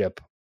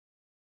friendship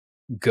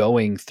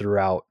going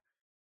throughout,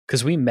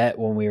 because we met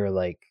when we were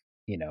like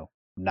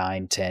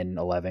 9, 10,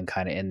 11,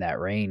 kind of in that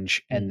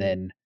range, and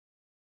then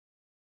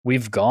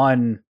we've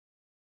gone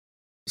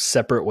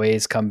separate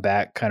ways, come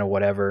back, kind of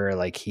whatever.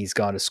 Like he's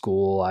gone to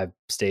school, I've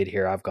stayed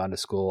here, I've gone to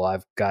school,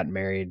 I've gotten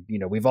married.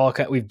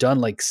 We've done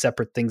like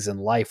separate things in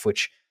life,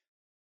 which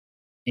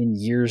in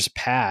years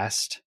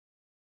past,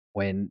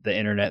 when the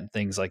internet and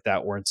things like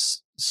that weren't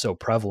so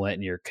prevalent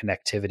and your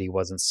connectivity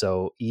wasn't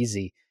so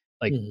easy,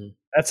 like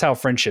that's how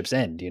friendships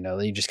end.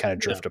 You just kind of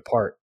drift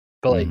apart.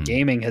 But like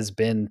gaming has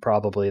been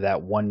probably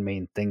that one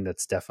main thing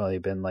that's definitely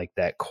been like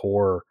that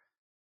core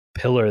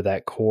pillar,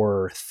 that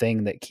core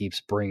thing that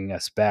keeps bringing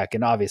us back.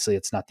 And obviously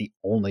it's not the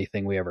only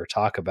thing we ever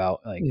talk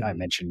about. Like I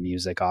mentioned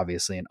music,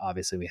 obviously, and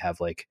obviously we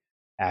have like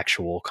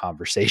actual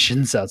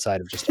conversations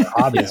outside of just our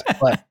hobbies.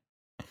 But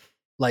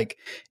like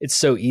it's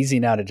so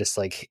easy now to just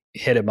like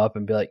hit him up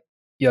and be like,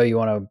 yo, you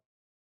want to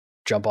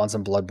jump on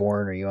some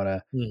Bloodborne, or you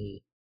want to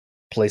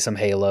play some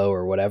Halo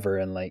or whatever.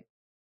 And like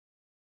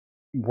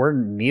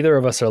neither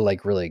of us are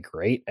like really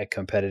great at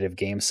competitive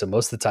games, so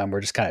most of the time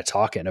we're just kind of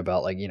talking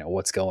about like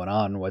what's going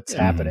on, what's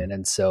happening.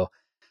 And so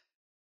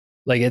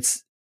like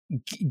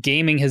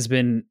gaming has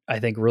been, I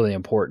think, really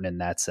important in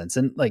that sense.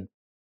 And like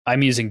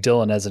I'm using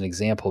Dylan as an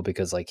example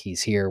because like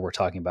he's here, we're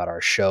talking about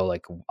our show.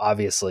 Like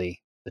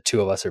obviously the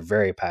two of us are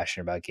very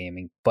passionate about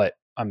gaming, but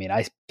I mean,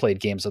 I played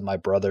games with my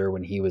brother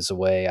when he was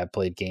away. I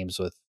played games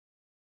with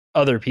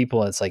other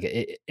people, and it's like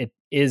it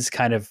is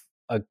kind of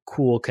a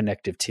cool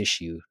connective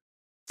tissue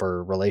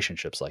for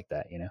relationships like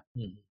that,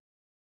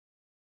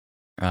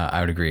 I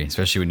would agree,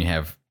 especially when you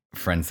have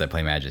friends that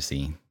play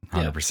Majesty.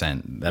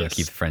 100%. That'll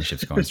keep the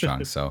friendships going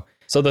strong. So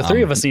the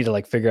three of us need to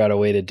like figure out a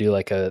way to do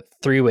like a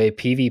 3-way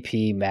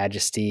PvP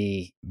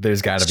Majesty.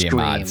 There's got to be a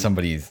mod.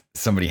 Somebody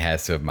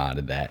has to have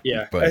modded that.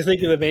 Yeah, but I think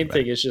the main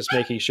thing is just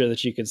making sure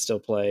that you can still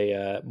play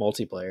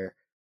multiplayer.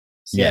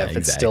 So if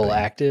it's still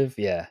active.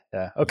 Yeah.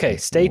 Okay,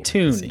 stay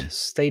tuned.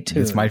 Stay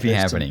tuned. This might be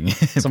happening.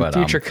 Some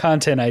future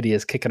content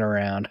ideas kicking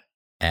around.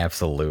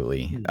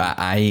 Absolutely.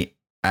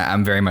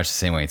 I'm very much the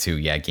same way too.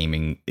 Yeah,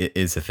 gaming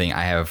is a thing.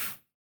 I have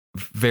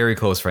very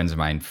close friends of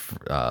mine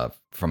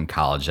from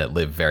college that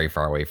live very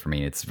far away from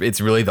me.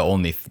 It's really the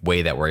only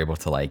way that we're able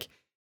to like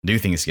do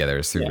things together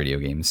is through video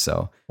games.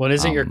 So, well,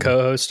 isn't your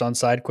co-host on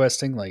Side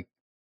Questing like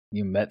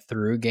you met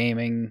through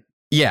gaming?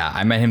 Yeah,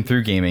 I met him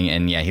through gaming,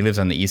 and yeah, he lives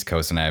on the East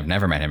Coast, and I've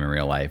never met him in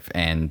real life,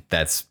 and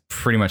that's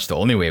pretty much the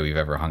only way we've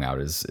ever hung out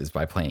is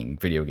by playing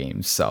video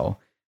games. So,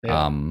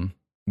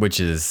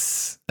 which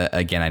is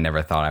again, I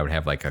never thought I would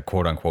have like a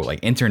quote unquote like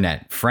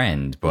internet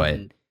friend, but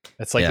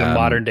it's like the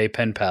modern day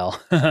pen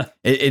pal.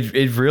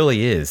 it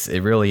really is. It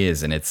really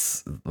is, and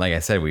it's like I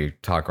said, we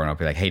talk growing up,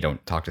 like, hey,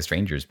 don't talk to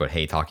strangers, but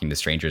hey, talking to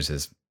strangers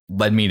has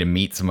led me to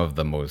meet some of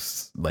the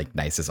most like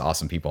nicest,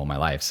 awesome people in my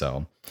life.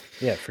 So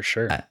yeah, for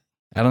sure.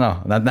 I don't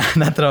know. Not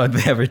that I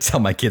would ever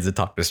tell my kids to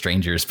talk to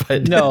strangers,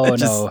 but no.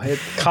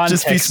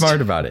 Just be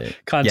smart about it.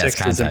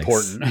 Context is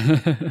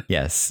important.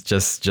 Yes,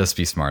 just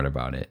be smart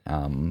about it.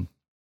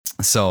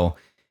 So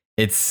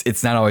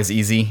it's not always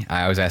easy.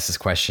 I always ask this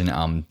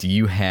question. Do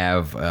you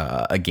have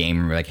a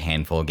game, like a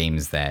handful of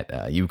games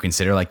that you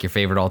consider like your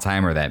favorite all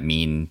time, or that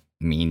mean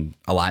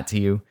a lot to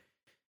you?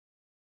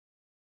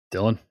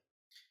 Dylan?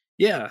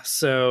 Yeah.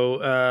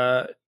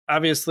 So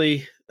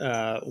obviously,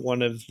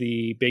 one of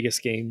the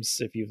biggest games,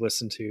 if you've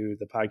listened to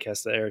the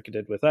podcast that Erica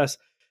did with us,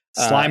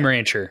 Slime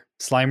Rancher.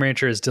 Slime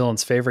Rancher is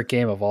Dylan's favorite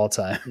game of all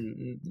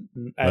time.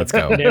 Let's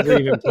go. Never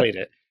even played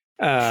it.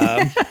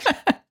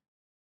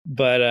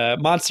 But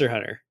Monster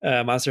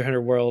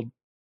Hunter World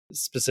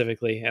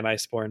specifically, and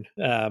Iceborne.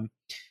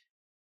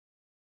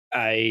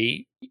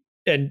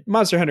 And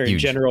Monster Hunter in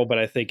general, but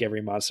I think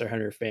every Monster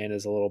Hunter fan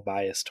is a little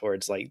biased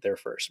towards like their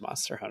first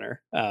Monster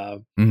Hunter.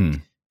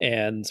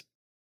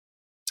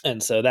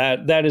 And so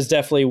that is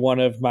definitely one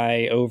of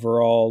my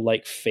overall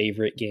like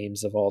favorite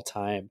games of all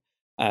time.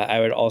 I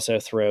would also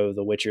throw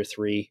The Witcher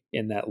 3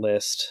 in that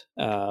list,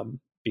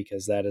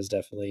 because that is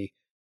definitely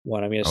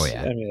one. I'm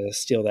gonna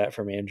steal that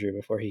from Andrew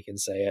before he can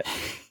say it.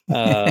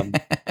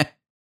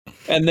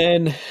 And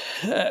then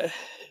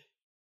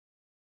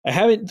I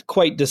haven't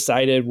quite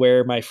decided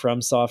where my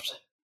FromSoft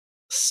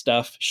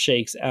stuff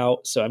shakes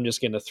out, so I'm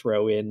just going to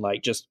throw in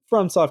like just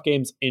FromSoft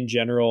games in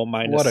general.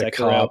 Minus what a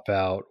Sekiro. cop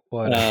out!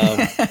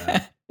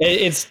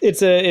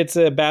 It's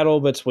a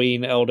battle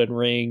between Elden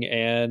Ring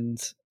and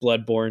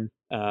Bloodborne,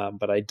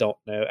 but I don't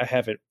know. I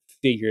haven't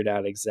figured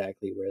out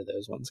exactly where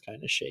those ones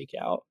kind of shake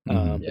out.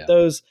 But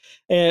those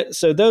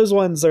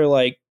ones are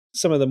like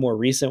some of the more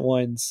recent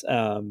ones.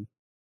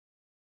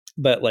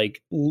 But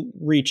like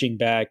reaching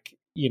back,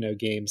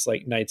 games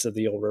like Knights of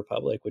the Old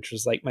Republic, which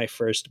was like my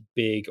first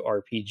big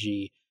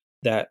RPG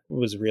that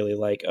was really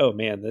like, oh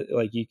man,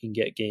 like you can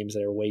get games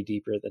that are way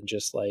deeper than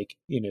just like,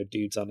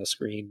 dudes on a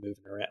screen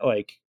moving around,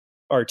 like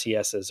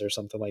RTSs or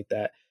something like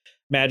that.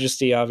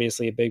 Majesty,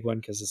 obviously a big one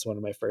because it's one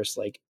of my first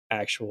like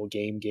actual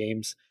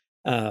games.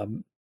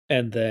 And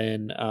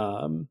then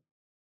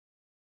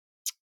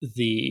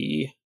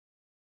the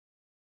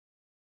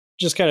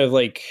just kind of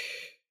like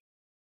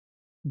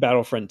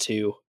Battlefront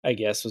 2, I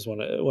guess, was one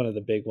of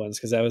the big ones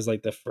because that was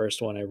like the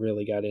first one I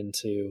really got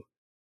into,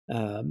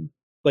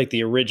 like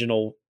the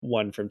original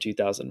one from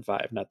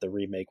 2005, not the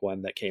remake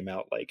one that came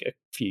out like a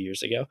few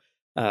years ago.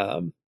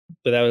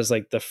 But that was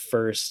like the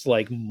first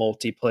like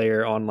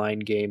multiplayer online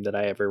game that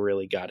I ever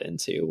really got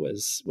into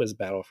was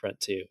Battlefront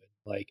 2.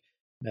 Like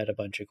met a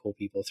bunch of cool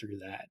people through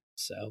that.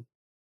 So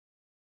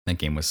that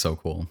game was so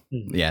cool.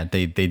 Yeah,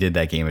 they did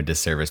that game a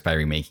disservice by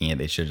remaking it.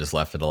 They should have just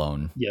left it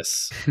alone.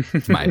 Yes.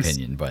 It's my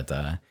opinion. But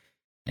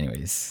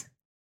anyways,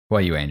 what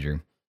are you, Andrew?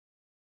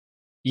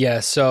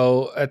 Yeah,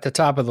 so at the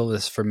top of the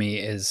list for me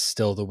is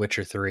still The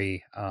Witcher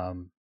 3.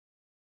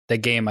 The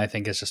game I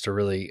think is just a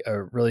really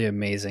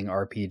amazing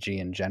RPG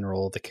in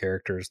general. The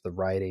characters, the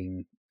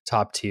writing,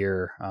 top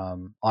tier.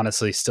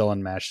 Honestly, still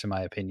unmatched in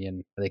my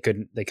opinion. They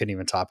couldn't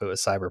even top it with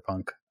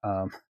Cyberpunk.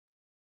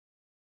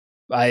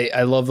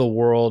 I love the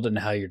world and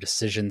how your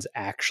decisions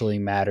actually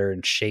matter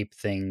and shape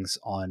things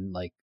on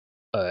like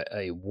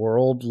a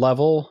world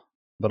level,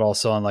 but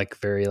also on like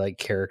very like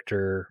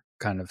character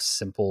kind of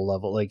simple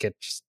level. Like it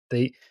just,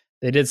 they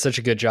did such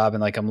a good job.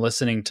 And like I'm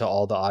listening to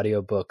all the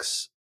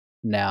audiobooks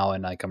now,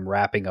 and like I'm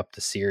wrapping up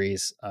the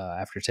series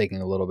after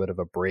taking a little bit of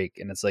a break,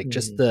 and it's like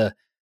just the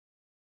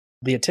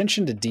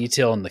attention to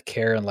detail and the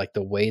care and like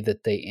the way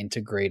that they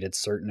integrated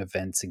certain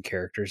events and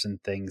characters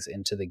and things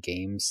into the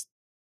games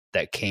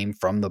that came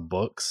from the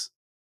books.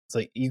 It's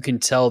like you can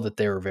tell that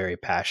they were very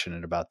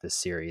passionate about this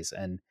series.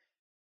 And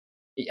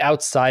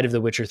outside of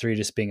The Witcher 3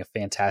 just being a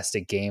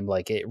fantastic game,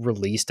 like it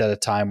released at a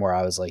time where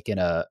I was like in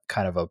a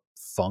kind of a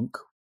funk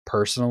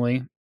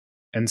personally,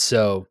 and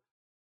so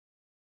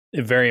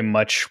it very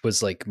much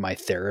was like my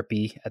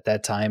therapy at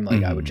that time.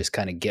 Like I would just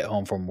kind of get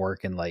home from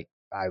work and like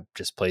I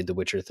just played The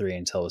Witcher 3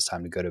 until it was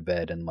time to go to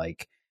bed, and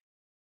like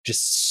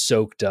just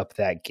soaked up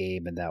that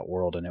game and that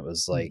world. And it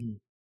was like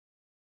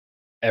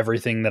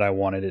everything that I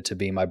wanted it to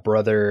be. My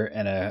brother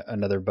and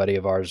another buddy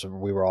of ours,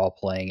 we were all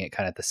playing it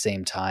kind of at the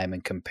same time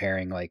and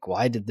comparing like, well,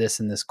 I did this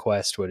in this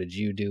quest. What did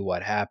you do?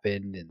 What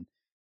happened?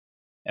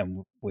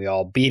 And we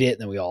all beat it.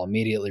 And then we all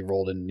immediately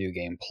rolled into New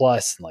Game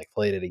Plus and like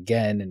played it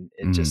again. And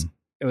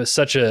it was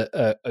such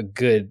a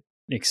good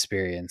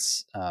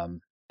experience.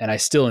 And I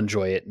still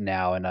enjoy it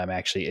now, and I'm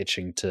actually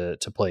itching to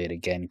play it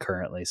again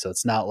currently. So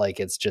it's not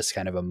like it's just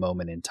kind of a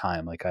moment in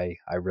time. Like I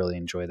really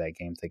enjoy that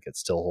game. Think it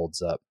still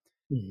holds up.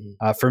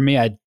 For me,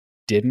 I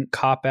didn't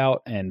cop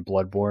out, and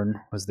Bloodborne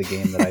was the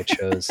game that I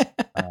chose.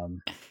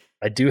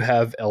 I do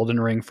have Elden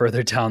Ring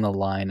further down the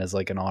line as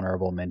like an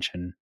honorable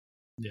mention.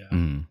 Yeah.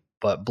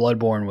 But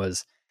Bloodborne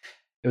was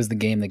the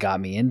game that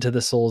got me into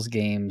the Souls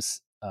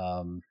games.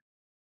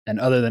 And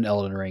other than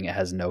Elden Ring, it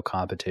has no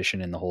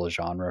competition in the whole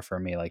genre for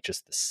me. Like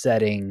just the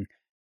setting,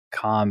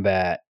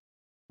 combat,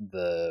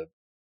 the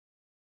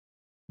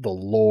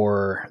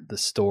lore, the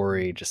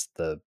story, just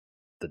the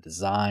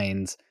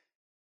designs.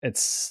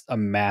 It's a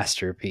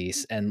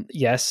masterpiece. And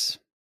yes,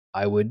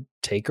 I would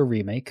take a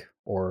remake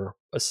or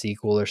a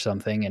sequel or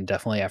something. And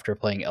definitely after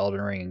playing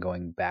Elden Ring and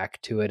going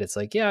back to it, it's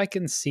like, yeah, I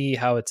can see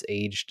how it's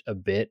aged a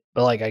bit,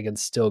 but like I can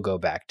still go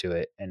back to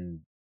it and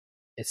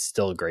it's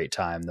still a great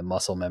time. The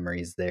muscle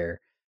memory is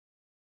there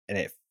and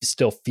it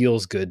still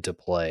feels good to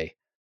play.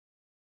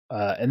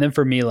 And then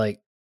for me, like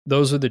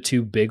those are the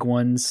two big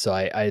ones. So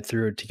I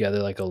threw together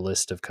like a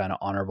list of kind of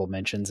honorable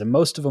mentions, and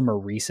most of them are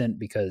recent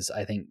because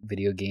I think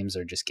video games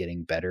are just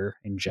getting better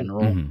in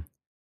general.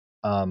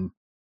 Mm-hmm.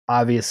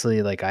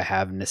 Obviously, like I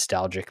have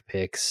nostalgic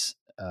picks,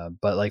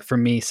 but like for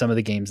me, some of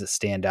the games that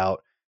stand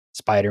out,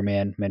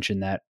 Spider-Man,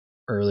 mentioned that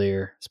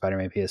earlier.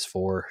 Spider-Man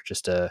PS4,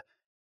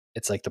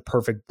 it's like the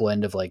perfect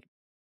blend of like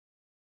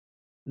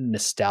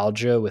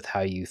nostalgia with how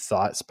you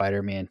thought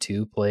Spider-Man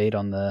 2 played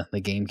on the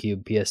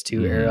GameCube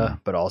PS2 era,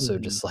 but also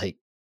just like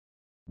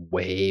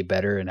way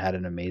better and had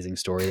an amazing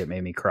story that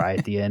made me cry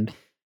at the end.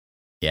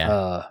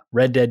 Yeah.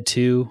 Red Dead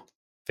 2,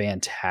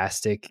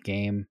 fantastic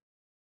game.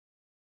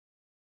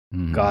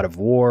 God of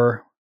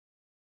War,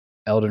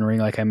 Elden Ring,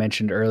 like I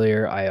mentioned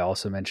earlier. I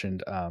also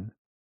mentioned I'm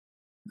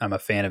a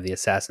fan of the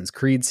Assassin's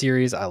Creed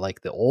series. I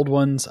like the old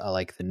ones. I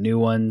like the new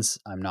ones.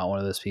 I'm not one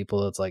of those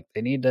people that's like,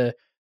 they need to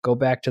go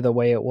back to the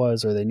way it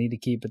was or they need to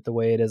keep it the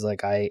way it is.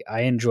 Like I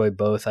enjoy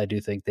both. I do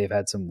think they've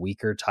had some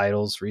weaker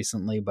titles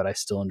recently, but I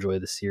still enjoy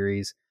the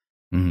series.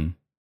 And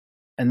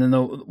then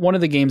one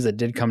of the games that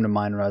did come to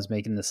mind when I was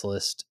making this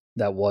list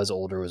that was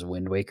older was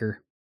Wind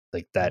Waker.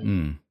 Like that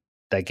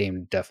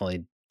game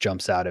definitely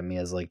jumps out at me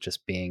as like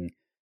just being,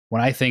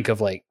 when I think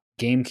of like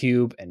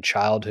GameCube and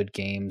childhood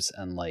games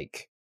and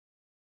like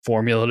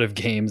formulative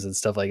games and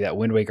stuff like that,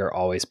 Wind Waker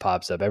always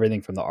pops up.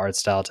 Everything from the art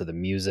style to the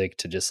music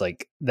to just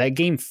like that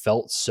game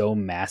felt so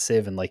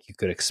massive and like you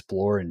could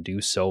explore and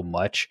do so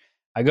much.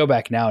 I go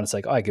back now and it's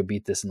like, oh, I could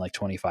beat this in like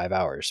 25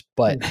 hours.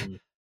 But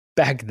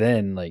back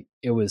then, like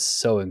it was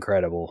so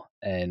incredible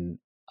and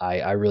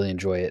I really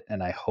enjoy it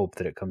and I hope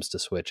that it comes to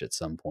Switch at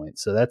some point.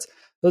 So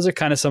those are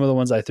kind of some of the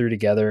ones I threw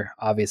together.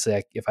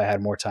 Obviously, if I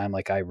had more time,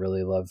 like I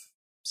really love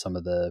some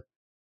of the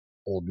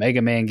old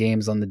Mega Man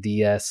games on the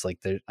DS. Like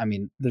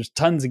there's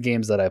tons of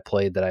games that I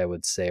played that I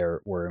would say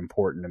were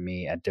important to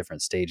me at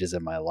different stages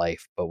in my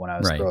life. But when I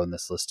was throwing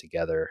this list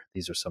together,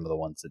 these are some of the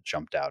ones that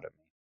jumped out at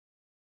me.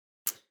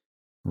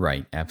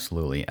 Right,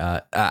 absolutely.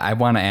 I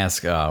want to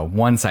ask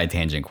one side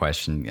tangent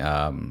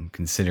question,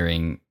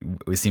 considering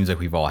it seems like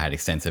we've all had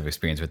extensive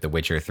experience with The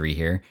Witcher 3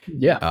 here.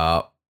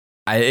 Yeah.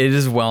 It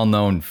is a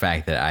well-known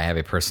fact that I have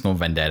a personal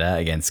vendetta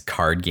against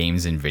card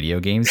games and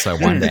video games. So I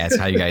wanted to ask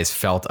how you guys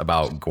felt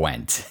about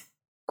Gwent.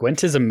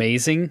 Gwent is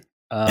amazing.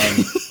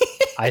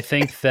 I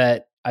think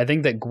that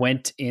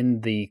Gwent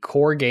in the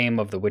core game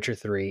of The Witcher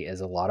 3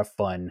 is a lot of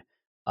fun.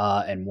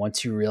 And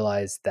once you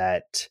realize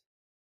that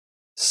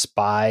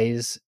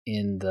spies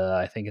in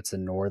I think it's the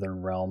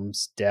Northern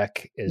Realms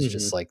deck is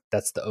just like,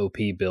 that's the OP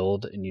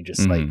build. And you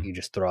just you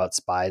just throw out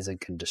spies and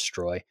can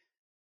destroy.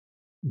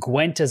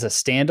 Gwent as a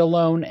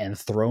standalone and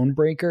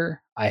Thronebreaker,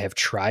 I have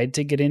tried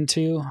to get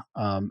into,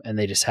 and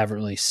they just haven't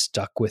really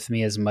stuck with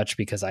me as much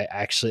because I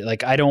actually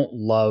I don't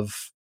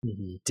love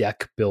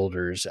deck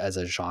builders as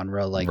a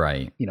genre. Like,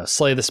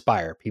 Slay the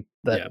Spire.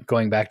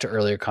 Going back to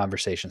earlier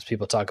conversations,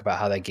 people talk about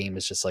how that game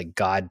is just like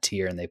God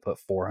tier and they put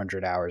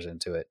 400 hours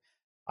into it.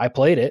 I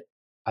played it.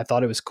 I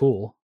thought it was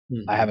cool.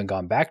 I haven't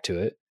gone back to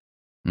it.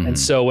 And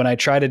so when I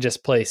try to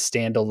just play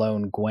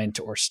standalone Gwent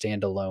or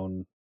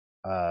standalone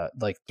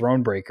like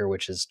Thronebreaker,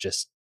 which is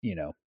just,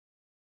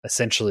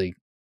 essentially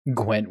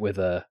Gwent with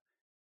a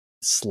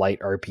slight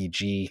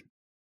RPG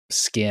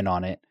skin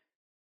on it,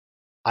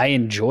 I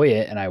enjoy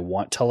it and I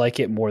want to like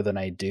it more than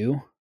I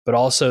do. But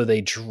also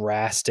they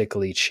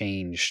drastically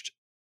changed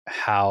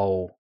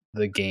how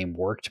the game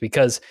worked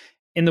because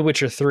in The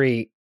Witcher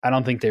 3, I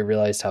don't think they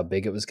realized how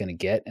big it was going to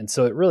get. And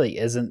so it really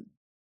isn't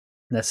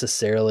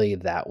necessarily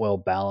that well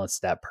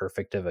balanced, that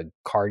perfect of a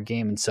card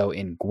game. And so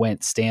in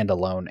Gwent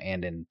standalone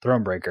and in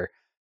Thronebreaker,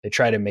 they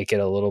try to make it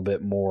a little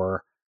bit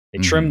more, they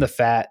trim the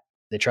fat,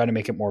 they try to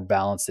make it more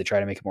balanced, they try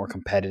to make it more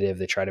competitive,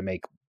 they try to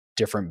make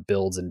different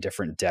builds and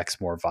different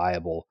decks more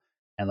viable.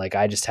 And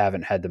I just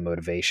haven't had the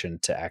motivation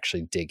to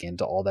actually dig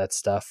into all that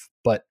stuff.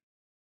 But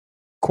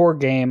core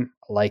game,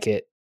 I like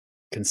it.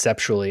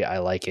 Conceptually, I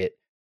like it.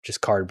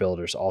 Just card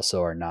builders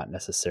also are not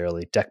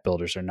necessarily, deck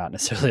builders are not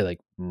necessarily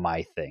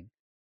my thing.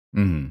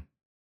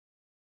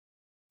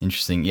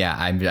 Interesting. Yeah,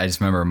 I just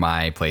remember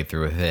my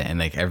playthrough with it,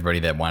 and everybody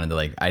that wanted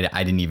to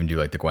I didn't even do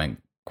the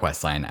Gwent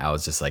quest line. I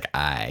was just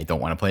I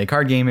don't want to play a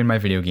card game in my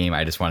video game.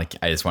 I just want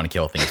to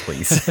kill things,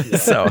 please.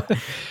 So,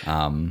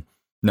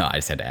 no, I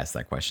just had to ask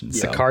that question.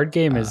 The card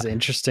game is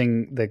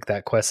interesting,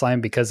 that quest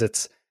line, because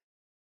it's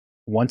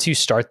once you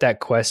start that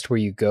quest where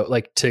you go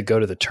to go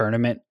to the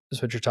tournament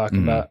is what you're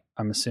talking about.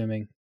 I'm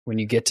assuming when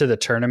you get to the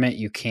tournament,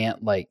 you can't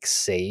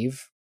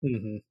save.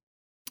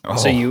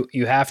 So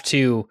you have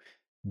to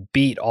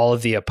beat all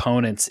of the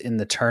opponents in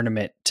the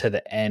tournament to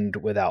the end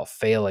without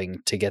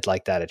failing to get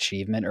that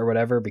achievement or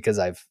whatever, because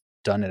I've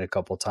done it a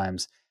couple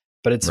times,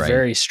 but it's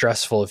very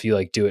stressful if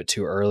you do it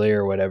too early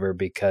or whatever,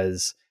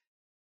 because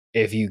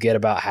if you get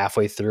about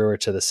halfway through or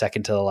to the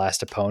second to the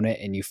last opponent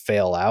and you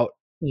fail out,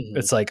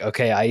 it's like,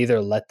 okay, I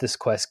either let this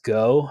quest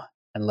go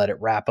and let it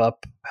wrap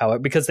up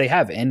because they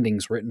have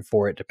endings written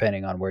for it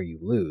depending on where you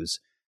lose.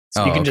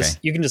 So you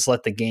can just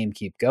let the game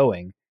keep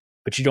going,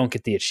 but you don't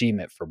get the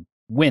achievement for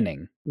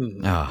winning.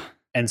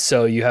 And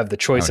so you have the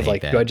choice of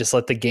like, do I just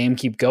let the game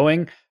keep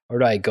going, or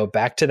do I go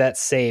back to that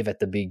save at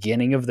the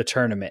beginning of the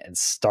tournament and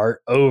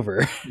start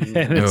over?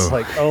 And it's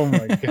like, oh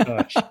my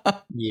gosh.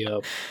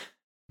 Yep.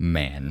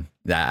 Man,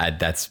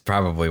 that's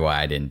probably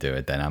why I didn't do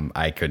it then.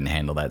 I couldn't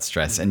handle that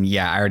stress. And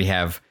yeah, I already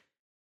have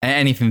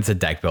anything that's a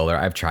deck builder.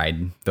 I've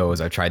tried those.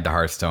 I've tried the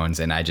Hearthstones,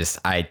 and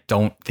I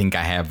don't think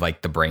I have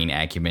like the brain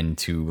acumen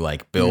to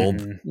like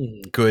build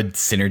good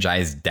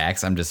synergized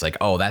decks. I'm just like,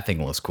 oh, that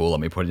thing looks cool.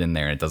 Let me put it in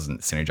there. And it doesn't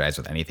synergize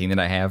with anything that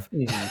I have.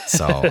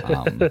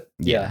 So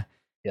yeah.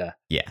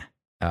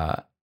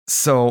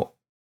 So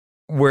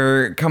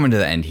we're coming to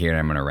the end here, and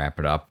I'm going to wrap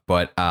it up.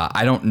 But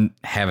I don't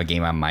have a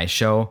game on my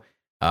show.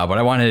 But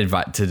I wanted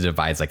to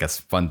devise like a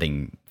fun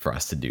thing for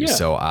us to do. Yeah.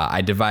 So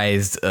I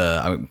devised,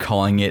 I'm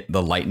calling it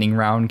the lightning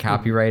round,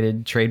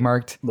 copyrighted,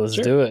 trademarked. Let's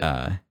do it.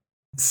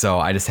 So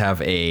I just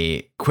have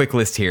a quick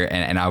list here,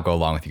 and I'll go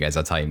along with you guys.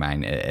 I'll tell you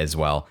mine as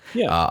well.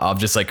 Yeah. Of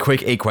just like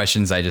quick 8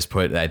 questions I just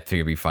put that I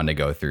figured would be fun to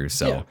go through.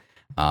 So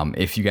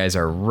if you guys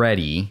are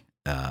ready,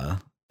 are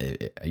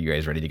you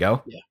guys ready to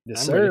go? Yeah.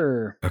 Yes,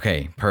 sir. Ready.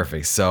 Okay,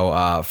 perfect.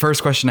 So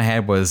first question I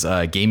had was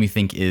a game you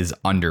think is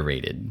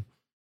underrated.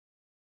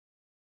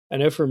 I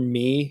know for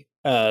me,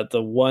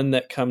 the one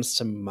that comes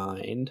to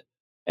mind,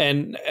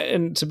 and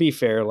to be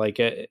fair, like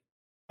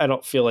I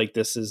don't feel like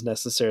this is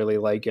necessarily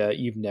like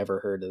you've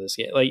never heard of this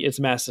game. Like it's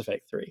Mass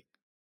Effect 3.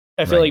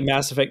 I feel like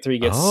Mass Effect 3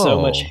 gets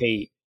so much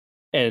hate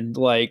and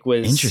like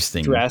was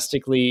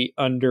drastically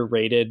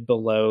underrated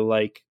below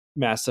like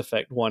Mass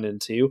Effect 1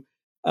 and 2.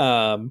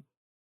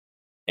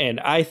 And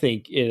I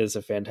think it is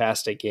a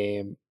fantastic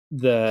game.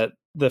 The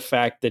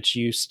fact that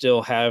you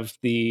still have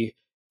the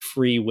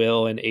free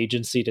will and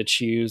agency to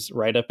choose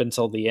right up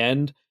until the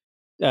end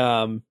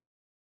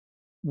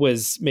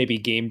was maybe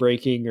game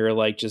breaking or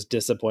like just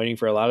disappointing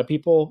for a lot of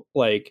people.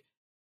 Like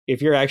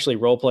if you're actually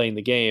role playing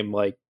the game,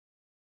 like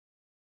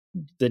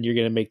then you're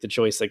going to make the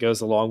choice that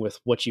goes along with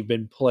what you've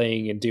been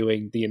playing and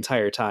doing the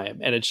entire time.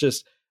 And it's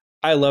just,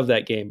 I love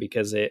that game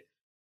because it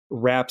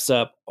wraps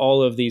up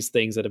all of these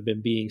things that have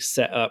been being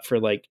set up for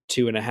like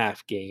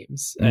 2.5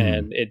 games.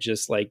 And it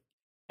just like,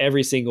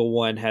 every single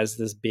one has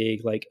this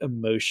big, like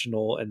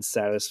emotional and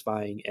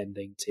satisfying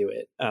ending to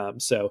it.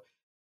 So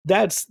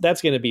that's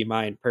going to be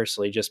mine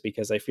personally, just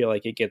because I feel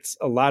like it gets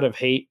a lot of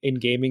hate in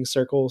gaming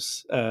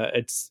circles.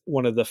 It's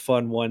one of the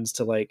fun ones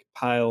to like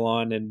pile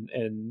on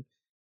and,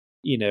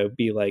 you know,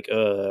 be like,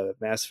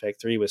 Mass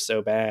Effect 3 was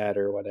so bad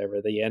or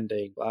whatever, the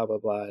ending, blah, blah,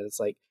 blah. And it's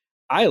like,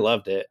 I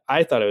loved it.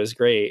 I thought it was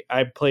great.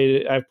 I've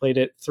played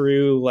it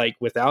through like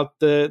without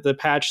the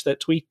patch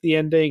that tweaked the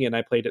ending. And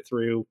I played it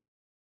through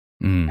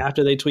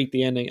after they tweaked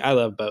the ending. I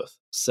love both.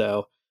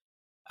 So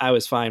I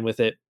was fine with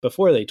it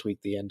before they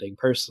tweaked the ending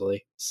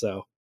personally.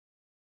 So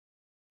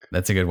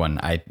that's a good one.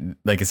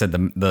 Like I said,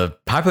 the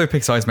popular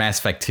pick's always Mass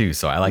Effect 2.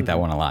 So I like that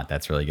one a lot.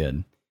 That's really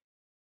good.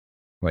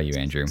 What about you,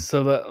 Andrew?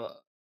 So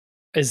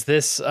is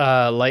this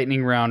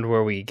lightning round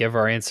where we give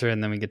our answer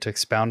and then we get to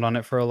expound on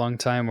it for a long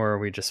time, or are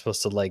we just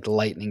supposed to like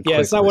lightning? Yeah,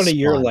 it's not one of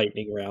your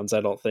lightning rounds.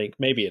 I don't think.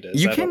 Maybe it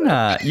is. You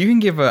can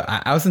give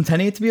I was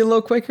intending it to be a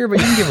little quicker, but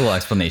you can give a little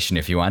explanation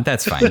if you want.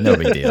 That's fine. No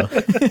big deal.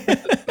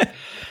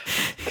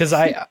 Because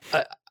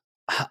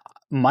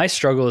my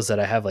struggle is that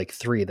I have like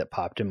 3 that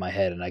popped in my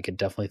head, and I could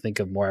definitely think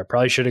of more. I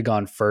probably should have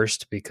gone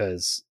first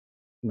because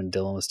when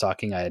Dylan was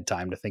talking, I had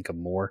time to think of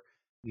more.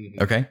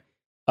 Okay.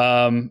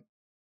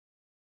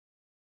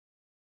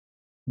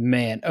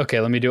 Man, okay,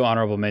 let me do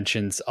honorable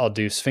mentions. I'll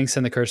do Sphinx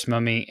and the Cursed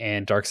Mummy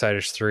and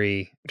Darksiders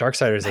 3.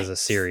 Darksiders as a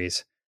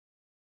series.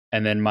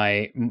 And then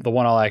the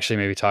one I'll actually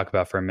maybe talk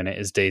about for a minute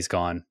is Days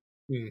Gone.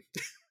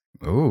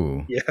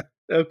 Ooh. Yeah.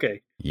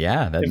 Okay.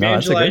 Yeah.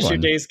 Evangelize your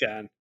Days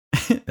Gone.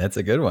 That's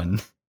a good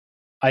one.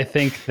 I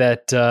think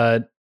that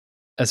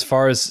as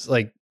far as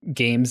like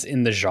games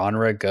in the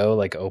genre go,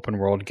 like open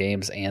world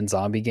games and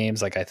zombie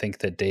games, like I think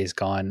that Days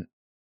Gone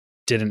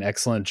did an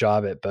excellent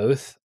job at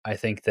both. I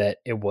think that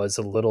it was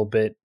a little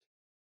bit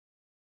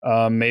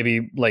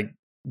maybe like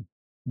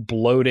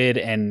bloated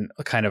and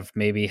kind of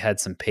maybe had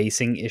some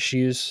pacing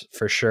issues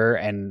for sure.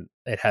 And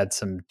it had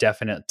some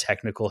definite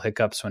technical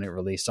hiccups when it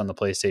released on the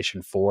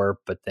PlayStation 4.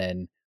 But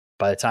then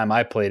by the time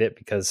I played it,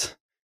 because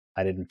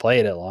I didn't play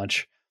it at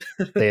launch,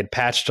 they had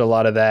patched a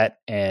lot of that.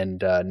 And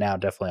now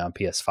definitely on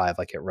PS5,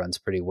 like it runs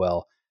pretty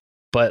well.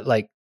 But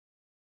like,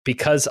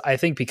 because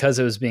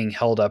it was being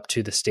held up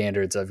to the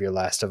standards of your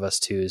Last of Us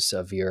 2s,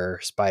 of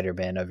your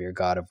Spider-Man, of your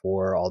God of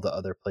War, all the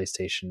other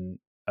PlayStation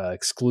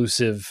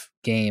exclusive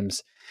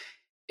games,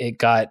 it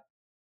got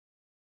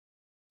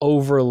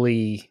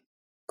overly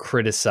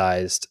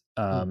criticized.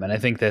 And I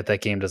think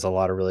that game does a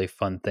lot of really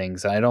fun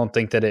things. And I don't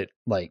think that it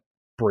like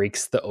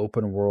breaks the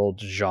open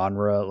world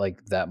genre,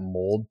 like that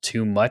mold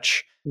too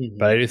much.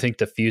 But I do think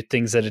the few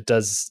things that it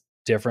does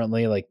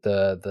differently. Like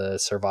the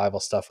survival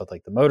stuff with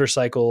like the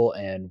motorcycle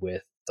and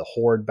with the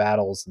horde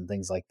battles and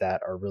things like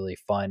that are really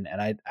fun.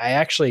 And I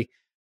actually,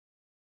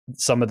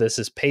 some of this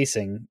is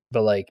pacing,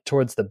 but like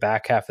towards the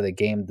back half of the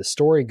game, the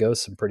story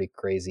goes some pretty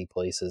crazy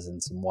places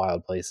and some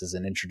wild places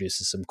and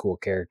introduces some cool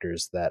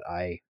characters that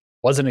I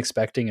wasn't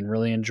expecting and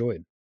really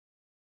enjoyed.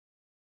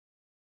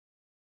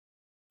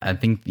 I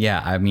think,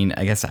 yeah, I mean,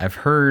 I guess I've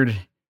heard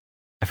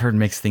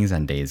mixed things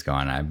on Days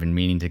Gone. I've been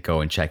meaning to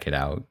go and check it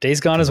out. Days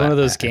Gone is one of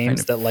those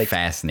games that like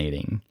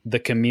fascinating. The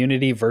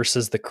community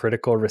versus the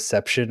critical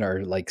reception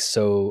are like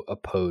so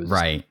opposed,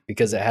 right?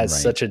 Because it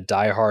has such a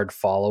diehard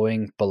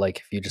following. But like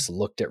if you just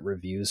looked at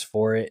reviews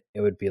for it, it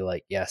would be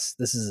like, yes,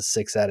 this is a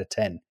 6 out of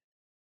 10.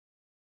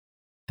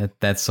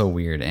 That's so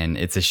weird, and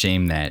it's a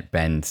shame that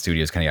Ben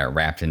Studios kind of got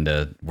wrapped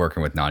into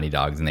working with Naughty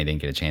Dogs, and they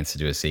didn't get a chance to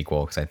do a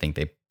sequel because I think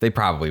they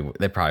probably would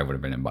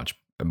have been a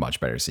much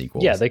better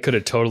sequel. Yeah, they could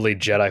have totally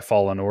Jedi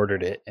Fallen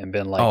Ordered it and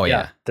been like,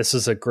 yeah, this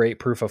is a great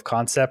proof of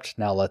concept.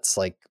 Now let's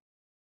like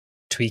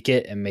tweak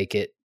it and make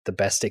it the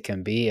best it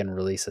can be and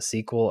release a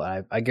sequel.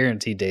 I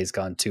guarantee Days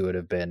Gone 2 would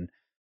have been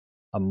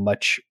a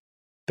much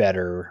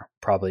better,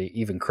 probably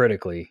even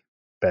critically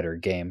better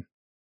game.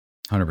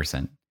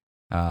 100%.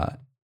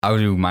 I'll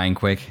do mine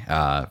quick.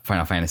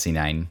 Final Fantasy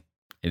IX.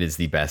 It is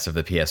the best of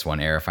the PS1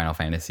 era Final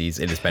Fantasies.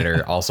 It is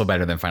better, also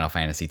better than Final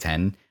Fantasy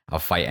X. I'll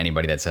fight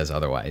anybody that says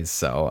otherwise.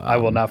 So I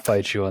will not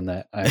fight you on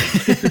that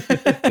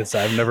because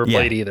I've never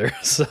played either.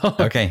 So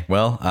okay,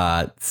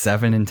 well,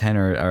 7 and 10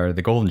 are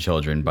the golden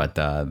children, but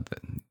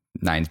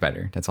 9's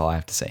better. That's all I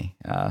have to say.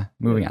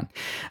 Moving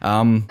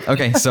on.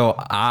 Okay, so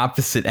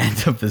opposite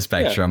end of the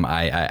spectrum,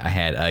 I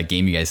had a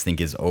game you guys think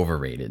is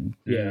overrated.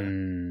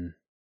 Yeah.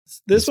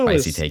 This one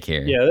was take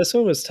here. Yeah, this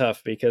one was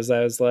tough because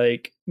I was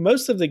like,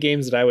 most of the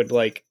games that I would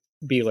like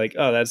be like,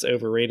 oh, that's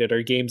overrated,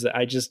 are games that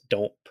I just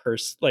don't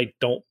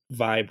don't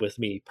vibe with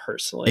me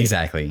personally.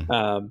 Exactly.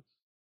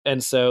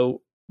 And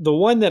so the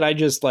one that I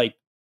just like,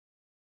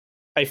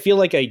 I feel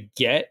like I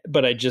get,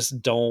 but I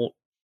just don't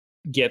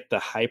get the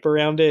hype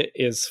around it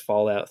is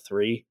Fallout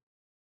 3.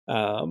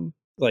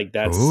 Like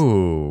that's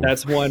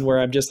one where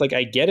I'm just like,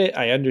 I get it,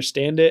 I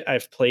understand it.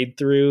 I've played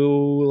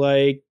through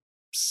like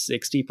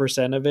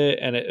 60% of it,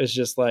 and it was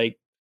just like,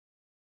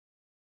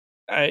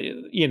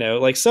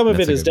 like some of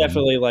it is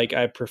definitely like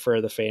I prefer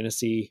the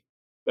fantasy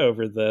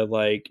over the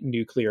like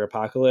nuclear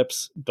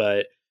apocalypse,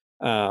 but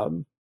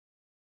the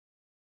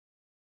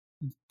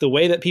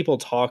way that people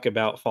talk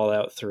about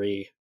Fallout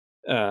 3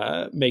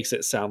 makes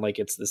it sound like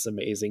it's this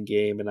amazing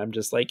game, and I'm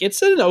just like,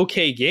 it's an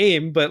okay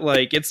game, but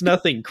like it's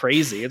nothing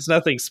crazy, it's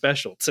nothing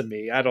special to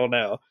me. I don't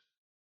know.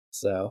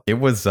 So it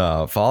was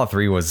Fallout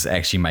 3 was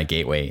actually my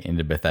gateway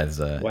into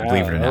Bethesda,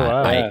 believe it or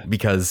not.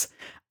 Because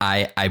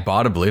I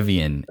bought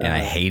Oblivion and I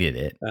hated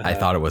it. I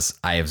thought I was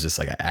just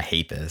like, I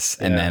hate this.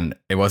 And then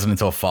it wasn't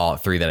until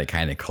Fallout 3 that it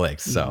kind of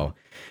clicked. So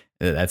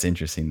that's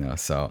interesting though.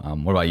 So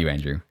what about you,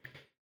 Andrew?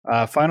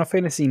 Final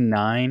Fantasy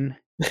 9.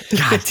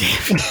 God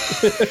damn.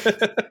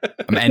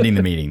 I'm ending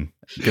the meeting.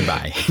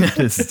 Goodbye.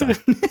 This is done.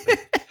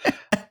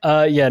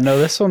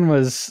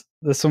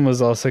 This one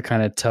was also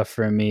kind of tough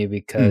for me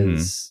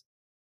because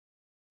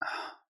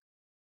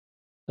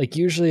like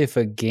usually if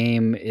a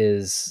game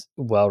is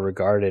well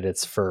regarded,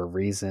 it's for a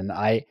reason.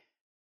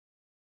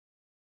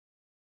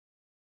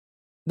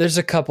 There's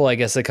a couple, I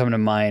guess, that come to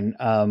mind.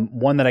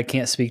 One that I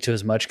can't speak to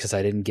as much because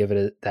I didn't give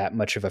it that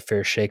much of a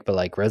fair shake, but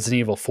like Resident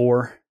Evil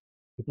 4,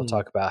 people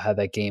talk about how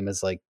that game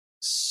is like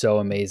so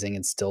amazing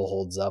and still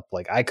holds up.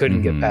 Like I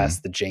couldn't get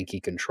past the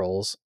janky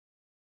controls.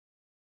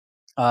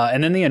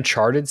 And then the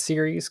Uncharted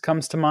series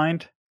comes to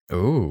mind.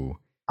 Ooh.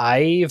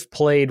 I've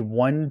played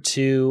 1,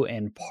 2,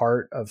 and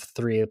part of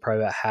 3,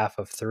 probably about half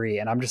of 3,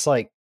 and I'm just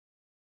like,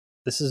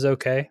 this is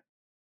okay.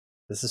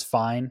 This is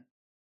fine.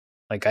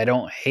 Like, I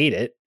don't hate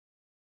it,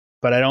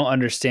 but I don't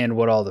understand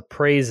what all the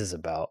praise is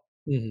about.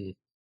 And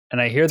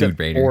I hear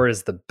that 4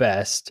 is the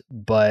best,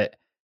 but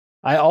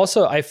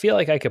I feel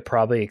like I could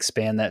probably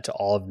expand that to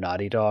all of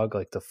Naughty Dog.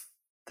 Like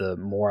the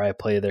more I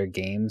play their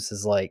games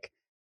is like,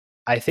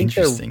 I think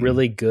they're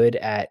really good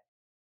at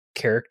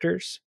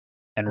characters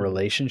and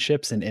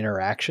relationships and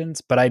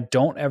interactions, but I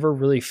don't ever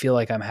really feel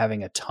like I'm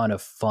having a ton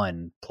of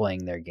fun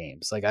playing their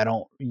games. Like I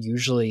don't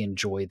usually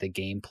enjoy the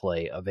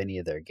gameplay of any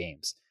of their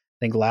games.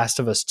 I think Last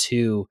of Us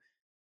 2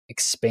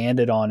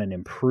 expanded on and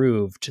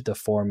improved the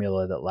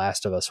formula that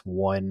Last of Us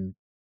 1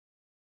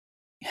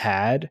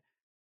 had,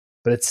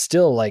 but it's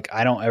still like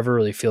I don't ever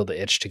really feel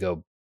the itch to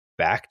go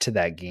back to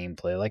that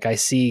gameplay. Like I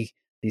see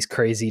these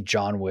crazy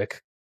John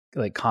Wick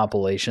like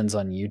compilations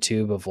on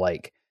YouTube of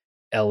like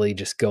Ellie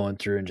just going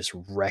through and just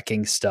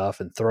wrecking stuff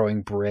and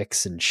throwing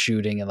bricks and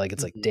shooting, and like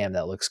it's like, damn,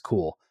 that looks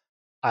cool.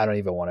 I don't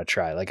even want to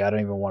try. Like I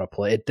don't even want to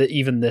play it.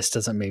 Even this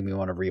doesn't make me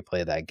want to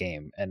replay that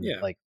game. And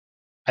like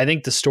I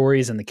think the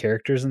stories and the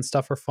characters and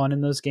stuff are fun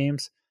in those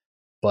games,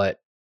 but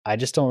I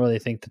just don't really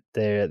think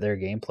that their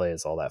gameplay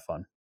is all that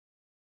fun.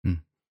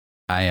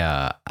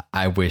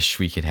 I wish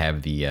we could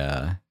have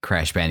the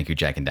Crash Bandicoot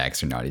Jack and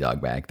Daxter Naughty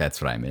Dog back.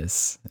 That's what I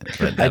miss.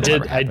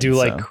 I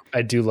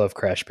do love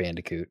Crash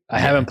Bandicoot. I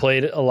haven't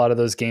played a lot of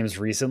those games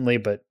recently,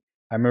 but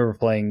I remember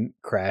playing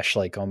Crash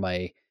like on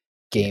my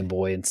Game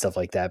Boy and stuff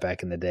like that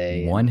back in the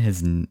day. One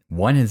has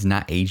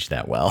not aged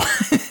that well,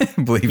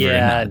 believe it or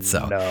not.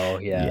 So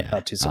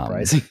not too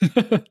surprising.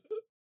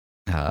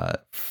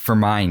 For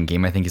mine,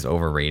 game I think is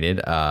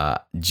overrated.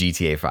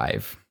 GTA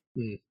 5,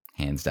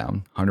 hands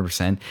down,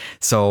 100%.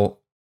 So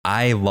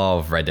I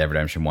love Red Dead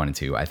Redemption 1 and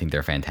 2. I think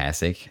they're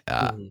fantastic.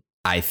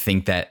 I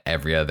think that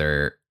every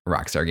other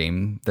Rockstar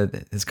game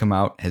that has come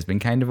out has been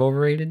kind of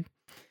overrated.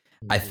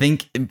 I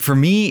think for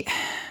me,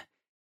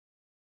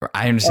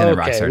 I understand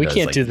that Rockstar. We does,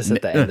 can't do this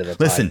at the end of the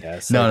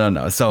podcast.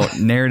 No. So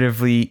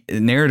narratively,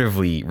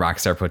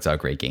 Rockstar puts out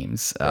great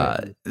games.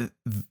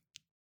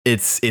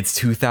 It's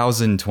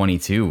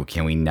 2022.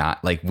 Can we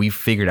not, like, we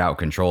figured out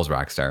controls,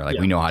 Rockstar. Like,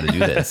 we know how to do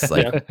this.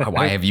 Like,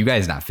 why have you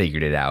guys not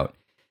figured it out?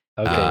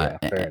 Okay,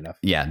 fair enough.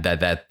 Yeah,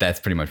 that's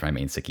pretty much my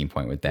main sticking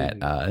point with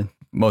that.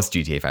 Most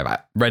GTA 5,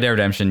 Red Dead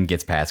Redemption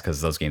gets passed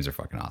because those games are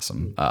fucking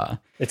awesome.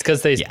 It's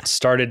because they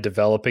started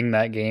developing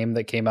that game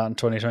that came out in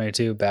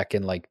 2022 back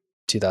in like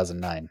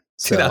 2009.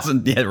 So.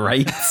 2000, yeah,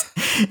 right.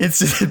 It's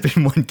just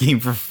been one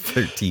game for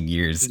 13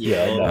 years.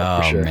 Yeah,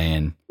 for sure. Oh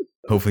Man.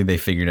 Hopefully they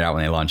figured it out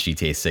when they launched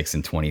GTA 6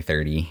 in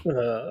 2030.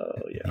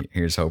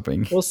 Here's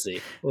hoping. We'll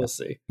see.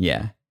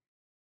 Yeah.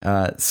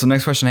 So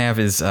next question I have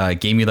is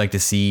game you'd like to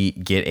see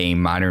get a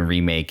modern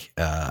remake,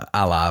 a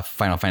la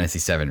Final Fantasy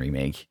VII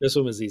remake. This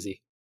one was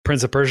easy.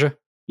 Prince of Persia?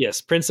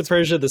 Yes, Prince of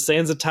Persia, the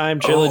Sands of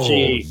Time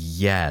trilogy. Oh,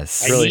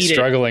 yes. Really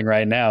struggling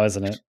right now,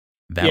 isn't it?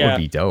 That would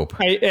be dope.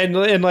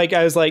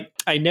 I was like,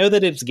 I know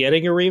that it's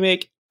getting a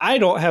remake. I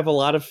don't have a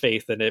lot of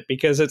faith in it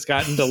because it's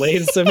gotten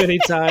delayed so many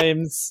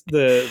times.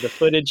 The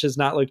footage has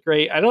not looked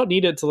great. I don't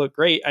need it to look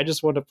great. I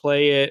just want to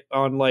play it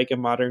on like a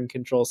modern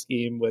control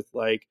scheme with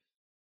like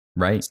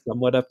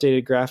somewhat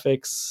updated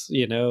graphics,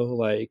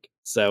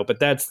 but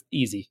that's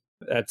easy.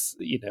 That's,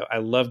 I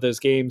love those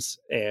games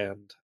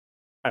and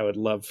I would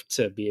love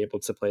to be able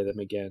to play them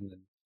again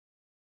and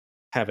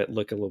have it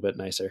look a little bit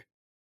nicer.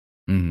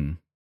 Mm-hmm.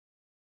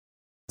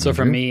 So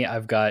for me,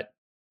 I've got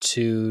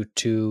two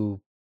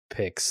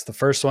picks. The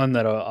first one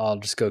that I'll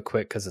just go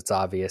quick because it's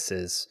obvious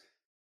is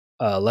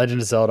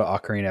Legend of Zelda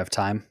Ocarina of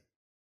Time.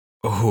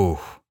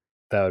 Oh,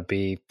 that would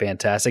be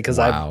fantastic because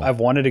I've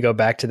wanted to go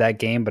back to that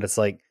game, but it's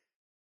like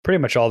pretty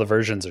much all the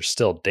versions are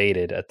still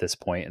dated at this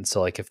point. And so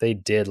like if they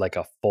did like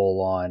a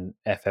full on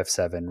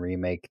FF7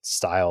 remake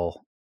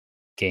style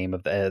game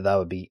of that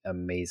would be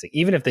amazing.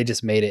 Even if they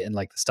just made it in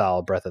like the style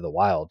of Breath of the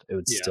Wild, it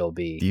would still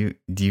be. Do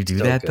you do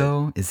that good.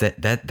 Though? Is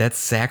that's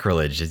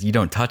sacrilege? You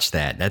don't touch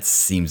that. That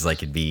seems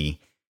like it'd be,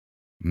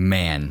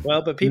 man.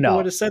 Well, but people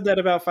would have said that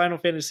about Final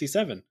Fantasy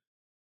VII.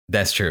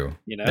 That's true.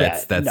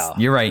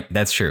 You're right.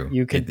 That's true.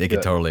 It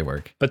could totally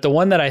work. But the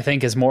one that I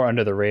think is more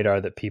under the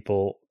radar that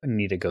people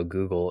need to go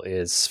Google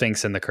is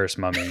Sphinx and the Cursed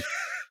Mummy,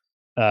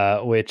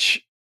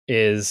 which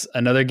is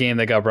another game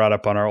that got brought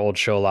up on our old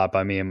show a lot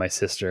by me and my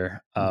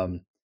sister.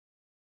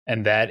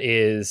 And that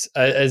is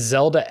a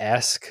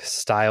Zelda-esque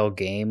style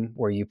game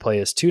where you play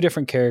as two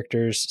different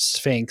characters,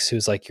 Sphinx,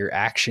 who's like your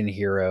action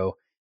hero,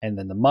 and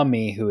then the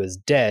mummy, who is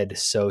dead,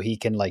 so he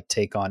can like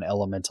take on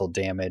elemental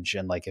damage,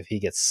 and like if he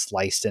gets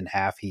sliced in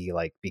half, he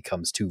like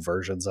becomes two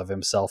versions of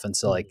himself. And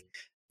so like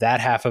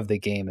that half of the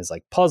game is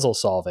like puzzle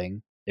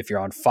solving. If you're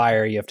on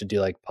fire, you have to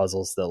do like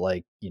puzzles that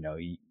like,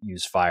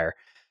 use fire.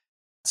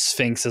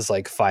 Sphinx is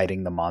like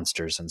fighting the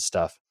monsters and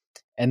stuff.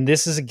 And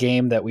this is a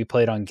game that we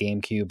played on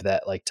GameCube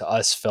that like to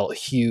us felt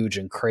huge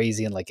and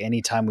crazy. And like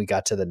anytime we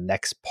got to the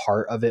next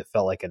part of it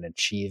felt like an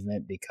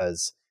achievement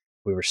because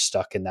we were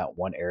stuck in that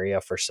one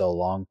area for so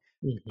long.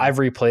 I've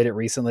replayed it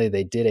recently.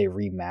 They did a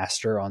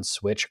remaster on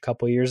Switch a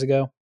couple years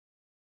ago.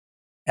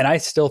 And I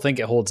still think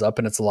it holds up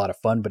and it's a lot of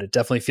fun, but it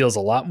definitely feels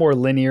a lot more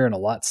linear and a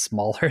lot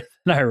smaller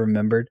than I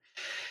remembered.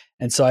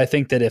 And so I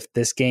think that if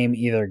this game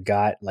either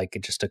got like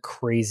just a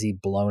crazy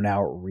blown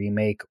out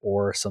remake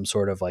or some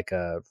sort of like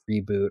a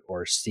reboot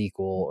or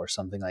sequel or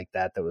something like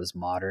that was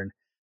modern,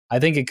 I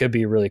think it could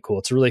be really cool.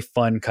 It's a really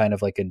fun kind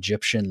of like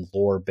Egyptian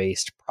lore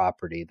based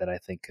property that I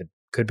think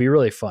could be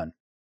really fun.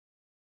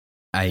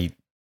 I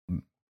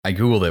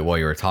Googled it while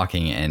you were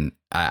talking and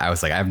I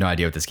was like, I have no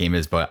idea what this game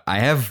is, but I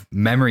have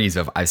memories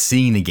of I've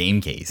seen the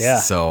game case. Yeah.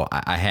 So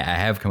I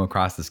have come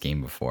across this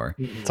game before.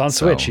 It's on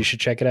Switch. You should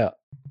check it out.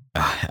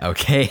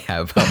 Okay,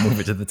 I'll move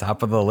it to the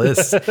top of the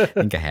list. I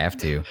think I have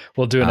to.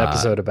 We'll do an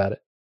episode about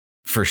it.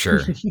 For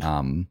sure.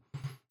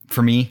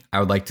 For me, I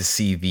would like to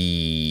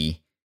see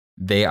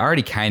they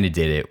already kind of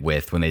did it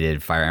with when they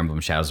did Fire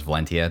Emblem Shadows of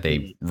Valentia.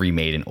 They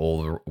remade an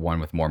older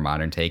one with more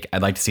modern take.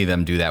 I'd like to see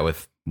them do that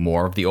with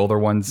more of the older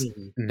ones,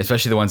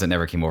 especially the ones that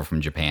never came over from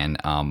Japan.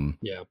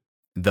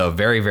 The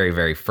very, very,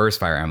 very first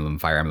Fire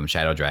Emblem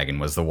Shadow Dragon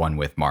was the one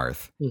with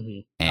Marth.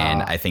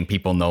 And I think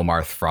people know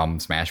Marth from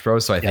Smash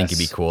Bros. So I think it'd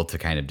be cool to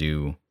kind of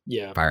do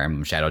Fire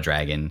Emblem Shadow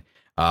Dragon.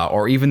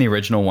 Or even the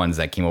original ones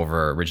that came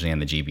over originally on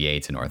the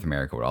GBA to North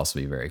America would also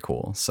be very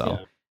cool. So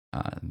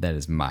that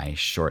is my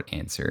short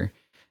answer.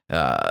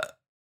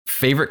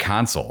 Favorite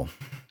console?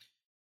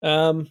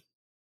 Mine's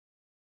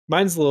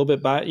a little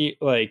bit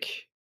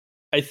like,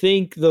 I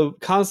think the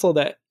console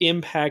that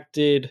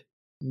impacted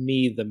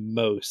me the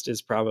most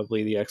is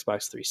probably the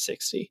Xbox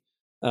 360.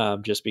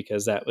 Just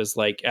because that was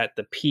like at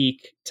the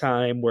peak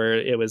time where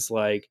it was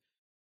like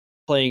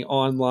playing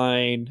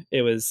online.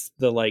 It was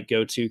the like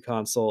go-to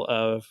console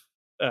of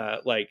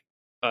like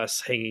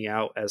us hanging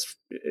out as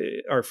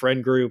our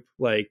friend group.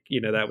 Like, you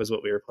know, that was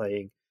what we were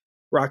playing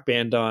Rock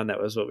Band on. That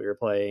was what we were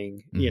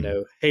playing, you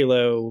know,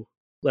 Halo,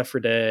 Left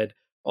 4 Dead,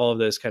 all of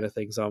those kind of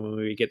things on when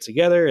we would get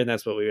together. And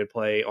that's what we would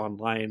play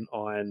online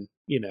on,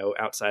 you know,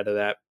 outside of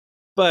that.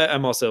 But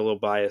I'm also a little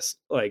biased.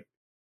 Like,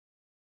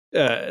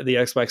 the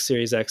Xbox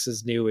Series X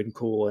is new and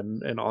cool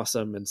and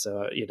awesome. And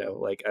so, you know,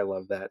 like I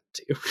love that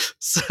too.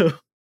 So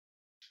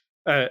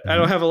I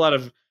don't have a lot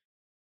of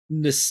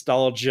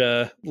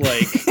nostalgia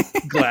like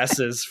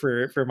glasses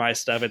for my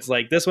stuff. It's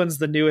like, this one's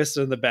the newest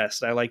and the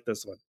best. I like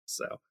this one.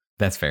 So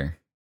that's fair.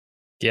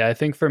 Yeah, I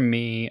think for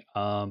me,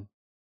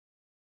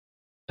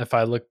 if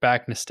I look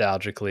back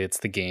nostalgically, it's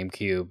the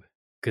GameCube,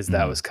 because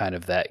that was kind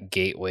of that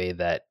gateway,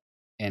 that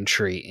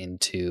entry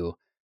into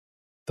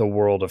the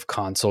world of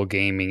console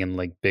gaming and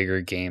like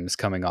bigger games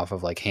coming off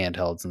of like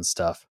handhelds and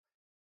stuff.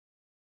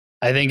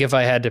 I think if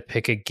I had to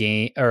pick a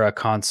game or a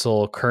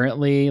console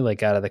currently,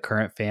 like out of the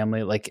current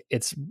family, like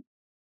it's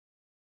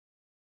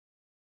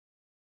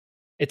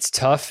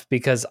tough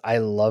because I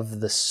love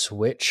the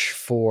Switch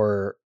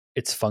for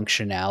its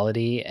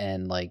functionality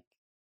and like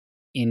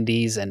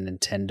indies and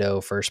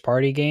Nintendo first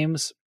party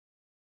games.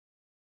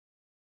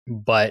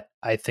 But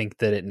I think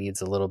that it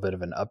needs a little bit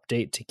of an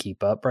update to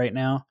keep up right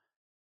now.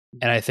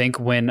 And I think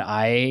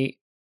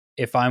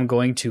if I'm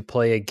going to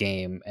play a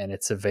game and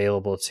it's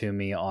available to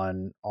me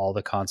on all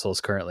the consoles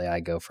currently,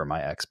 I go for my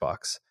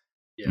Xbox.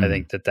 Yeah. I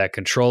think that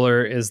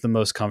controller is the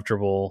most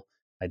comfortable.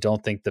 I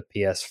don't think the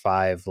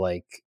PS5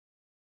 like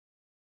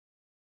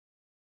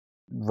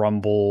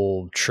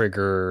rumble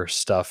trigger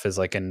stuff is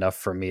like enough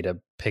for me to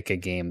pick a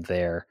game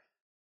there.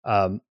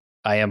 I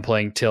am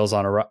playing Tales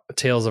of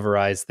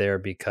Arise there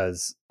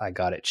because I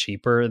got it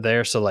cheaper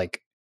there. So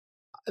like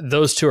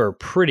those two are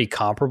pretty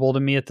comparable to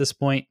me at this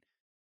point.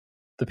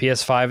 The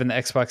PS5 and the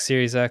Xbox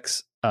Series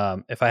X.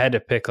 If I had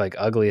to pick like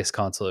ugliest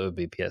console, it would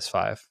be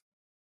PS5.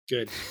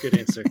 Good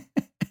answer.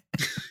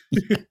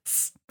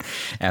 Yes,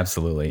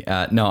 absolutely.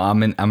 No,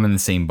 I'm in the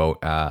same boat.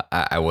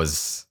 I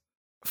was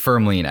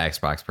firmly an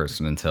Xbox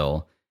person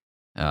until,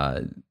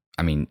 I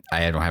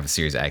don't have a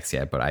Series X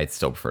yet, but I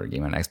still prefer to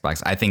game on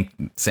Xbox. I think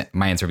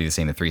my answer would be the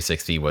same. The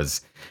 360 was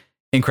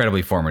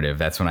incredibly formative.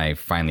 That's when I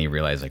finally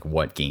realized like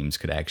what games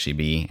could actually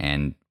be,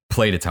 and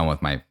played a ton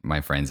with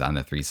my friends on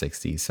the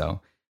 360. So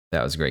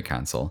that was a great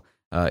console.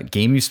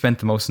 Game you spent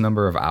the most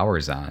number of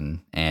hours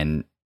on,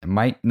 and I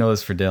might know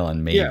this for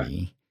Dylan, maybe.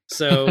 Yeah.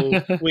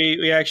 So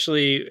we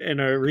actually, in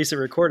a recent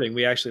recording,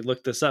 we actually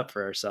looked this up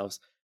for ourselves.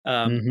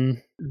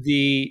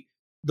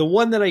 The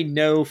one that I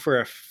know for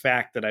a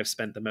fact that I've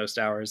spent the most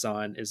hours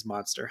on is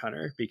Monster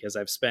Hunter, because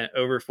I've spent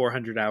over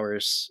 400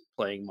 hours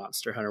playing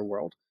Monster Hunter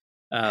World.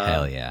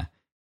 Hell yeah.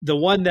 The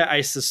one that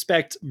I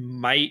suspect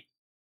might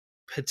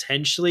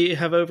potentially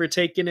have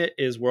overtaken it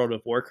is World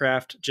of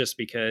Warcraft, just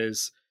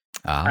because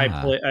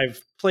I've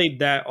played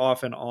that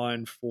off and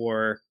on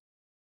for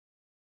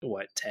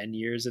 10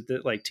 years at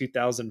the like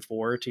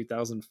 2004,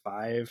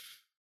 2005.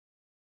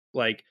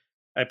 Like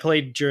I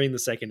played during the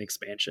second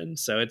expansion,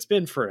 so it's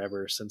been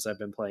forever since I've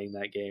been playing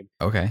that game.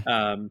 Okay.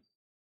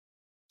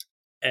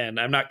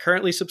 And I'm not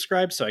currently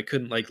subscribed, so I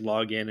couldn't like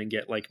log in and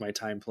get like my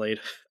time played.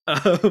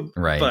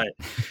 Right.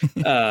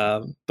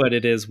 But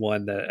it is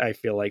one that I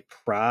feel like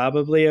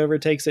probably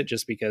overtakes it,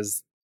 just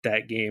because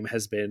that game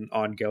has been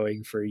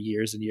ongoing for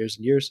years and years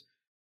and years.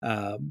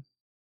 And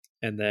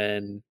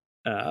then,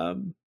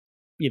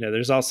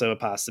 there's also a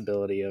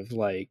possibility of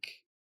like,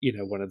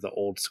 one of the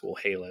old school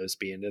Halos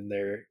being in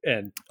there,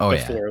 and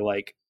before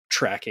like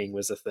tracking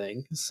was a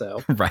thing.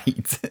 So,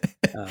 right.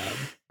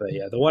 But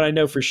yeah, the one I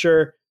know for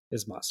sure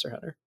is Monster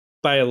Hunter,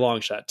 by a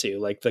long shot too.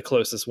 Like the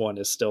closest one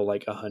is still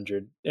like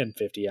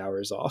 150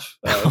 hours off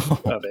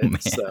of it. Man.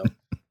 So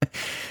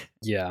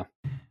yeah,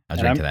 I'll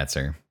drink to that,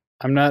 sir.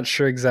 I'm not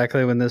sure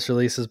exactly when this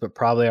releases, but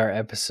probably our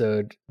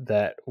episode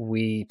that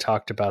we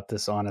talked about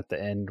this on at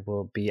the end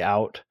will be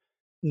out.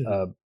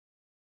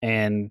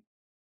 And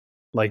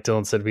like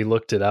Dylan said, we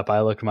looked it up.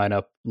 I looked mine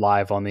up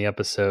live on the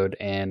episode,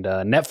 and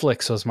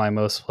Netflix was my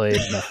most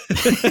played.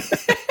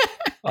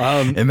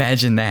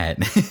 Imagine that.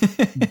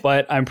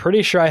 But I'm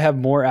pretty sure I have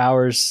more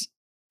hours.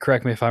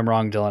 Correct me if I'm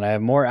wrong, Dylan. I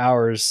have more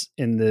hours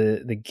in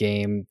the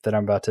game that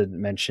I'm about to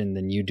mention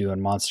than you do in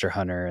Monster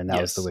Hunter, and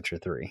that was The Witcher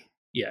 3.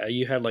 Yeah,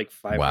 you had like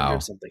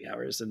 500 something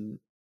hours in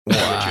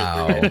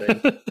Witcher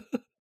 3.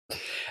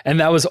 And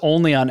that was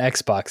only on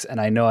Xbox,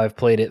 and I know I've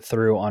played it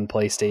through on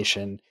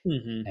PlayStation,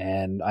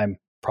 and I'm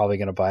probably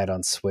going to buy it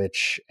on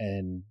Switch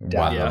and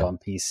download on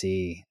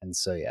PC. And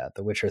so, yeah,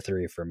 The Witcher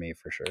 3 for me,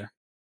 for sure.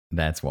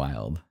 That's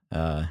wild.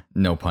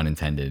 No pun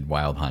intended.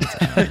 Wild Hunt.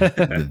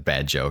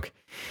 Bad joke.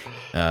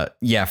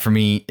 Yeah, for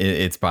me,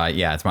 it's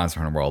Monster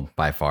Hunter World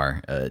by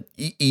far.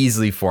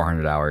 Easily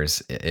 400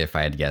 hours if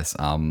I had to guess.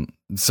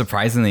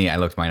 Surprisingly, I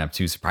looked mine up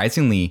too.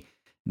 Surprisingly,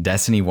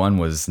 Destiny 1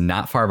 was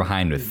not far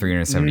behind with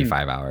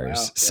 375 hours.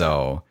 Wow,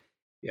 so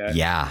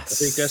yeah, I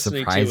think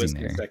Destiny 2 was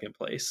in second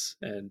place,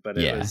 but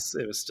it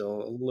was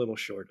still a little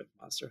short of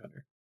Monster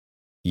Hunter.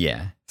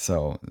 Yeah,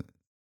 so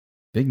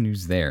big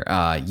news there.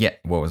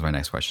 What was my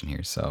next question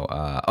here?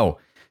 So,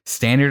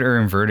 standard or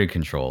inverted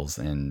controls?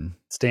 And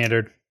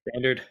standard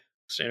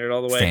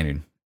all the way.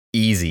 Standard,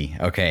 easy.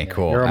 Okay,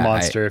 cool. You're a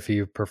monster if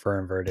you prefer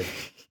inverted.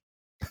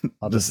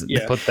 I'll just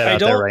put that out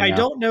there right now. I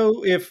don't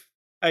know if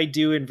I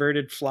do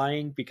inverted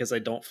flying because I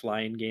don't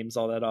fly in games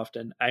all that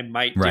often. I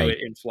might do it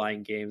in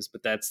flying games,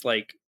 but that's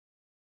like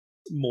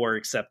more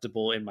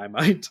acceptable in my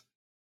mind.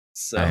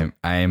 So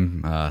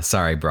I'm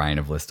sorry, Brian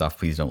of Listoff.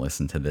 Please don't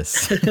listen to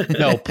this.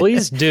 No,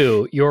 please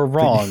do. You're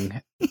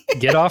wrong.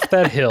 Get off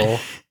that hill.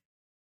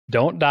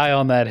 Don't die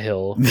on that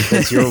hill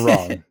because you're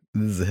wrong.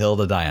 This is a hill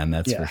to die on,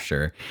 that's for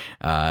sure.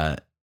 Have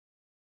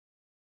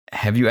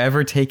you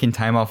ever taken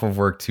time off of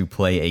work to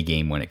play a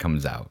game when it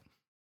comes out?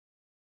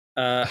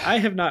 I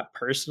have not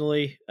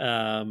personally.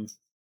 I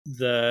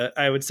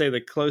would say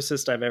the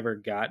closest I've ever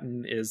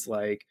gotten is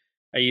like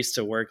I used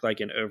to work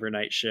like an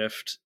overnight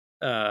shift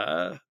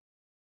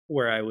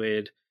where I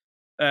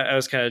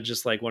was kind of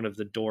just like one of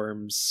the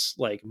dorms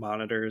like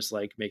monitors,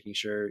 like making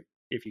sure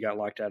if you got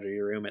locked out of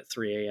your room at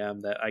 3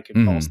 a.m. that I could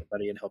call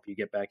somebody and help you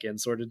get back in,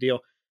 sort of deal.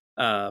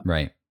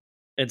 Right.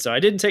 And so I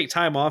didn't take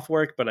time off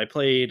work, but I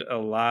played a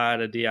lot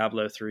of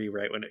Diablo 3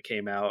 right when it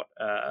came out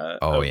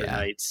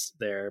overnights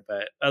there.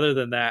 But other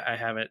than that, I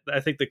haven't. I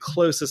think the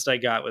closest I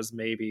got was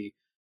maybe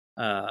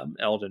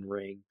Elden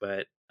Ring,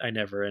 but I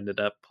never ended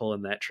up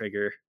pulling that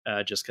trigger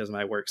just because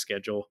my work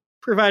schedule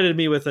provided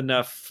me with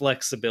enough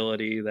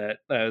flexibility that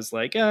I was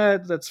like,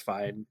 that's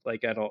fine.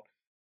 Like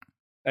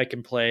I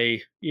can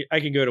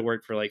go to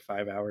work for like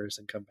 5 hours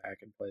and come back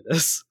and play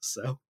this.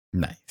 So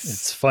nice.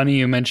 It's funny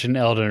you mentioned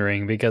Elden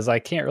Ring because I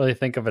can't really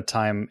think of a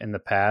time in the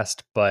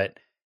past, but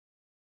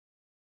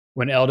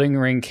when Elden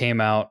Ring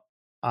came out,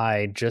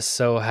 I just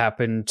so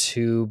happened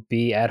to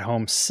be at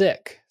home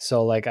sick.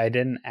 So like I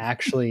didn't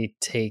actually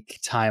take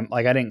time,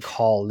 like I didn't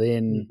call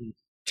in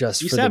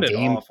just for the game. You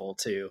sounded awful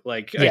too.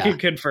 Like I can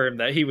confirm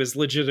that he was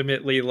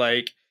legitimately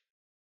like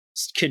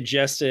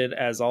congested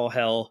as all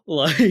hell.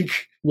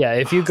 Like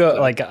if you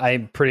go like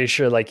I'm pretty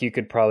sure like you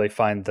could probably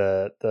find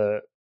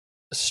the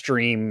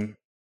stream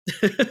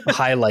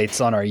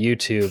highlights on our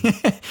YouTube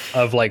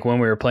of like when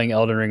we were playing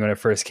Elden Ring when it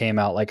first came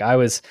out. Like I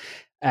was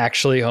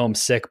actually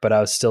homesick, but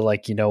I was still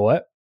like, you know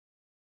what?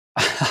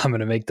 I'm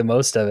going to make the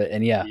most of it.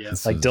 And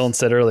Dylan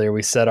said earlier,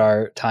 we set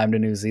our time to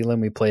New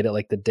Zealand. We played it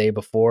like the day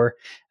before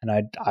and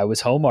I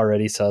was home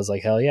already. So I was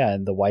like, hell yeah.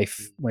 And the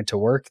wife went to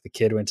work, the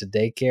kid went to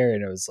daycare,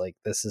 and it was like,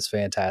 this is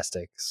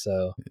fantastic.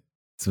 So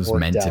this was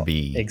meant to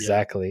be.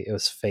 Exactly. It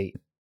was fate.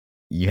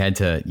 You had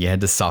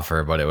to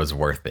suffer, but it was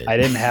worth it. I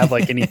didn't have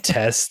like any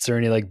tests or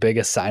any like big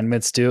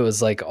assignments due. It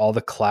was like all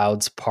the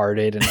clouds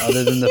parted, and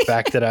other than the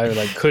fact that I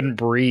like couldn't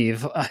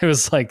breathe, I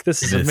was like,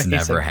 "This is amazing."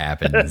 This never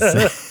happens.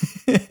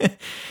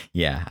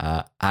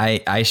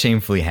 I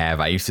shamefully have.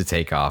 I used to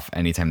take off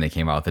anytime they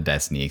came out with the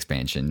Destiny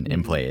expansion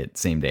and play it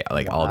same day,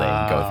 like all day,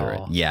 and go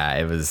through it. Yeah,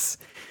 it was.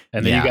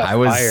 And then you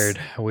got fired.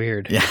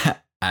 Weird. Yeah,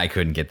 I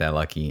couldn't get that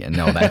lucky. And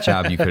no, that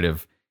job you could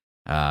have.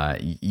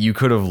 You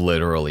could have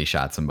literally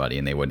shot somebody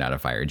and they would not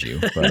have fired you.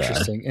 But,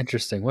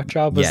 interesting. What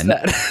job was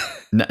that?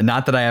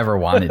 Not that I ever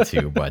wanted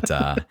to, but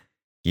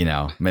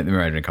maybe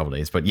in a couple of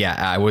days. But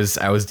I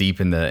was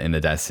deep in the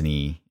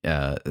Destiny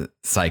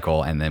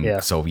cycle, and then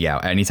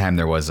anytime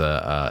there was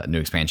a new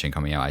expansion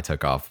coming out, I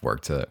took off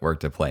work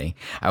to play.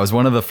 I was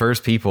one of the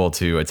first people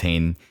to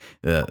attain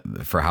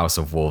for House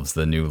of Wolves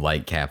the new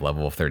light cap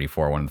level of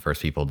 34. One of the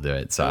first people to do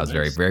it. So I was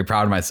very, very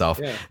proud of myself.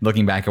 Yeah.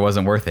 Looking back, it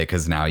wasn't worth it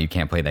because now you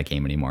can't play that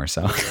game anymore.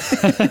 So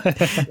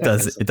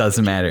it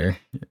doesn't matter.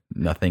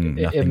 Nothing.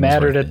 It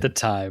mattered at the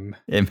time.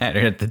 It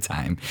mattered at the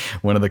time.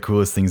 One of the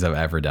coolest things I've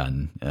ever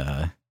done.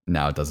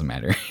 Now it doesn't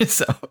matter.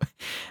 So,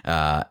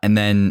 and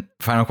then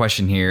final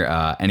question here: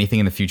 anything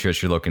in the future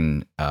that you're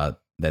looking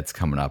that's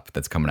coming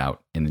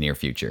out in the near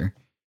future?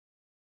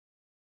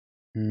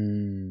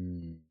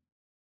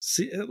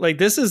 See, like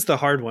this is the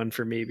hard one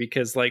for me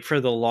because like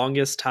for the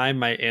longest time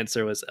my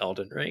answer was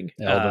Elden Ring.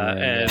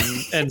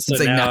 And so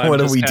like, now what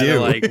do we do?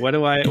 Like what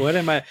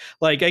am I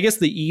like? I guess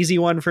the easy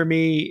one for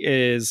me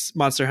is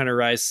Monster Hunter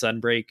Rise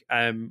Sunbreak.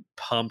 I'm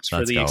pumped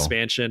for the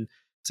expansion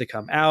to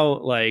come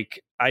out.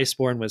 Like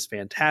Iceborne was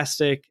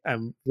fantastic.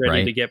 I'm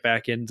ready to get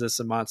back into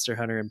some Monster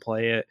Hunter and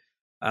play it.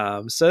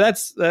 So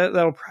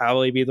that'll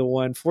probably be the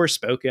one.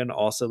 Forspoken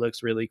also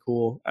looks really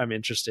cool. I'm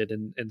interested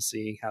in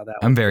seeing how that.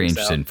 I'm very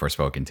interested in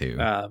Forspoken too.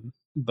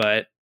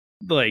 But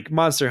like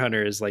Monster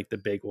Hunter is like the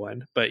big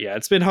one. But yeah,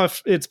 it's been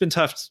tough. It's been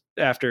tough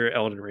after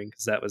Elden Ring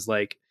because that was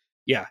like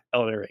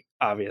Elden Ring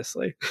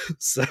obviously.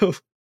 So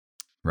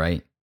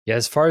right. Yeah,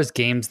 as far as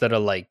games that are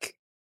like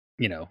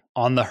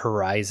on the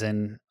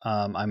horizon.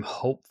 I'm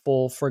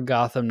hopeful for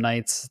Gotham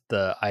Knights.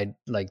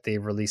 They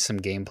released some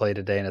gameplay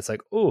today, and it's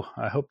like, oh,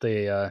 I hope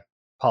they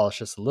polish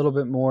this a little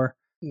bit more.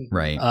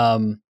 Right.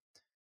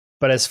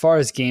 But as far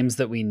as games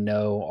that we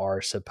know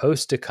are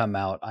supposed to come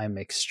out, I'm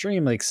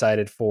extremely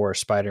excited for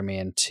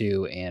Spider-Man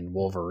 2 and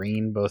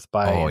Wolverine, both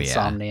by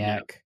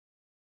Insomniac.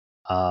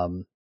 Yeah.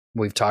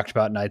 We've talked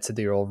about Knights of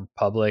the Old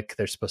Republic.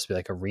 There's supposed to be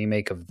like a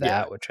remake of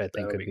that, which I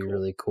think would be cool.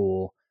 Really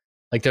cool.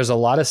 Like there's a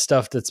lot of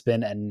stuff that's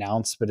been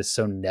announced, but it's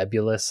so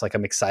nebulous. Like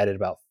I'm excited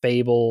about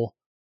Fable.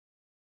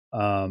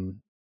 But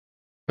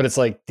it's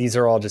like, these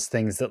are all just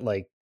things that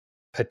like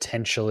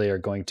potentially are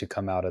going to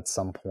come out at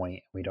some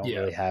point. We don't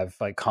really have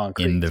like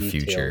concrete in the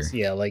details. Future.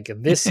 Yeah. Like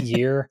this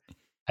year,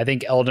 I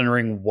think Elden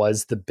Ring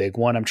was the big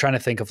one. I'm trying to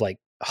think of like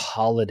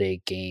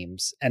holiday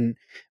games, and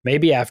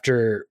maybe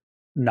after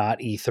not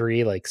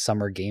E3, like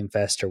Summer Game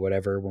Fest or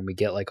whatever, when we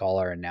get like all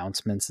our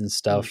announcements and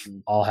stuff,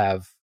 I'll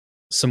have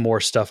some more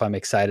stuff I'm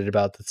excited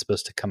about that's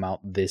supposed to come out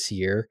this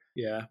year.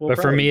 Yeah.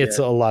 But for me, it's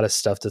a lot of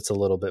stuff that's a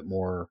little bit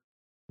more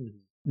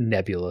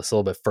nebulous, a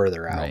little bit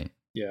further out. Right.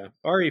 Yeah.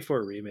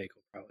 RE4 remake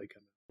will probably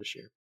come out this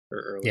year or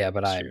early. Yeah,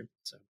 but I'm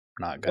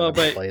not going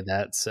to play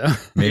that. So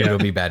maybe it'll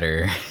be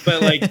better.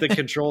 But like the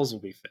controls will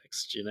be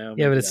fixed, Yeah,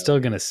 but it's still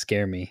going to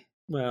scare me.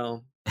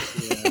 Well,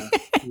 yeah,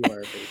 you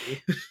are,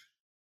 baby.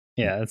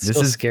 Yeah, it's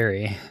still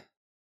scary.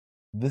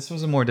 This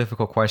was a more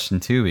difficult question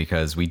too,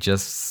 because a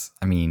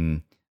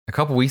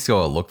couple weeks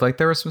ago it looked like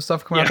there was some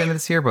stuff coming out at the end of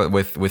this year, but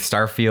with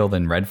Starfield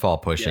and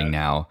Redfall pushing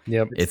now,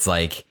 it's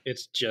like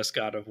it's just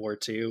God of War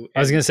 2. I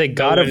was gonna say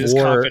God of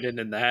War. Confident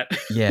in that.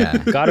 Yeah,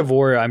 God of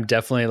War. I'll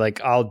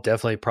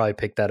definitely probably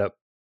pick that up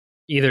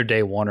either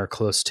day one or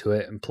close to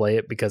it and play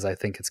it, because I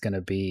think it's going to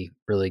be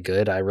really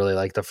good. I really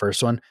like the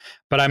first one,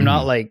 but I'm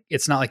not like,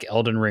 it's not like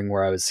Elden Ring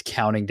where I was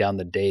counting down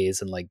the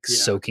days and like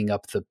soaking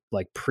up the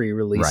like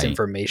pre-release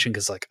information.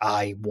 Cause like,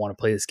 I want to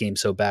play this game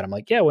so bad. I'm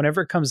like, yeah,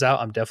 whenever it comes out,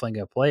 I'm definitely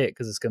going to play it,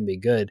 cause it's going to be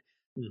good,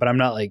 but I'm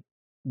not like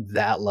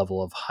that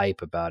level of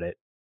hype about it.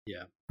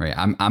 Yeah. Right.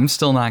 I'm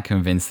still not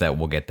convinced that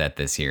we'll get that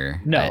this year.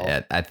 No.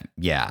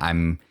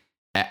 I'm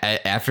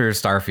after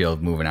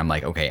Starfield moving, I'm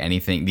like, okay,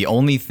 the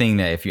only thing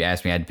that if you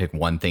ask me, I had to pick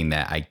one thing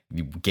that I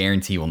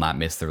guarantee will not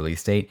miss the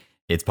release date,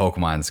 it's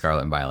Pokemon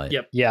Scarlet and Violet.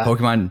 Yep. Yeah.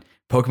 Pokemon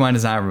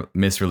does not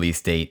miss release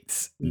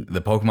dates.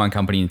 The Pokemon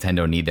Company,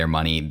 Nintendo, need their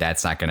money.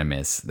 That's not going to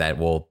miss. That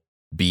will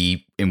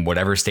be in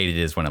whatever state it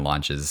is when it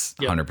launches.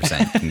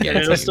 100% can get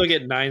it. It'll still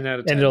get 9 out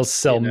of 10. And it'll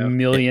sell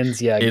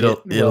millions.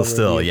 It'll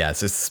still,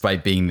 yes,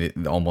 despite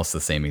being almost the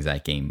same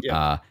exact game.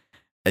 Yeah.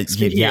 I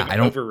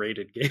don't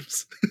overrated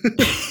games.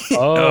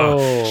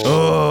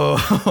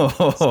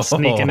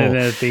 Sneaking it in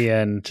at the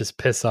end, just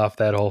piss off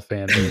that whole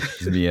fan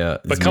base.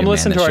 But come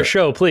listen to our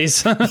show,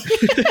 please.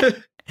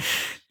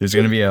 There's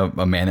going to be a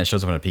man that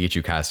shows up in a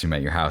Pikachu costume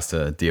at your house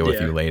to deal with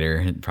you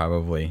later,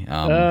 probably.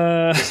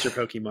 Mr.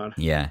 Pokemon.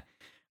 Yeah.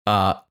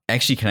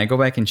 Actually, can I go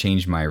back and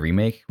change my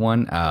remake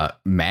one?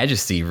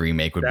 Majesty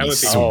remake would be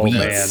sweet. Oh,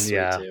 man,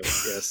 yeah.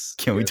 Yes.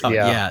 Can we talk?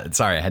 Yeah.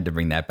 Sorry, I had to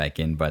bring that back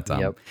in, but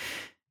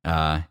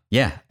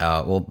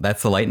well,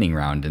 that's the lightning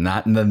round, and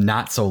not the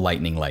not so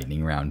lightning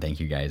round.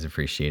 Thank you guys,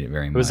 appreciate it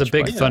very much. It was a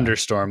big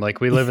thunderstorm.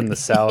 Like we live in the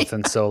south,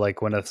 and so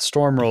like when a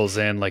storm rolls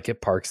in, like it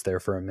parks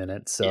there for a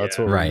minute. So that's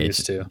what we're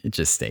used to. It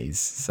just stays.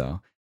 So.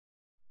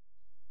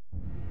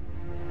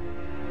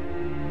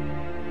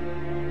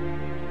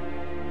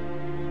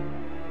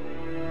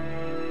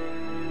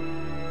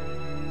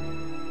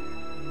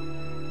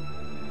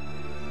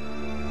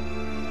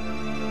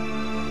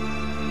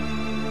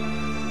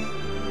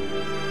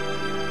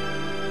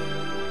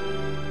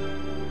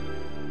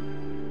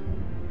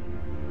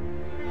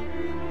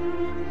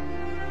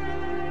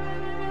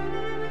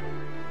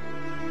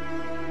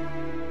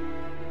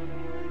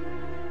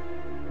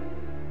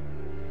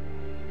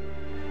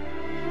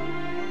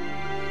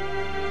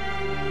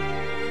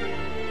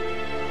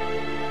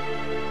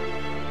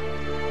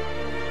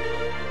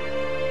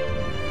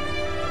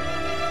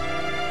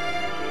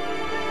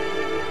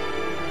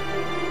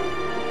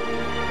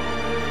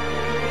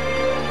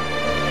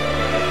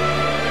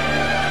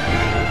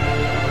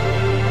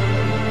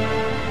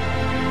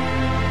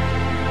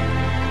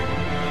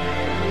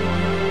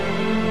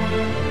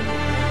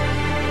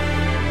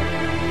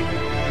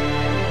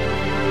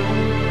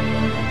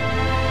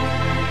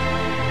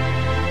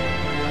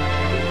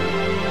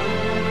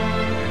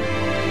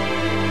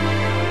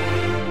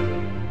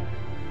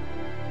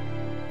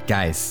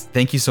 Guys,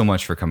 thank you so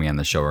much for coming on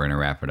the show. We're going to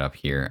wrap it up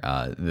here.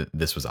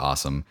 This was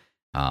awesome.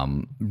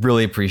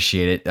 Really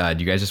appreciate it. Do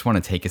you guys just want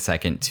to take a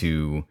second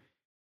to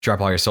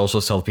drop all your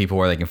socials, tell people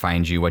where they can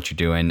find you, what you're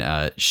doing,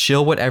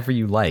 shill whatever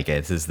you like.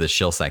 This is the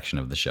shill section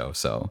of the show,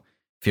 so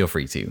feel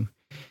free to.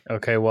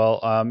 Okay,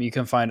 well, you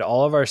can find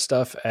all of our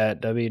stuff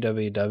at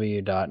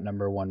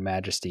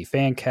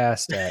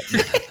www.number1majestyfancast at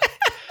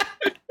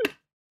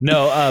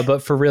No,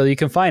 but for real, you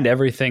can find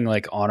everything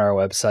like on our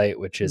website,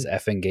 which is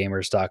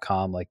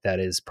effinggamers.com. Like that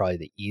is probably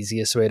the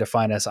easiest way to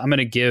find us. I'm going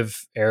to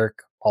give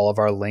Eric all of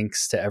our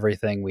links to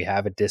everything. We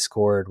have a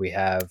Discord. We're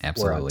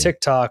on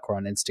TikTok. We're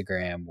on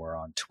Instagram. We're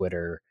on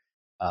Twitter.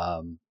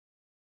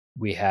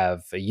 We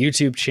have a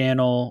YouTube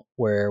channel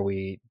where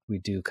we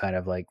do kind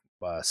of like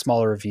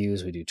smaller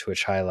reviews. We do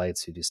Twitch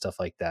highlights. We do stuff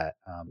like that.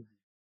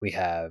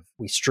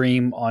 We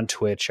stream on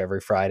Twitch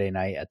every Friday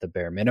night at the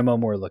bare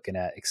minimum. We're looking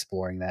at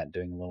exploring that,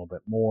 doing a little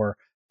bit more.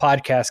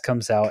 Podcast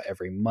comes out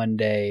every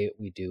Monday.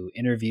 We do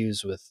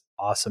interviews with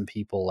awesome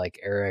people like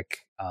Eric,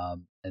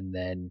 and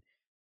then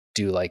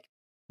do like,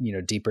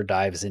 deeper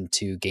dives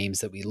into games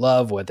that we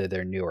love, whether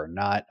they're new or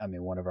not. I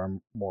mean, one of our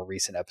more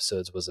recent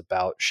episodes was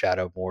about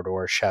Shadow of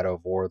Mordor, Shadow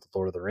of War, the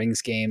Lord of the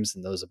Rings games,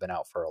 and those have been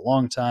out for a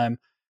long time.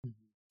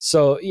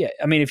 So yeah,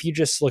 I mean, if you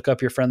just look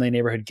up your Friendly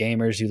Neighborhood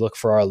Gamers, you look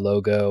for our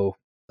logo,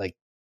 like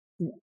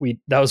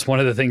that was one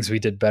of the things we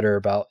did better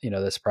about,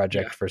 this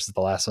project versus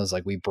the last one, was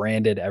like we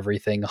branded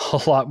everything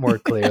a lot more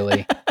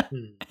clearly.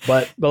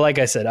 But like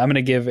I said, I'm going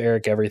to give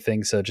Eric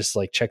everything. So just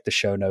like check the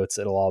show notes.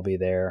 It'll all be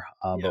there.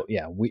 But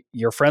yeah,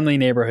 your Friendly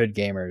Neighborhood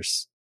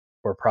Gamers,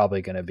 we're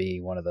probably going to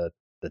be one of the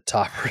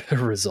top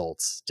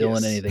results.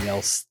 Dylan, anything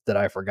else that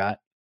I forgot?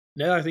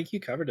 No, I think you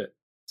covered it.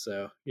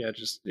 So yeah,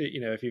 just,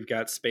 if you've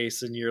got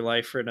space in your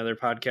life for another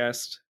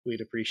podcast,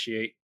 we'd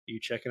appreciate you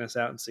checking us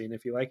out and seeing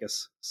if you like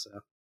us. So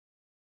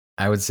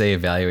I would say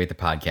evaluate the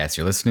podcast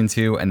you're listening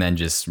to, and then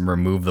just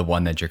remove the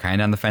one that you're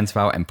kind of on the fence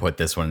about and put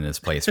this one in its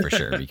place for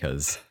sure,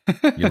 because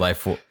your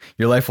life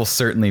will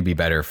certainly be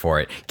better for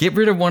it. Get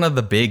rid of one of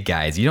the big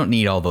guys. You don't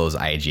need all those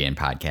IGN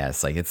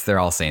podcasts. Like they're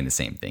all saying the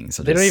same thing.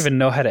 So they don't even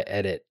know how to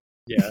edit.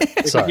 Yeah,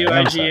 sorry,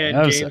 IGN,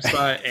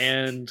 GameSpot,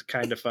 and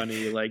Kind of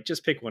Funny. Like,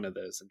 just pick one of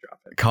those and drop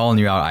it. Calling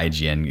you out,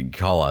 IGN.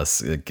 Call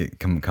us.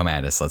 Come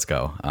at us. Let's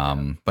go.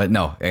 But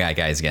no,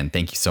 guys, again,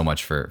 thank you so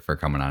much for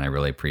coming on. I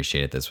really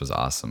appreciate it. This was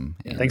awesome.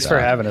 And, thanks for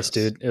having us,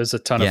 dude. It was a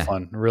ton of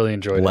fun. Really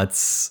enjoyed it.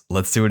 Let's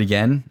do it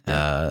again.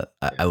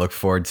 I look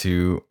forward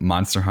to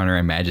Monster Hunter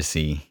and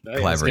Majesty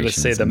collaborations. I was going to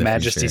say the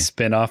Majesty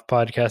spin-off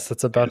podcast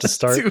that's about to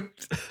start. Dude,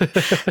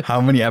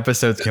 how many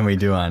episodes can we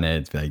do on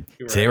it? Like,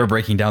 today we're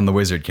breaking down the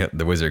wizard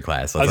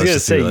class. I was going to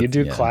say, you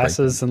do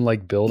classes and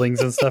like buildings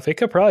and stuff. It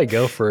could probably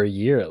go for a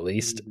year at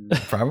least.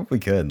 Probably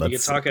could. You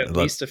could talk at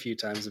least a few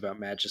times about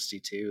Majesty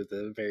 2,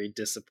 the very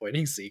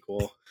disappointing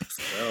sequel.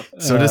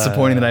 So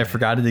disappointing that I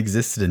forgot it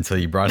existed until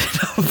you brought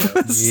it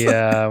up.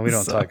 Yeah, we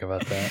don't talk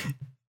about that.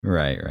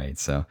 Right.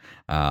 So,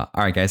 all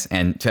right, guys.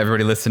 And to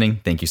everybody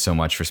listening, thank you so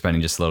much for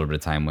spending just a little bit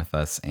of time with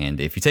us. And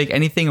if you take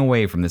anything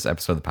away from this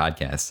episode of the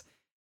podcast,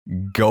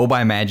 go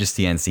buy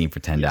Majesty on Steam for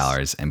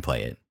 $10 and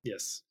play it.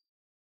 Yes.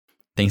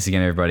 Thanks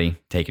again, everybody.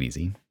 Take it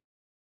easy.